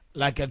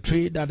like a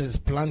tree that is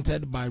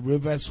planted by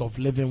rivers of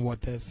living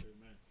waters.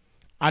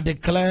 I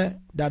declare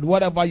that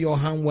whatever your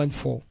hand went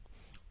for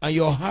and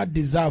your heart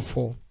desire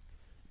for,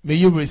 may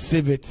you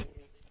receive it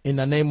in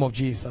the name of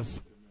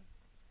Jesus.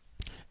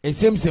 It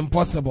seems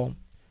impossible,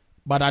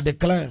 but I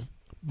declare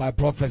by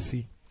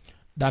prophecy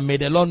that may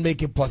the Lord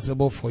make it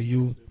possible for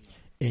you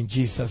in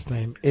Jesus'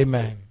 name.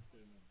 Amen.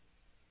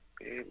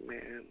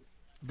 Amen.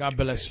 God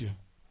bless you.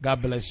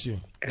 God bless you.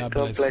 God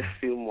bless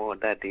you more,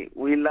 Daddy.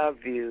 We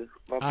love you.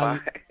 Bye-bye.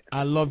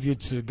 I love you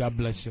too. God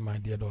bless you, my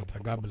dear daughter.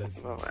 God bless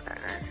you. Bye-bye.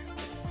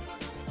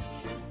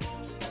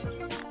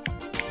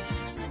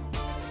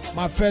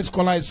 My first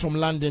caller is from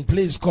London.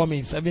 Please call me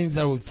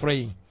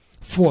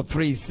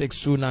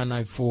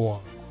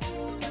 703-436-2994.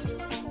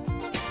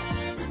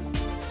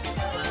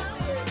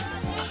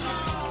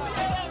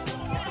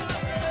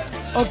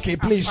 Okay,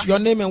 please, your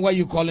name and where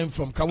you calling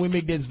from. Can we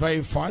make this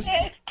very fast?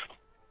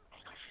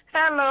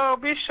 Hello,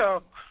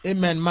 Bishop.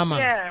 Amen, Mama.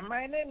 Yeah,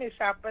 my name is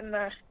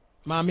Abena.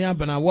 Mami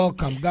Abena,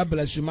 welcome. God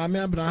bless you.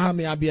 Mami Abena, how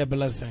may I be a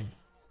blessing?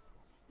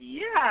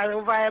 Yeah,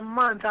 over a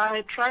month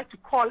I try to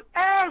call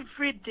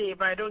every day,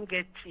 but I don't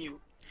get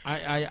you.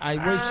 I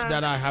wish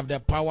that I have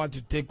the power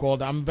to take all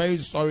that. I'm very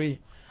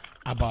sorry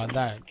about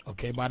that.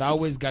 Okay, but I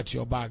always got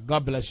your back.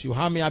 God bless you.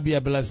 How may I be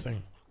a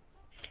blessing?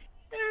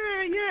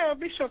 Yeah,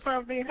 Bishop,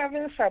 I've been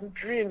having some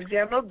dreams. They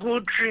are not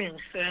good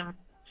dreams.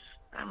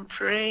 I'm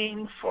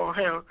praying for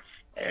help,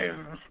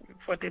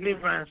 for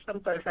deliverance.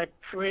 Sometimes I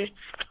pray,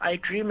 I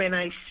dream, and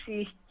I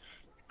see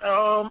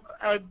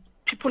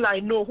people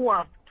I know who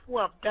have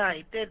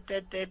died, dead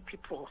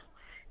people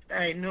that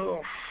I know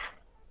of.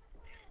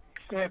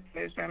 So I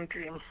play some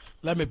dreams.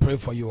 Let me pray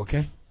for you,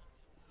 okay?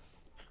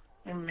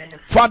 Amen.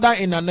 Father,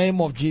 in the name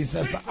of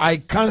Jesus, I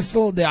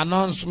cancel the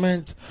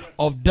announcement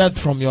of death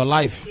from your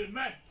life.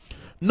 Amen.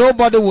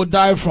 Nobody will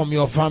die from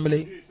your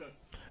family,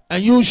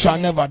 and you shall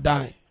never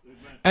die.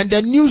 And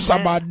the news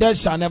about death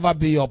shall never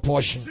be your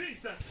portion.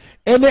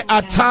 Any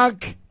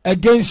attack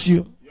against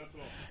you,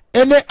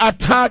 any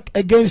attack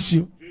against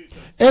you,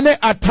 any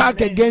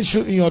attack against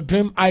you in your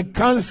dream, I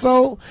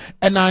cancel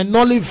and I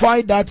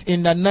nullify that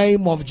in the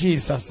name of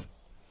Jesus.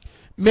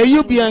 May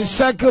you be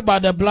encircled by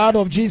the blood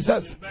of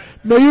Jesus.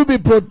 May you be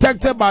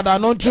protected by the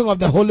anointing of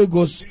the Holy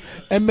Ghost.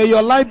 And may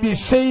your life be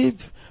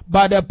saved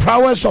by the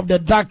powers of the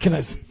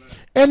darkness.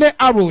 Any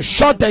arrow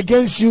shot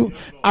against you,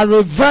 I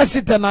reverse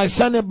it and I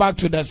send it back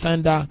to the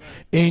sender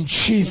in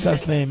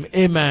Jesus' name.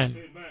 Amen.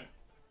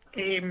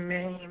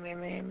 Amen.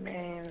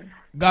 Amen.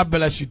 God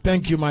bless you.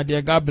 Thank you, my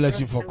dear. God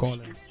bless you for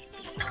calling.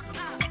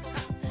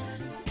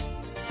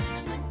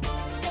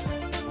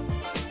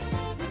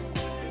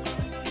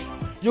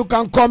 You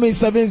can call me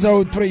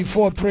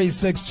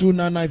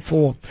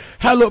 703-436-2994.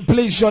 Hello,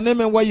 please, your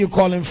name and where you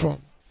calling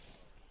from?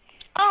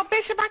 Oh,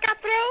 Bishop, I got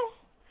through.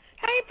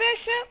 Hey,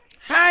 Bishop.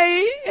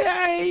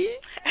 Hi.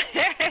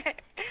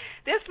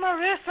 This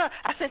Marissa.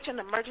 I sent you an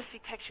emergency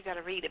text. You got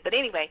to read it. But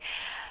anyway,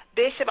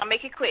 Bishop, I'll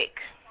make it quick.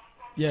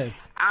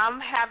 Yes. I'm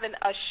having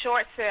a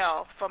short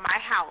sale for my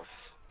house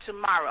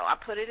tomorrow. I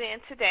put it in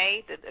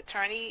today. The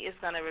attorney is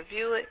going to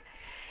review it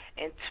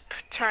and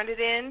turn it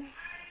in.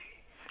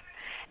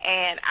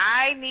 And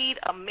I need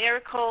a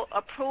miracle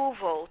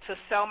approval to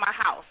sell my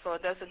house so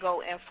it doesn't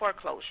go in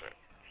foreclosure.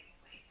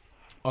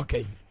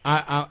 Okay.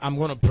 I'm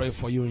going to pray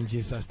for you in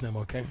Jesus' name,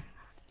 okay?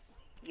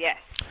 Yes.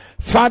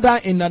 Father,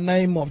 in the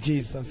name of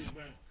Jesus,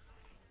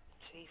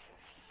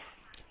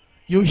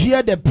 you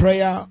hear the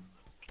prayer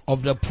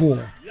of the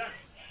poor.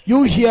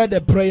 You hear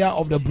the prayer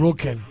of the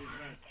broken.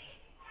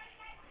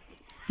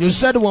 You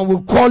said when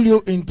we call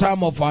you in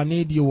time of our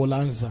need, you will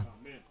answer.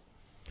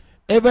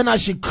 Even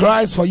as she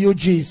cries for you,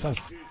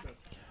 Jesus,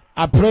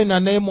 I pray in the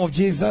name of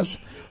Jesus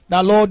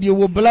that, Lord, you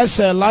will bless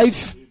her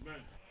life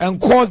and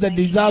cause the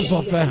desires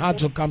of her heart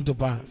to come to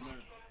pass.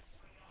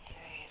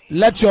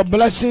 Let your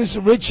blessings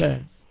reach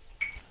her.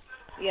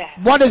 Yes.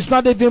 What is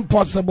not even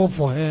possible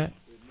for her,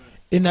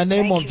 In the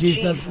name of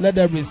Jesus, let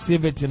them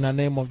receive it in the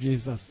name of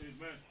Jesus.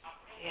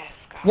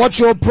 What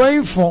you're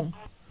praying for,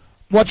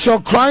 what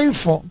you're crying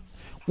for,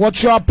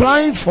 what you're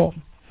applying for,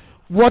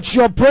 what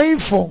you're praying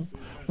for,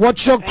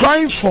 what you're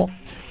crying for,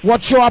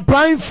 what you're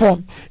applying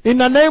for, in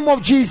the name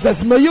of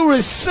Jesus, may you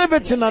receive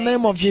it in the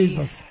name of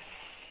Jesus.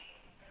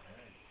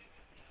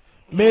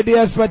 May the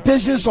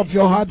expectations of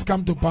your heart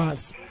come to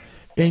pass.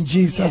 In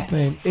Jesus'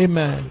 name,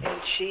 amen. In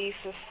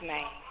Jesus'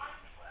 name,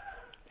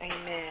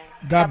 amen.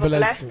 God Have a bless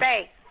blessed you.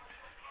 day.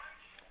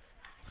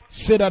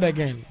 Say that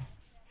again.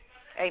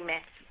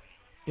 Amen.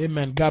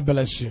 Amen. God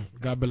bless you.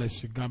 God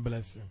bless you. God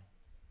bless you.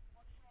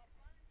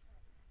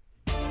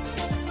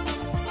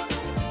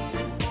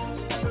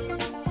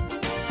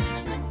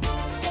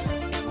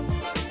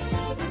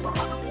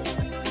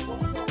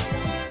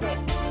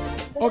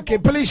 Okay,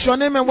 please, your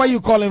name and where you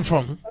calling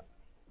from?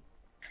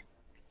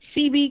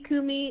 CB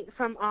Kumi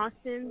from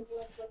Austin.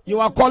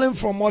 You are calling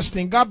from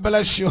Austin. God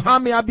bless you. How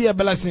may I be a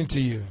blessing to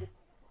you?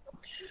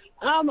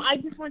 I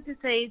just want to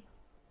say,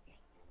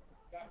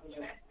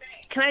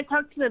 can I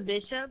talk to the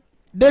bishop?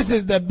 This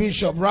is the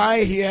bishop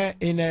right here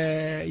in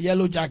a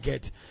yellow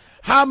jacket.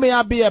 How may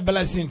I be a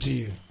blessing to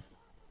you?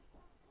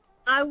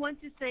 I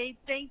want to say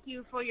thank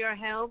you for your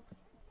help.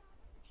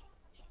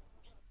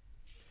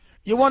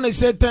 You want to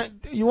say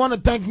you want to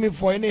thank me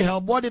for any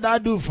help? What did I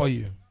do for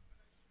you?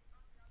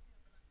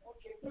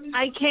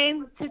 I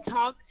came to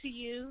talk to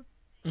you.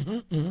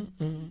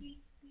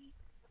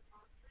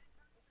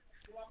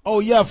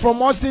 Oh yeah,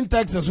 from Austin,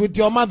 Texas, with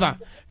your mother.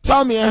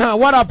 Tell me,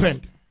 what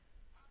happened?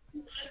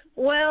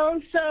 Well,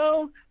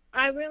 so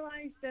I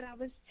realized that I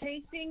was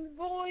chasing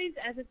boys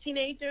as a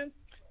teenager,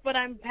 but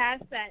I'm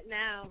past that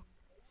now.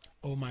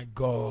 Oh my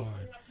God.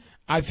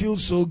 I feel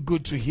so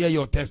good to hear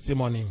your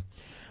testimony.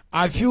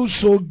 I feel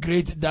so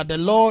great that the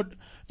Lord,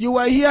 you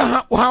were here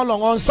how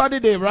long? On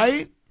Saturday,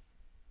 right?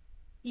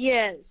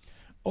 Yes.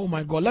 Oh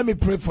my God, let me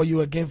pray for you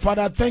again.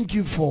 Father, thank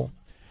you for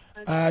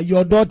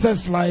your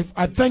daughter's life.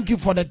 I thank you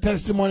for the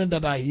testimony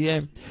that I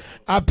hear.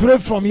 I pray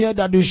from here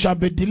that you shall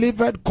be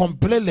delivered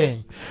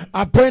completely.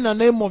 I pray in the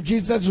name of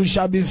Jesus you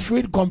shall be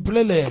freed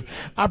completely.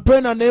 I pray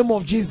in the name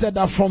of Jesus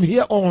that from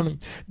here on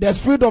the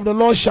Spirit of the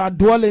Lord shall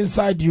dwell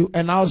inside you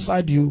and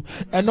outside you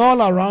and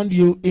all around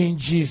you in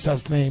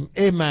Jesus' name.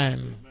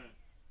 Amen.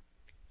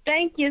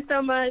 Thank you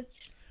so much.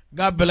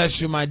 God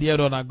bless you, my dear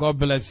daughter. God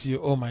bless you.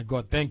 Oh my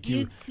God. Thank you.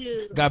 You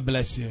too. God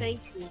bless you. Thank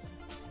you.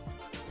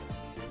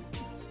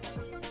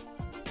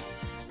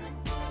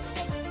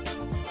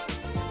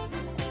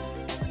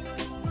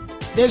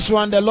 This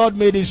one, the Lord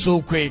made it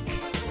so quick.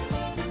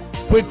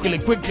 Quickly.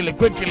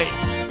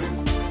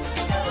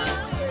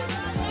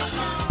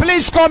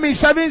 Please call me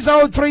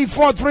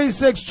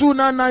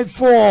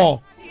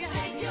 703-436-2994.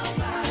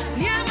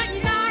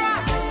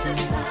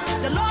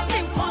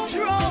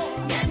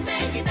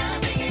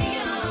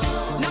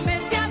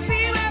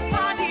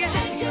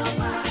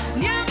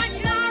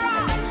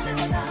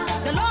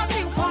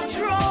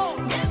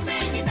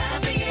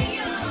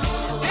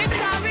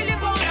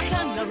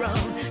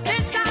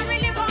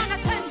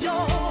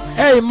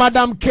 Hey,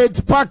 Madam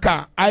Kate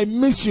Parker, I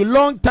miss you.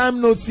 Long time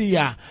no see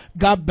ya.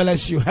 God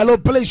bless you. Hello,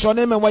 please, your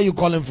name and where you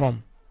calling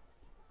from?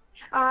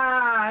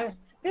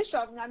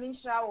 Bishop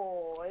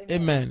Naminsha.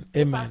 Amen.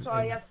 Amen.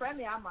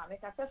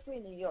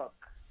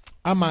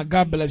 Ama,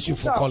 God bless you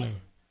for calling.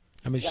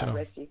 God bless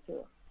you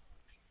too.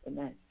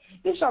 Amen.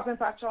 Bishop in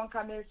Patron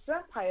Kamil,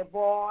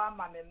 Payabo,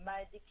 my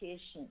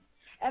medication.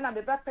 And I'm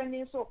about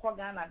pending so called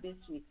Ghana this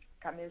week.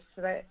 Kamil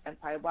and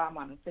Payabo,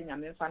 man, saying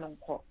I'm in Fanon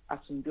Court as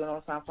some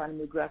Jonas and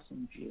Fanny Grass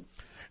and Jew.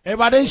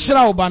 Ebaden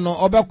shira obano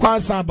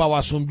obekwansa ba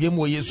wasomdwem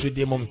wo Yesu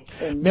demom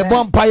me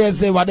bon paye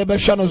ze wade be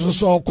hwe no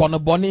so kono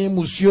bone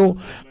musuo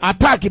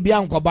attack bi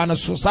ankoba no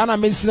so sana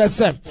mesire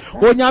se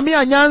onyame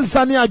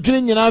anyansa ne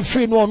adwene nyina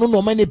free no ono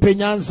no mani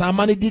penyansa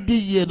amane didi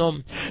yie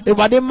no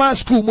ewade ma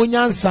school mu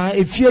nyansa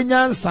efie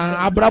nyansa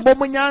abrabo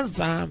mu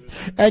nyansa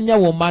enye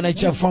wo ma na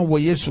chefa wo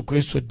Yesu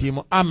Kristo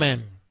dimo.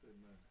 Amen.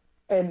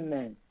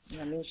 Amen.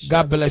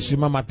 God bless you,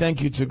 Mama.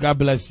 Thank you too. God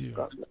bless you.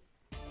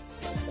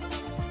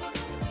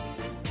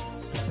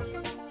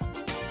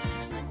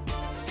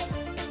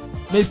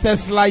 Mr.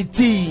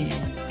 Slighty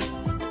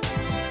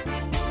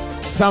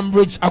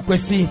Sambridge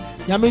Akwesi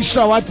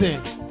Yamisha Wate.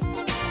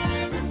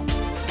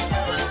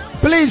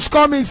 Please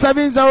call me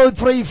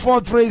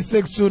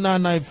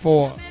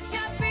 703-436-2994.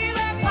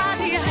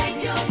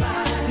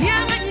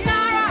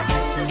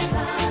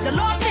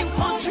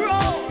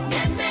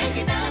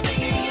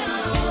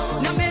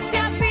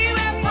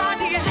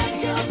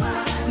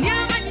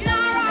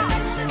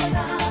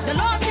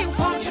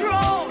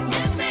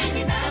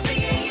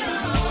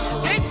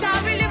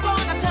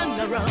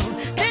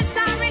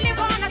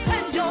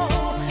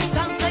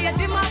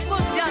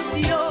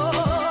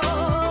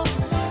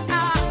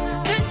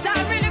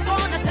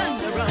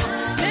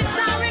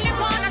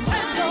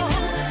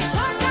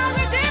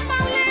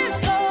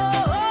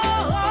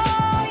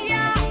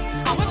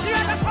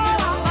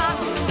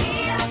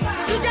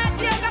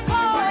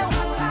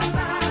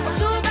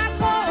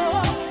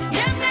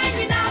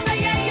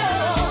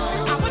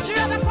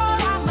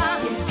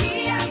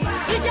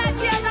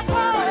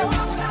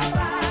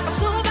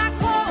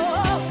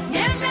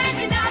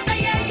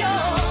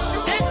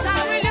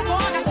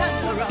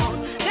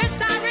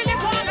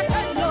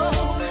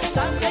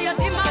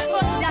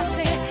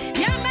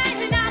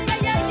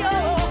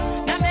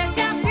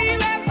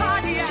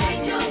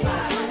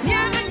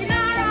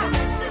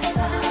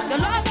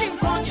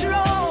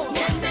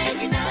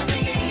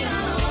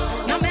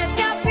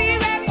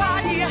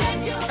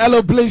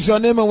 Hello, please, your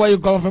name and where you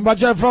come from. But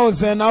your friend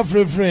say now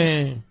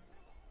free.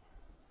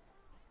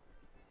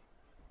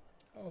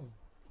 Oh.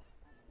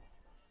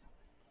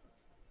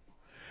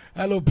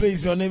 Hello,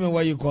 please, your name and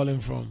where you calling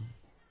from.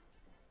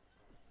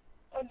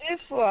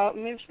 Odifo,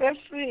 me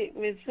free,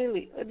 me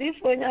silly.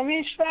 Odifo,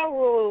 nyame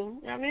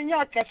shawo, nyame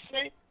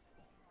nyakase.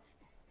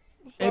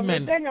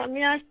 Amen.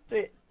 Nyame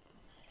ase.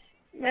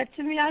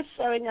 Metimi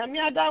asore, nyame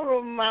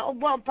adaroma,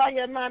 obo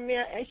mpaye ma me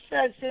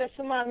ehye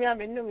sema me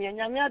amenum ye,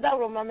 nyame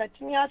adaroma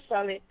metimi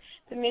asore.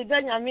 Me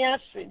de nyame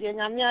ase, de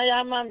nyame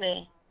aya ma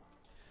me.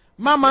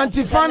 Mama,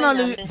 auntie,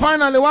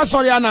 finally, what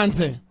sorry,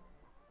 Anante?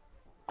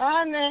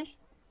 Amen.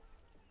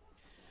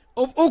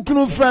 Of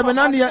Okunu Frame,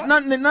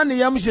 nani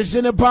yam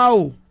shene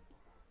pao.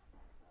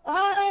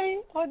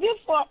 Ay,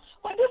 odifo,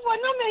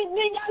 na me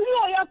nyali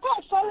o ya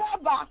ko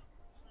solaba.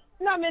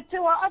 Na me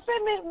tiwa, afi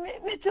me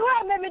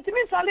tiwa me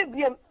timi sale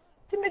biem.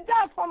 Timi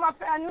da from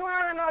afi anu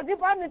na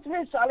odifo me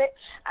timi sale.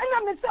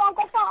 Ana me se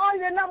onko fa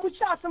oye na bu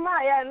sha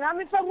asma ya na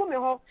me fa gu me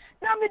ho.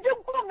 Na me di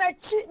go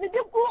mechi, me di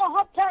go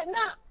ho pe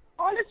na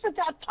only sit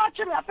a touch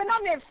me afi na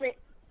me fe.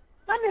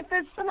 Na me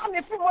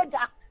fe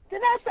moja.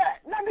 Tina se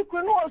na me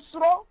kunu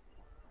osro.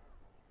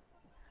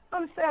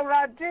 I'm say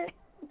radi,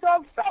 so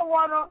fa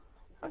wono.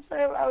 I'm say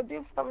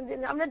radi from the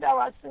nyame da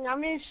was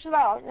nyame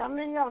shira,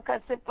 nyame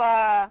nyakase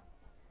pa.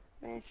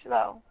 Me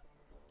shira.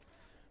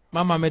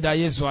 Mama me da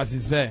Yesu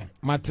asise,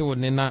 mate wo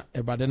nena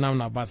ebade nam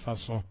na basa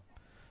so.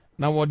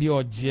 Na wodi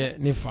oje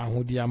ne fa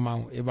hodi ama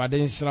wo.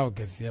 Ebade nshira wo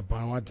kese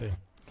pa wate.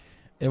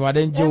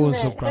 Ebade nje wo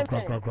so kra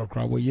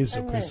wo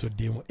Yesu Kristo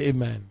dim.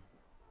 Amen.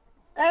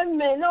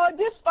 Amen. No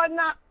this one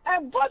na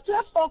a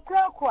bottle for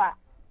kra.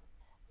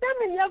 Tell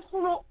me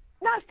yefunu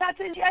na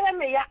started ya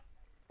me ya.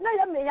 Na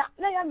ya me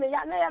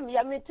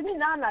ya metimi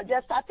na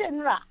just started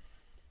nra.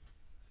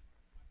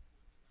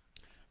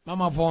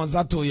 Mama for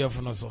nzato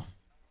yefunu so.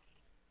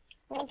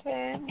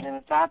 Okay,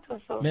 nzato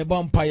so. Me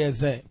bon paye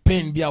ze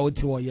pain bia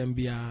woti wo yam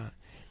bia.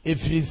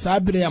 Efiri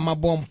sabre ama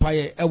bon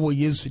paye e wo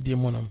Yesu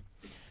dim no.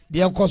 De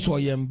ekoso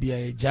yam bia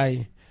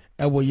ejai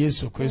e wo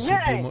Yesu Kristo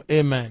dim.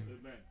 Amen.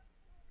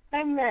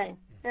 Amen.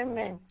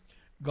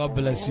 God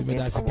bless you. May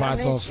that's a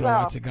pass off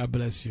from God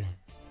bless you.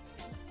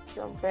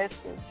 God bless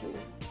you.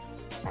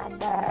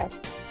 Bye.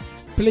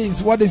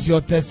 Please, what is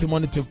your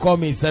testimony? To call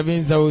me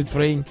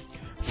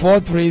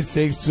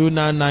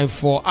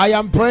 703-436-2994. I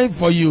am praying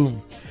for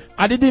you.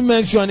 I didn't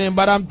mention him,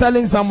 but I'm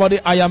telling somebody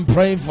I am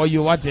praying for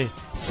you. What a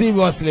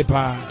seriously,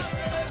 pa.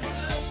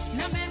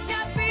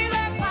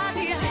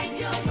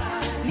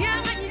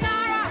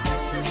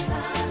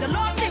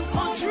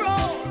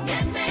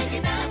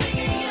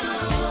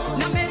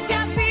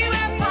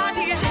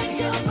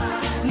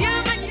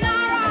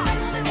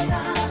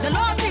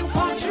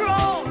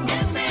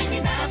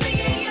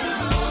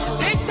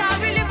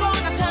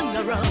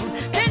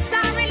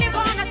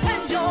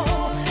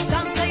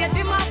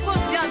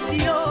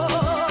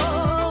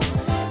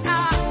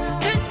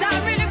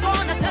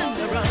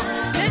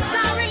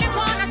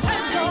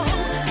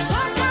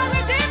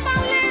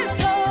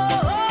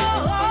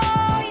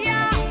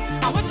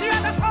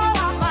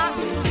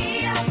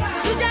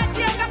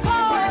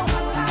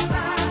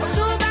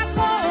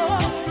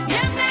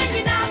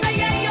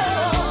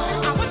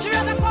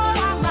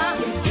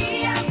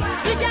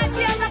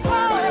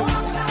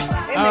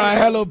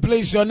 Hello,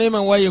 please, your name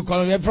and where you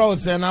calling from?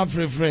 I'm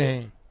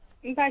free.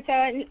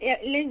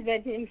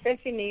 Elizabeth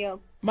in New York.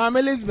 Mama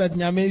Elizabeth,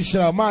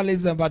 Nyamisha, Ma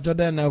Elizabeth, but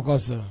then no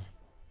cost.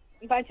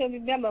 But you'll be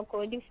member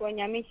called for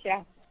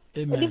Nyamisha.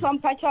 Amen. From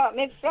Pacho,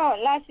 my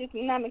friend last week,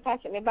 Namika,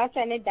 my batch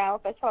and a down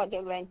for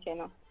the rent, you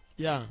know.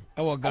 Yeah,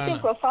 I will go. I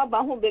think for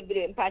Faba who be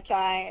in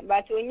Pacho,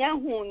 but when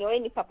you know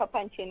any Papa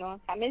Panchino,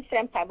 I mean,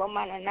 same type of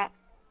man and not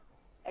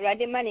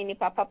ready money in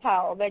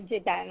Papa or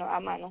Vegetano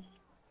Amano.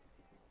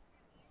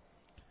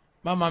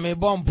 Mama me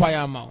bon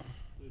paya ma.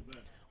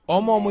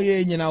 Omo mo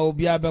ye nyina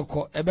obi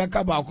abeko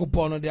ebeka ba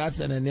akopɔ no de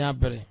ase na ni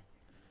abere.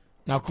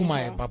 Na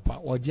kuma ye papa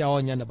oje a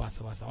onye ne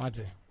basa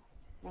wate.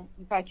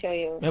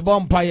 Me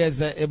bon paya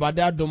ze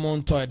ebade adom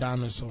nto eda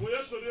no so.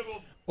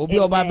 Obi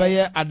oba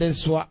beye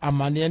adesoa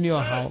amane ne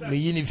oha me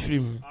yi ni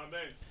firim.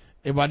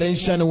 Ebade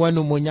nhye ne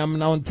wanu monyam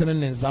na ontene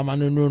ne nzama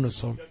no no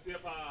so.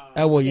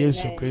 Ewo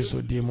Yesu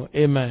Kristo dim.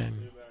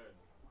 Amen.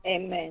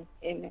 Amen.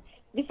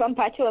 Different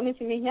party of Miss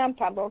Mihan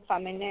Pabo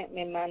family,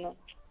 me mano.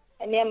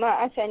 And Yama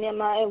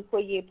Asanema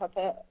Elkoye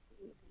Papa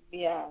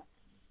Bia.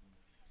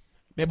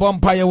 Me bon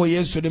paya wo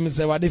Yesu dim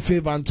se wade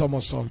favor and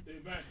Thomason.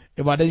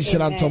 E wade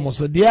nshira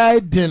Thomason. Dia I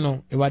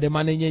deno e wade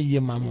manenye ye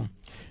mamo.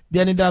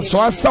 Dia ni da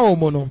so asa wo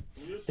mo no.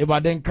 E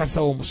wade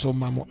nkasa wo so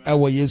mamo. E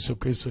wo Yesu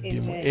Kristo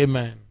dim.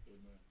 Amen.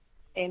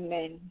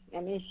 Amen.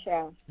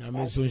 Amisha.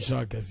 Amiso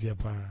nsha kase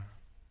pa.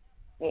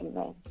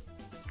 Amen.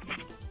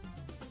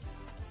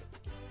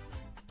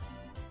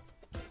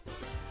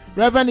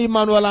 Reverend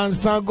Emmanuel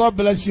Ansan, God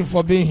bless you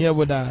for being here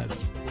with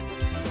us.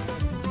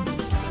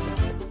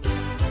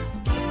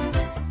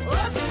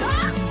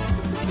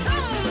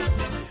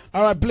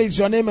 All right, please,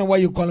 your name and where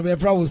you calling me.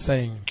 If I was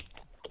saying.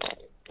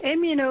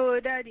 Amen, oh,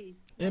 Daddy.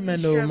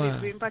 Amen, oh,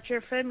 man.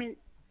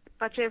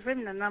 Pacha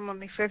from Nanama,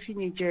 me from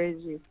New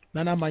Jersey.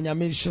 Nanama,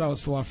 Yamisha,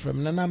 so from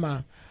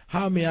Nanama.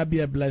 How may I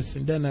be a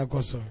blessing? Then I go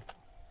so.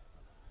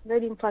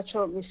 Let him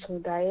patrol me so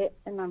diet,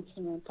 and I'm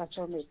saying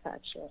patrol me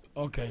patrol.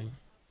 Okay.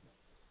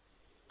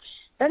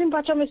 Let him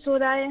patrol me so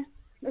diet.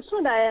 The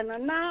so diet,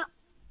 and now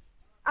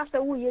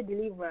after we hear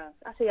deliverance,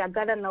 I say I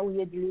gather now we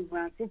hear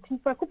deliverance. If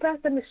I could pass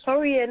me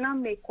sorry and I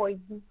may call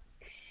you.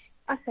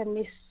 I said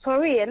me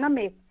sorry and I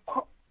may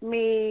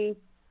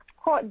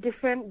call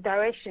different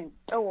direction.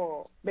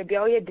 Oh, baby,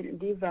 I hear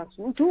deliverance.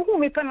 To whom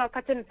me pen or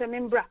cutting some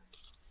membra.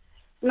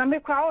 Now me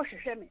cry, oh, she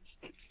me.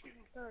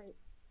 Sorry.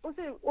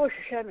 Also, oh,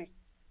 she me.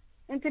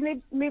 And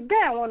me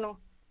bear one.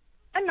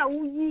 And now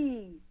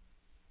we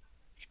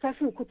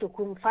special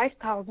kutokum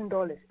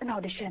 $5,000 and now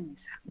the shames.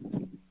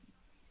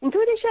 Into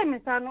the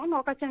shames are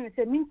no catching and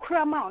say, mean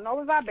crama, no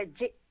over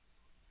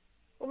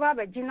now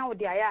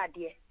the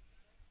idea.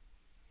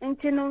 And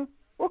you know,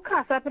 what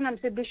cast up and I'm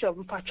say Bishop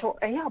and Patrol,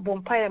 a ya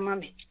bonfire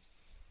mammy.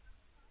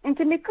 And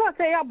to me, cause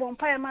a ya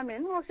bonfire mammy,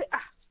 no say,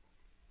 ah,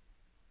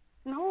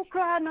 no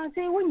cry, no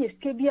say, when you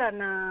skibia,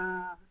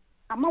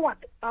 I'm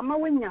a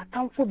when you're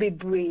town for be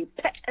brave,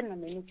 pet and a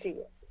minute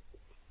here.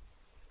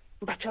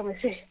 But I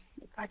say,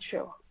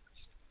 Patrol.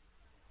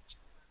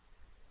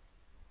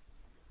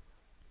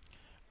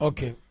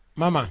 Okay,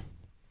 Mama,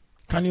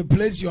 can you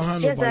place your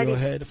hand over Daddy. your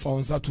head for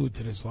answer 2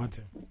 3 swat?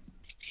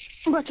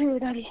 But you,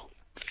 Daddy.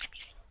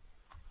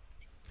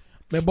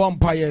 Me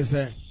bonfire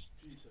say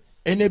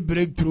any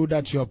breakthrough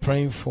that you're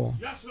praying for,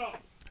 Yes, Lord.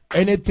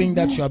 anything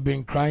that you have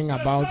been crying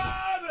about,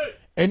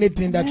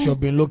 anything that you've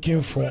been looking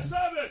for,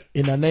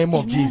 in the name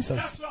of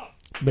Jesus,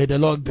 may the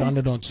Lord grant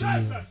it unto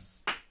you.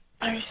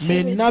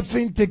 May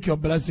nothing take your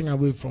blessing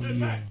away from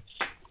you.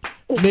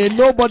 May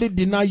nobody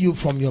deny you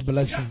from your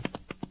blessing.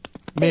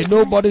 May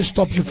nobody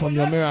stop you from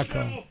your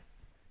miracle.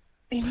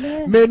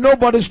 May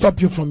nobody stop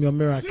you from your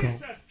miracle.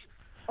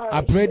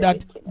 I pray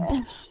that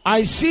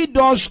I see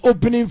doors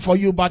opening for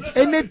you, but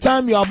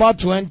anytime you're about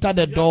to enter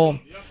the door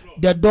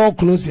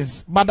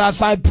closes. But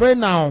as I pray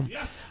now,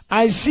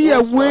 I see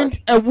a wind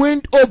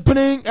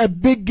opening a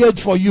big gate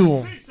for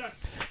you.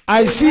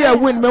 I see a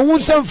wind. Me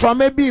won't send from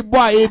maybe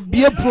boy a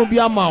be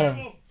amount.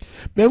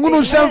 Me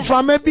won't send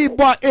from maybe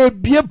boy a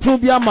be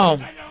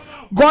amount.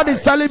 God is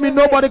telling me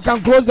nobody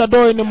can close the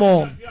door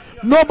anymore.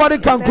 Nobody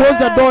can close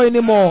the door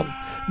anymore.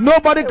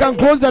 Nobody can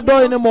close the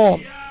door anymore.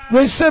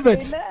 Receive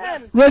it.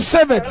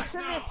 Receive it.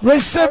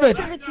 Receive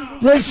it.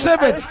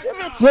 Receive it.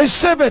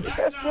 Receive it.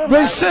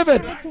 Receive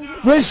it.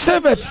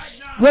 Receive it.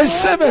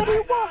 Receive it.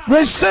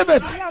 Receive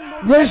it.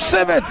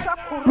 Receive it.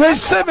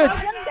 Receive it.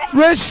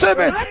 Receive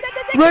it.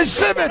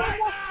 Receive it.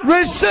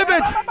 Receive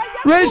it.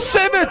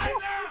 Receive it.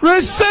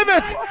 Receive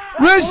it.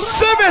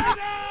 Receive it.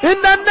 In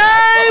the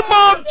name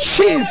of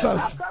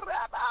Jesus.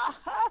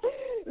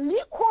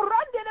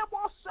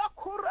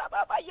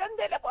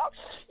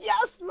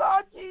 Yes,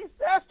 Lord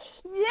Jesus.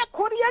 Yes,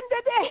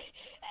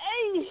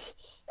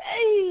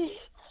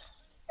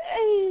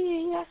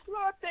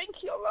 Lord.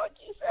 Thank you, Lord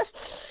Jesus.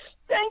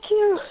 Thank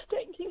you,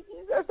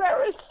 Jesus. I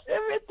receive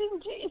it in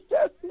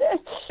Jesus' name.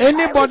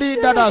 Anybody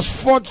that has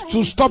fought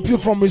to stop you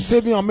from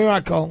receiving a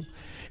miracle,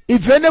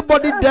 if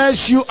anybody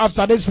dares you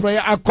after this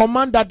prayer, I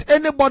command that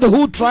anybody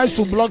who tries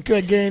to block you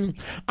again,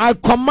 I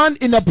command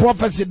in a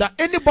prophecy that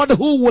anybody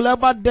who will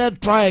ever dare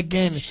try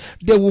again,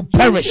 they will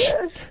perish.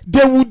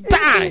 They will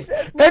die.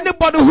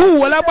 Anybody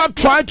who will ever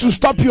try to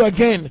stop you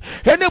again,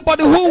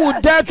 anybody who will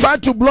dare try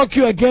to block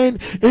you again,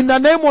 in the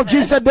name of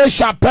Jesus, they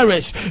shall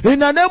perish. In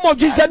the name of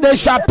Jesus, they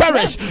shall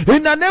perish.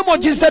 In the name of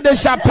Jesus, they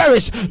shall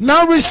perish.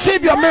 Now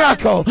receive your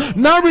miracle.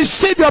 Now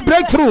receive your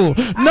breakthrough.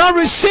 Now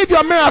receive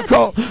your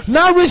miracle.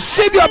 Now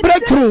receive your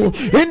breakthrough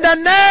in the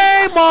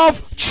name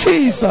of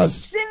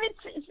Jesus. I receive it,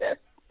 Jesus.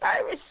 I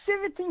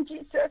receive it in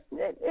Jesus'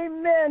 name.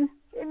 Amen.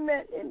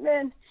 Amen.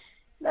 Amen.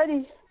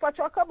 Daddy,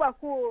 Pacho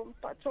Kabako,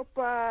 Pacho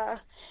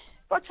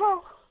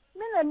Pacho,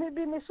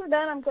 maybe Miss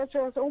Sudan, I'm going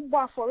to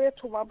go for it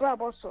to my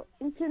brother. So,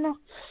 you know,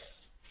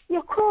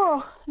 you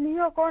call New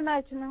York all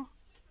night, you know.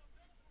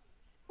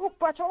 Oh,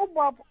 Pacho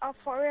Bob are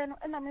foreign,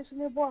 and I'm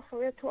missing a boy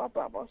for it to a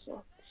brother.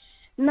 So,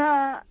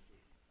 now,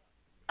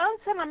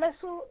 answer a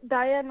mesu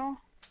Diana.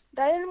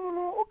 Diana,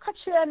 who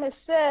catch me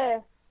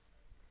say,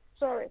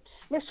 sorry,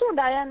 Miss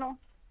Diana,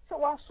 so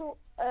was so,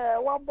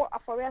 what bought a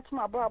for it to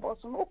my brother.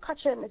 So, who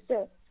catch me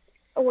say,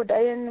 oh,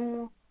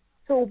 Diana,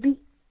 so be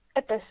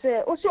a per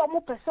se, also a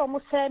more person,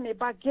 almost say me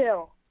bad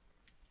girl.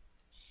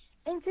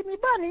 And to me,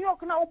 New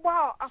York now,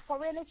 wow, a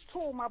for it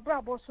to my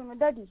brother, so my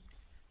daddy.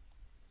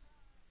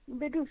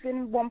 Baby,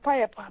 fin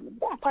bonfire,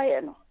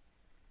 no.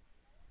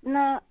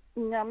 Na,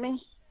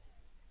 me,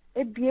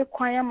 a be a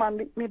choir,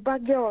 me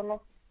bad girl,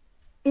 no.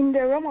 In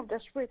the realm of the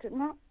spirit,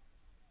 no,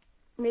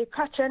 may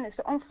catch and it's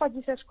on for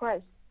Jesus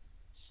Christ.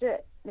 Say,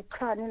 the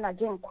crown in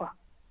again, qua.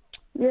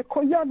 Ye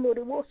koya no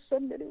the was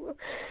Sunday.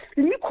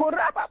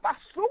 Likoraba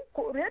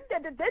basuko, rende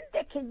the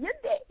dente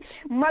yende.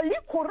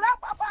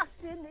 Malikoraba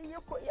basin,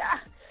 yokoya.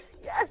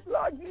 Yes,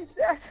 Lord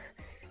Jesus.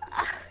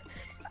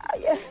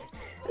 Yes.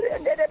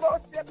 Rende the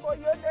boss, the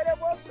koyo, the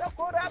boss, the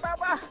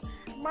koraba.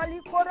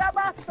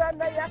 Malikoraba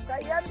sana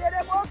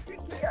yakayandere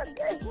bofiki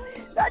yande.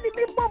 Daddy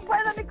me pompa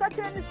na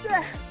mikateni se.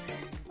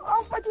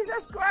 Oh for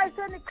Jesus Christ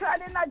and the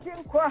crowd in a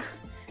jinkwa.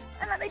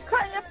 And I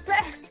can't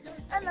pay.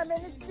 And I'm in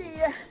the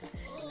sea.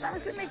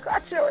 I'm saying,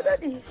 catch you,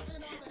 Daddy.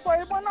 For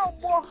you want to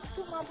walk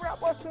to my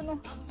brother, so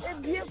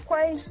if you're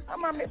quiet,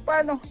 I'm a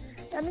pano.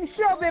 I'm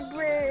sure,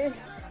 baby.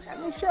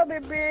 I'm sure,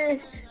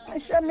 baby. I'm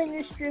sure,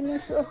 ministry.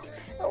 So,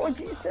 oh,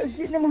 Jesus,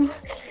 you know.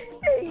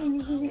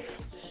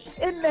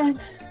 Amen.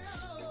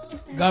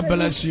 God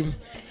bless you.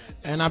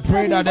 And I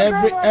pray that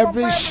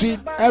every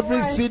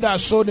seed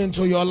that's sown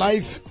into your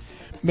life,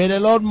 may the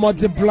Lord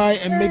multiply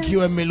and make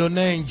you a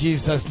millionaire in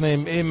Jesus'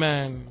 name.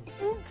 Amen.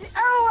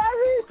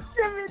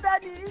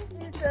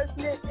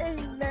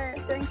 Amen.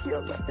 Thank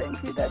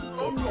you, Daddy.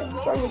 Amen.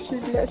 God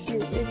will bless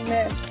you.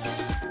 Amen.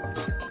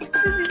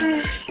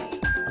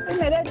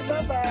 Amen.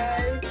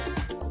 Bye-bye.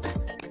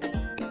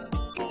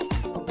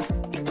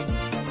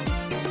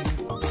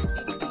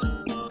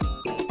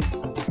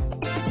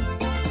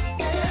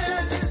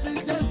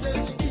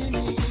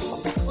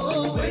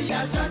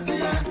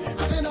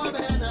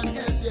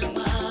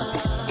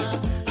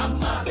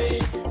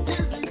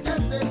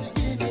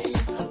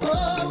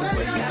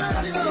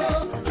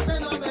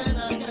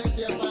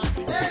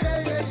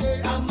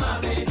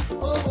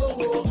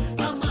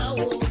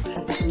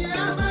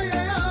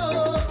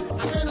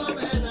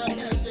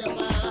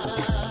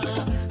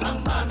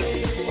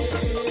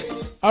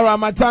 All right,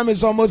 my time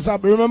is almost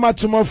up. Remember,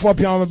 tomorrow 4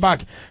 p.m. I'll be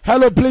back.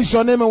 Hello, please,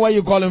 your name and where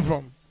you calling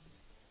from?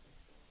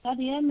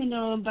 Mami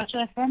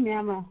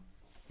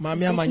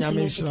ama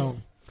nyame shiro.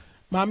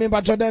 Mami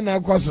bacho den na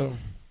ekoso.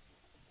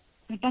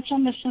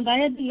 Bacho me so da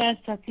yedi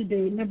last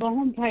Saturday, me bo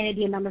hom pa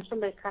yedi na me so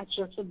me catch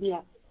so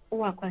bia o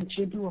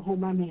akwanche bi wo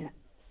hom ame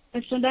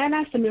a. So da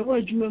na se me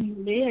wo adwuma mu,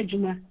 me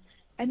adwuma.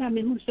 E na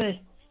me hu se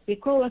be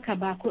ko waka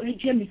ba ko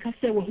enje me ka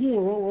se wo hu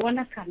wo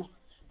na ka no.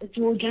 Eti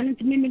wo dwane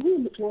ti me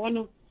hu wo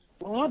no.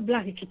 Oh,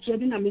 black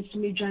kitchen, I miss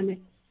me, Johnny.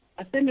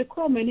 I say, me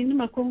call me in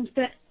my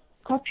constant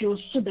copy of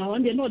soda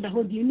on the note that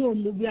hold you know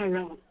movie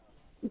around.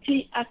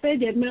 See, I said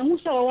that me who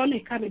saw one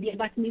coming,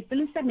 but me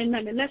feeling something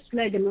and the next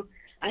leg,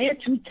 I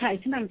had too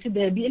tight, and I'm to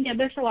there be any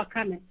best our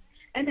coming.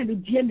 And I be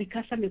dear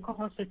because I'm a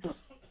hospital.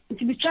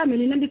 To be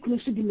charming, and I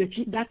could see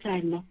the that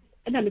time, no.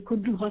 And I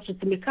could do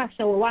hospital, me cast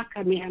our work,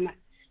 me, Anna.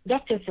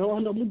 Doctors are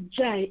on the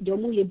Mujai, the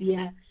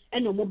Muyabia,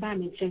 and no mobile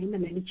and saying,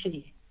 many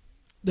change.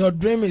 Your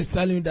dream is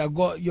telling you that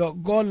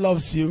God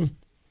loves you,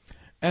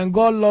 and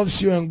God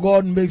loves you, and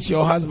God makes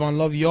your husband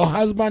love you. Your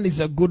husband is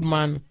a good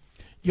man.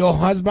 Your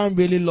husband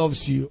really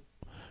loves you.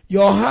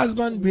 Your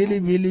husband really,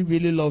 really,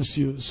 really loves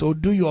you. So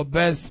do your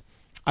best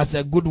as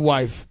a good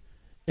wife.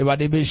 Okay.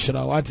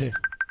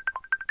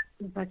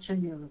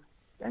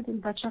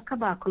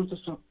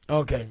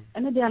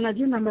 And the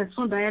another number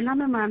so that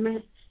another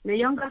mammy, the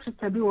younger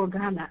sister be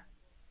Ghana,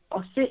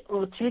 or say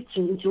or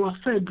taking into a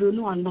fair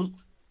Bruno and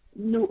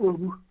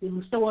no,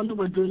 you still want to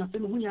be doing a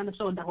thing when you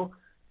understand that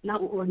now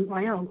on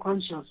your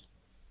unconscious.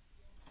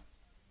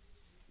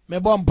 Me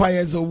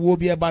bonfires will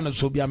be a banner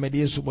so be a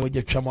mediation with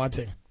your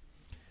chamote.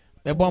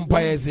 Me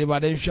bonfires, if I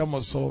didn't shamo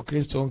so,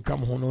 Christo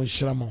come home on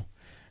Shramo.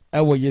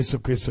 I will yes,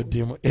 Christo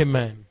demo.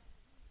 Amen.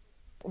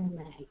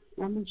 Amen.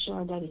 I'm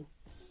sure that is.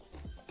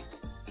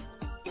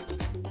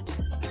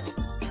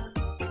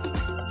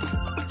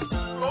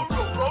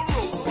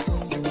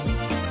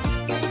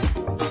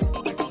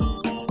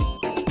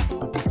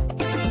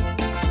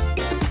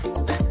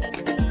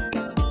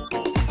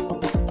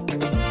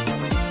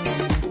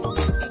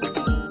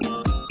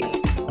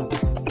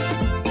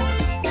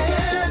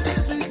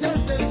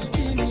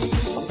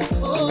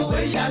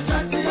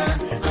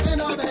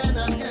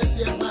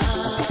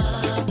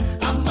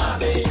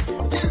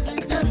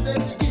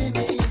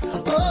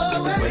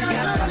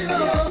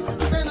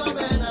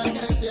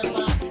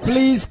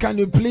 Please, can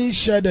you please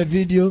share the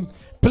video?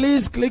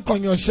 Please click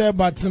on your share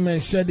button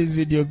and share this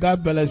video.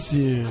 God bless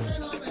you.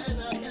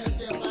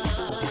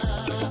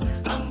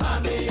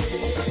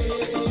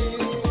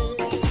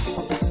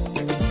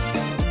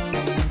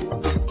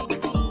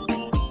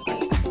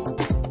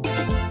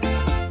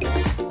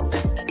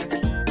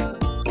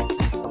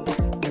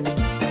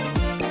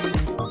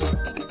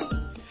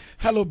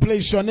 Hello,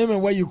 please, your name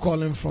and where you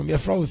calling from? Your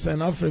friend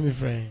and our friend, my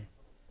friend.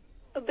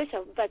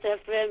 Bishop, but a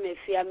friend, if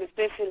you are my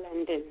favorite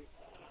London.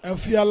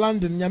 If you are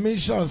London,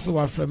 Yamisha, so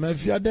our friend,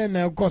 if you are there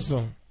now,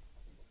 Cosso.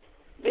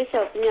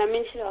 Bishop,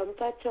 Yamisha, and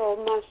Pacho,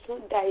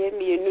 Master,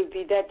 Diami, and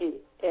Nubi Daddy,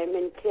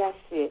 and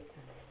Tiasi.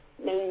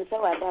 Then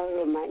so I don't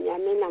remind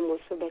Yamin, I'm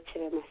also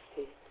better.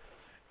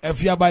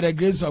 If you are by the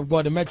grace of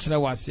God, the match that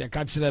was here,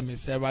 catch them,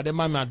 Sarah, the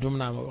man, I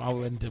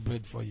will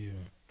interpret for you.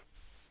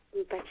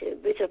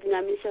 Bishop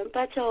Yamisha,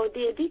 Pacho,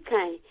 dear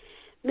Dikai.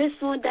 Miss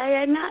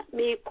Diana,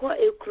 me call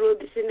a crow,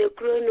 in a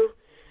chrono.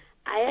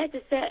 I had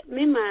to say,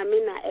 me,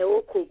 mamma, a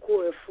walk a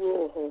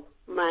fool,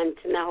 man,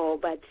 now,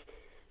 but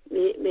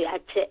me, I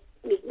check,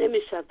 Miss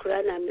Nemisha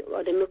Crana,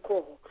 or the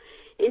Mako.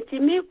 Into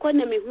me,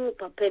 corner me who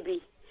papa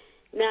be.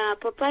 Now,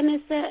 papa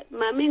said,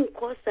 Mammy,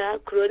 Cosa,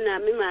 Crona,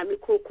 me, mammy,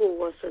 cocoa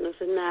was on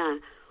us now,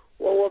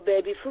 or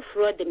baby for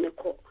fraud the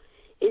Mako.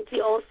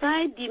 Iti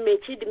outside di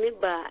mechi di me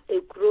ba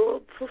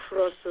ekuro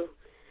fufroso.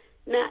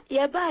 Na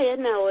yeba ye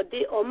na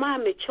ode oma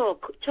me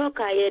chalk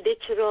a ye de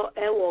chiro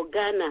ewo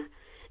Ghana.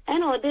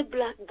 And ode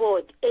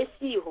blackboard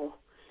esi ho.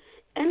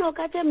 And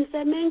okate mi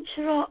se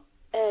menchiro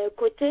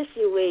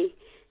quotation way.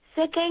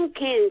 2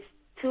 Kings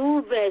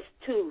 2 verse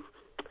 2.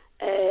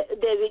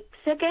 David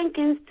 2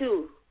 Kings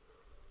 2.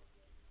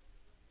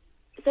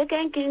 2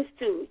 Kings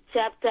 2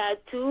 chapter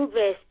 2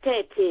 verse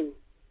 13.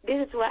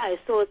 This is what I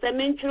saw. Se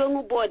menchiro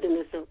ngu board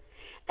no so.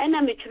 And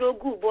I'm a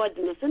gu board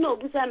no so no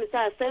busa mi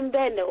sa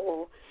sembe ne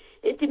o.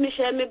 Iti mi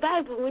share mi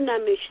Bible mu na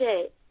mi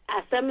share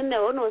asem ne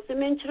o no se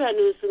menchiro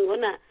no so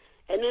ngona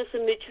eno so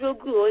mi gu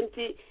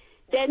onti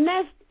the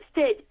next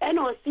stage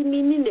eno si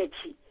mi ni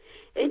nachi.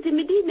 Enti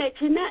mi di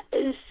nachi na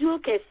nsuo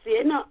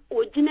kese na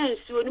ogina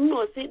nsuo no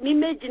no se mi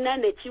megina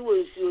nachi wo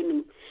nsuo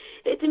no.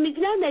 Enti mi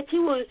gina nachi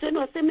wo nsuo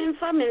no se mi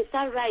mfa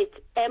mensa right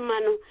ema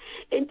no.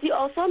 Enti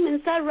also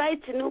mensa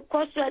right no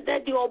koso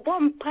that the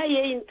obom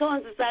paye in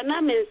tons na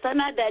mensa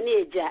na da na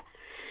eja.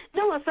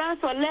 Na wasan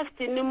so left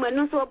ni mu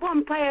no so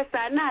obom paye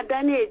sa na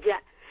da na eja.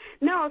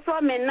 Na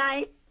also me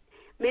nine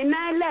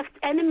left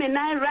and me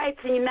nine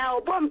right na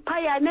obom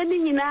paye na ni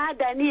nyina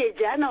da na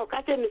eja na o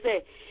ka te mi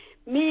say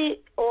me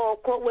or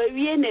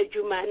we na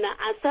juma na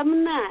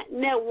asam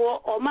na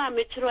wo o ma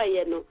me chiro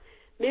ye no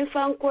me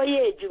fan ko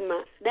ye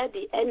juma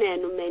daddy ene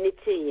no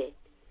menite ye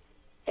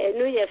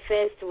eno ye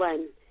first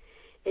one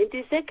and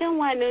the second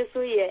one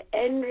so ye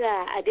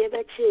enra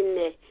adeba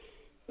chinne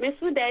me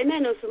so da ene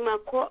no so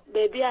makọ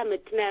baby a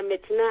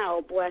metina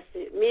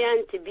oboase me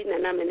anti bi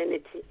na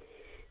meneneti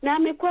na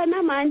me kwa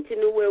na ma anti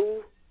no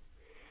wewu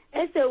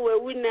ese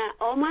wewu na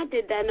o ma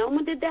deda na o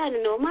ma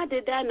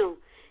deda no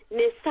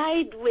ne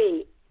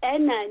sideway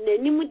ena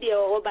nanimu de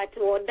o but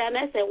oda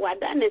na se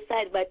wada ne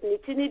side but ni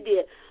tini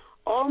de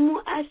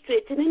omu a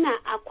straight ni na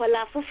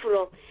akwala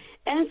foforo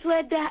enso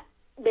eda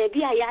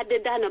baby a ya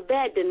deda no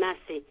bed na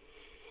se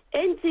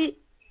enti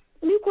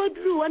mi ko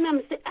duru wana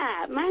me se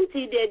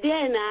manti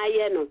de na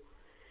aye no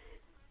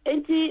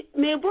enti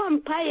me bo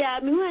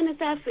empire mi wana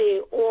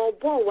safe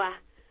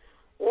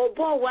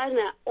obowa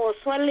na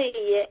osole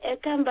ye e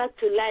come back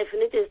to life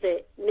ni te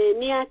se ne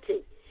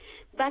niate.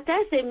 But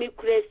I say me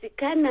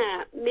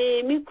kresikana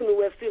me kunu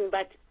wefim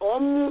but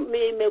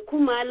me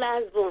kuma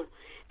last born.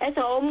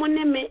 Esa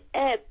ne me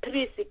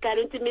prisi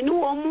karunti me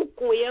no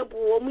kuye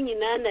bu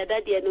nyina na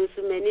dadie no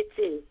so many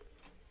things.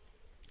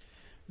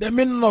 The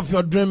meaning of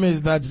your dream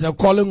is that the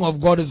calling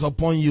of God is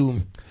upon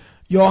you.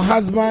 Your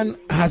husband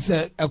has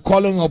a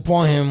calling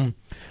upon him.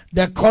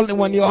 The calling,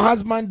 when your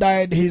husband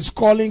died, his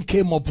calling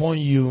came upon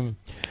you.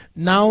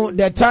 Now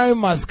the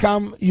time has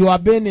come. You are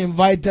being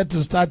invited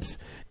to start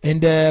in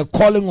the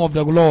calling of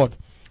the Lord.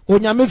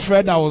 Onyame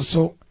Fred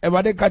also.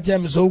 Everybody catch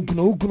him so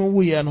ukunu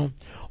we no.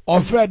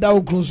 Or Fred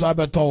ukunu so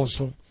abeto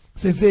also.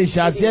 Say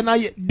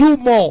do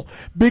more.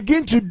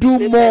 Begin to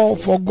do more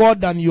for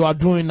God than you are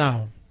doing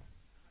now.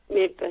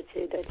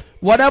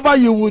 Whatever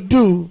you will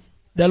do,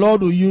 the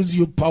Lord will use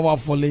you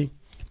powerfully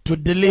to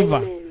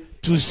deliver,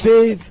 to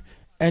save,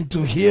 and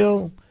to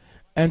heal,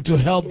 and to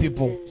help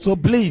people. So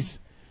please,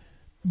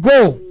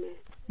 go.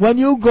 When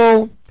you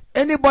go,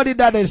 anybody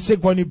that is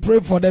sick, when you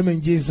pray for them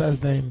in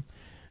Jesus' name,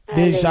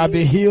 they shall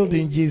be healed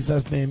in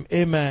Jesus' name.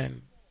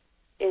 Amen.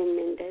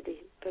 Amen,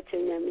 Daddy.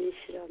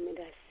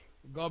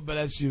 God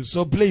bless you.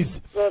 So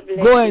please,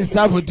 go and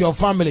start with your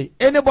family.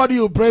 Anybody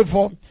you pray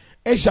for,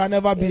 it shall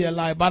never be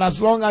alive. But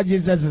as long as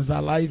Jesus is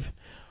alive,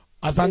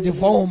 as until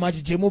for much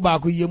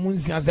Chemubaku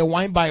Yemunsi as a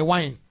wine by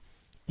wine.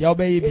 Your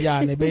baby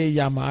and baby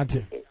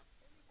Yamate.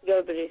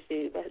 God bless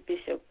you,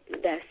 Bishop.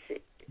 That's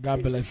it.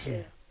 God bless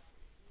you.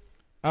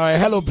 All right,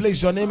 hello,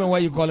 please. Your name and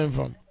where you calling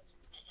from?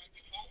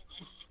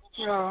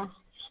 Yeah.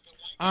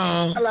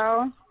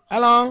 Hello.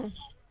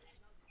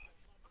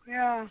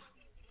 Yeah.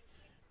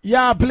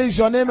 Yeah, please.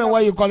 Your name and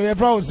where you calling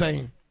from?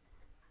 Saying.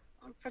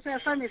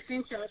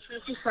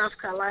 South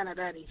Carolina,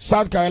 Daddy.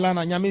 South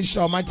Carolina,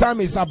 Nyamisha. My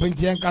time is up in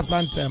Tienka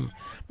Santem.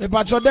 Me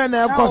pacho den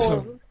e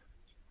koso.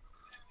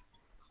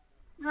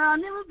 No,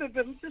 never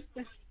be.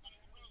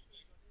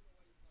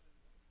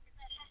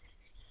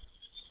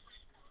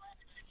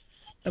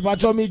 Me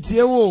pacho mi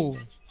tie wo.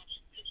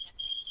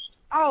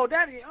 Oh,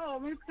 Daddy. Oh,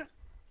 me.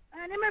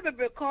 I never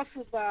be because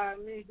of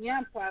me.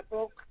 Nyampa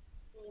book.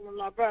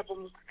 My brother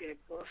mukeke.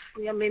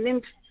 Yeah, me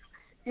name.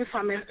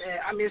 I mean,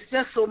 it's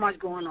just so much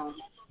going on.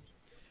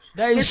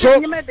 There is so.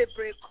 No.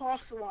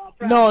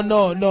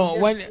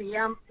 When.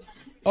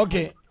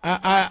 Okay.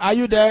 Are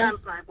you there?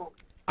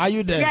 Are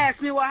you there? Yes,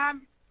 we were.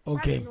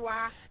 Okay.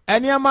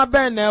 Any of my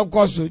band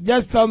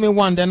just tell me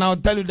one, then I'll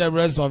tell you the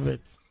rest of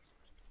it.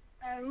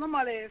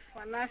 Normally,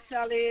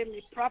 financially, my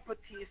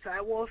properties,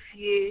 I was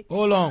here.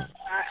 Hold on.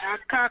 I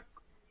can't.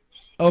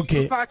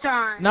 Okay.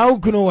 Now, who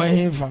can know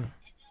him for?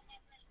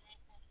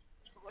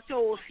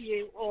 So,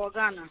 here or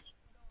Ghana.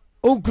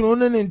 Who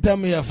can tell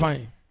me a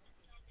fine?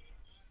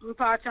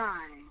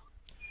 Part-time.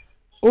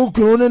 Who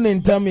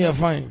can tell me a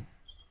fine?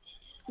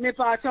 Me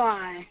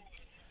part-time.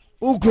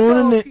 Who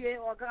can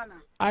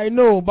I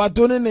know, but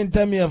don't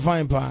tell me a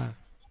fine pa.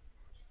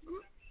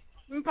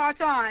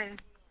 Part-time.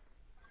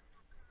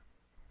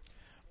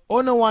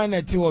 Only one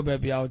at you,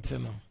 baby, out.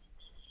 No.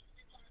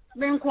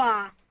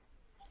 Menkwa.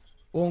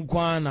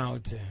 Unkwan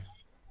out.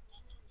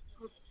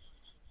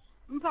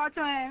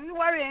 Mpacho, you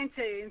worry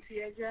ente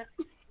eje.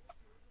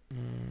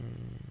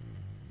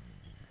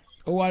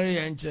 Worry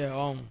enche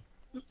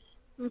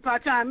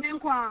Mpacho,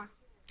 menkwa.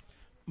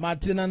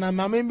 Martina na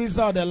mami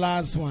bisa the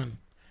last one.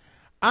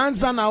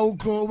 Answer na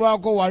ukun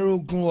ubako wari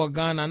ukun wa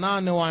Ghana na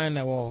ne wan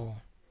na wo.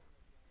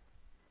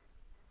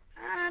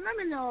 Na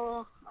me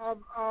no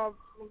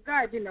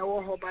guy bi na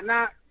wo ho ba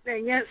na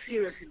enye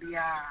serious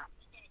bia.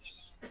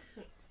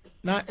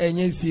 Na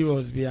enye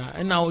serious bia.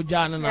 Na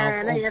oja na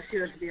Na enye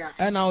serious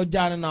bia. Na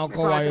oja na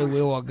ko wari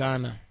we wa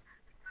Ghana.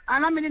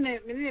 Ana me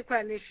ni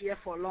kwa na share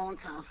for long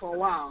time for a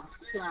while.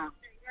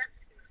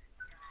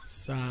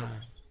 Sa.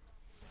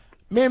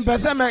 Me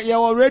mpese me ye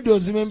wo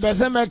radios me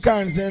mpese me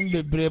kan sem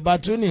bebre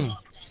batunim.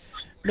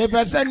 Me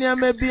pese nia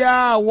me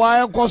bia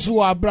wa ekoso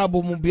wa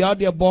brabo mu bia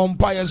de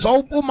bompa ye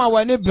so uma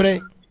wani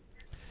bre.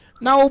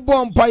 Na wo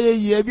bompa ye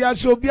ye bia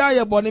so bia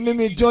ye boni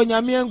me to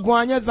nyame enku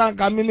anya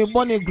sanka me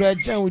boni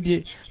grechen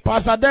udi.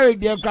 Pastor Derek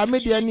de kra me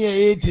de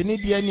ne 80 ni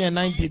de ne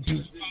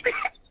 92.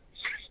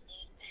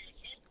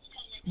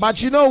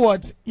 But you know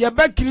what? Ye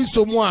be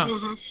Kristo mu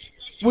a.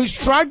 We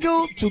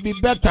struggle to be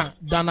better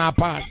than our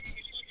past.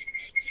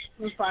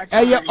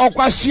 Eye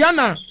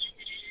okwasiana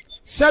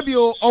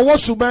sebio owo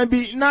suban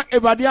bi na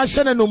Ewurade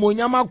ahye no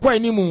monyama kwa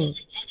animu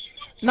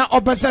na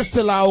opese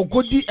still a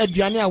okodi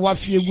aduane a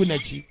wafie gu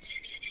nachi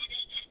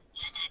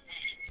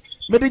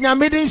medinya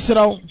medin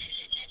siraw.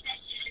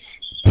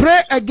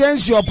 Pray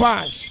against your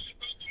past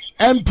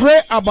and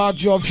pray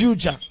about your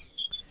future.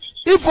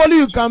 If only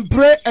you can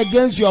pray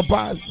against your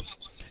past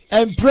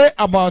and pray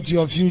about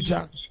your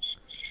future,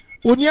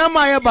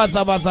 unyama ye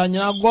basa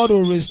nyina, God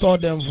will restore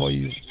them for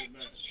you.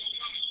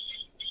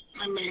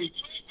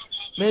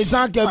 Me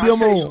san ke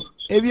biomo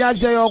e bia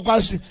se yo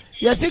kwasi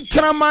yesi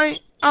kraman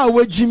a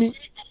wajimi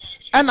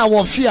e na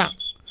wo fia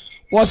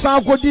wo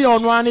san kodi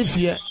ono ani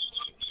fie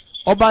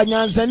oba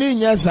nyansani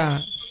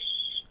nyesa.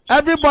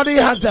 Everybody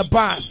has a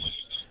past.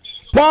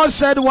 Paul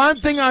said,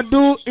 one thing I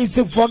do is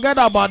to forget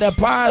about the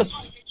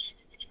past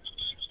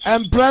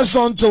and press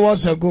on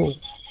towards the goal.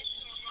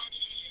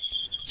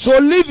 So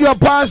leave your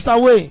past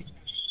away.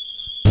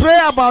 Pray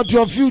about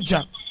your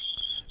future.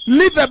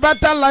 Live a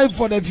better life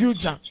for the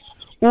future.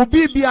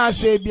 Ubi bia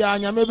se bia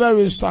nyame be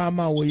restore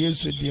ma wo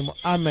Yesu dim.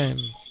 Amen.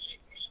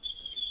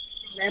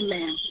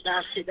 Amen.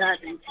 That's it, that.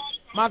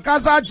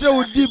 Makasa che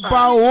udi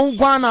pa o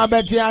nkwa na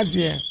beti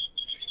ase.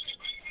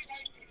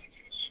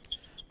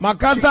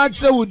 Makasa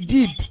che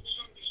udi.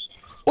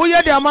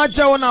 Oye de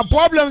amache wona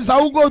problems I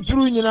will go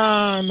through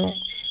nyina no.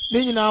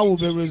 Ni nyina will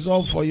be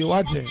resolved for you.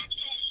 What it?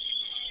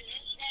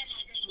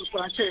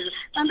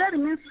 And that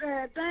means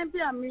time be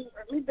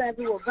me time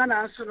be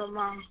Ghana so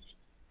ma.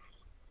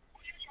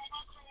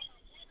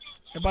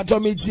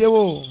 Ebato mi tie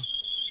wo.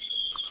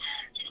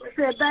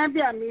 Say time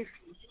be me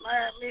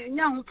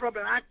nya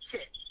problem I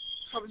check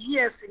for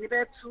years in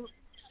the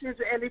since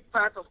the early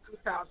part of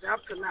 2000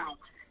 up to now.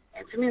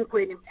 And to me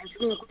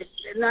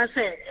na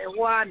say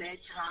wa na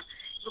echa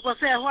because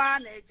say wa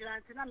na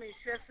echa na me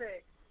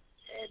say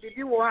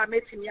bibi wo ha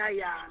metimi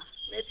aya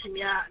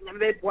na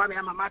me boa me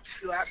mama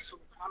tru aso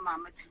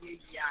mama metimi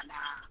ya na.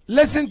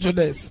 Listen to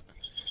this.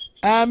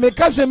 Me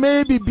kase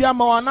maybe bia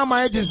ma wana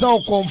ma edi za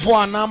okonfo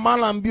ana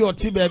malam bi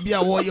oti ba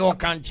bia wo ye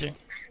okanche.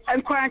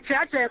 Enkwanche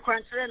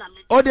na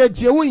me. O de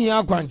tie wo yin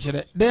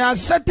akwanche. There are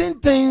certain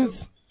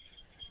things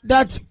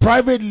that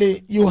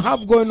privately you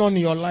have going on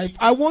in your life.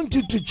 I want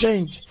you to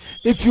change.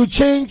 If you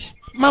change,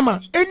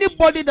 mama,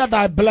 anybody that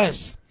I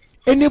bless,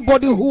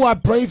 anybody who I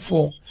pray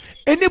for,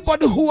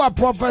 anybody who I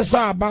prophesy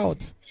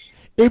about,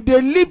 if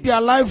they live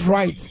their life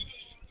right,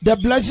 the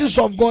blessings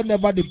of God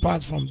never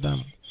depart from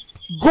them.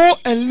 Go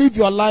and live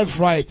your life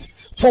right.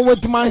 For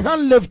with my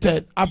hand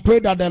lifted, I pray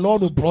that the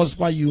Lord will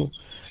prosper you.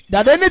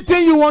 That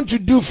anything you want to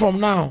do from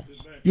now,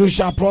 you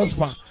shall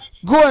prosper.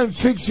 Go and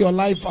fix your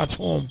life at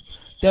home.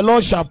 The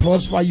Lord shall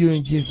prosper you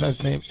in Jesus'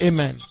 name.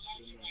 Amen.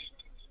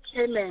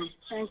 Amen.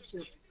 Thank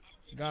you.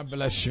 God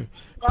bless you.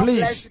 God Please,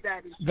 bless you,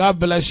 Daddy. God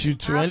bless you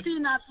too. I'll see you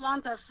in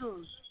Atlanta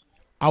soon.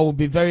 I will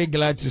be very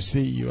glad to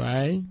see you,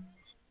 eh?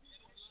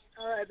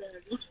 All right,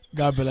 Daddy.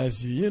 God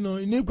bless you. You know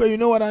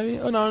what I mean?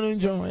 Oh,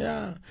 no,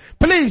 yeah.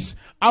 Please,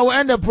 I will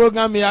end the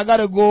program here. I got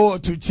to go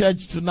to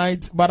church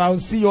tonight, but I'll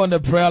see you on the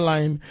prayer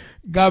line.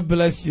 God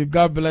bless you.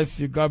 God bless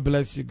you. God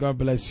bless you. God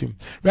bless you.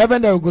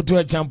 Reverend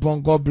Erukutu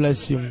Champon, God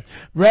bless you.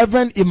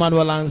 Reverend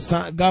Emmanuel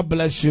Ansa, God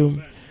bless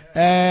you.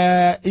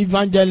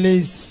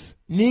 Evangelist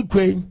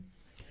Nikwe,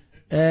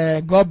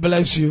 God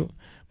bless you.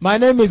 My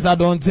name is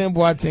Adonteng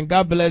Boateng.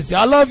 God bless you.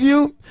 I love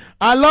you.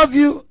 I love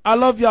you. I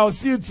love you. I'll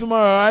see you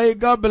tomorrow. All right?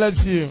 God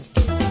bless you.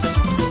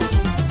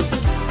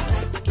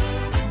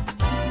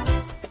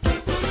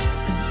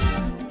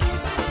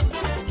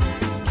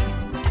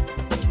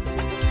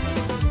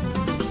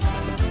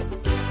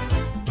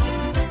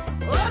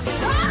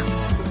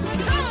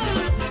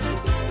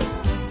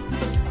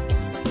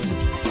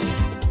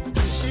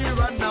 She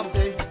ran up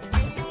there.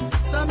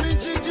 Sami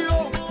Gigi,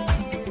 oh,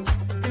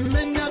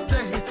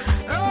 Minyate,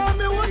 oh.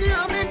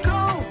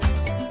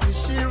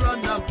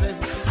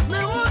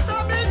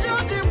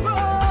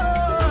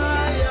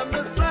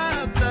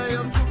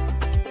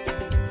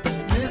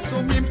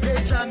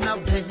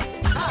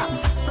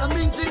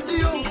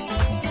 Saminchidio,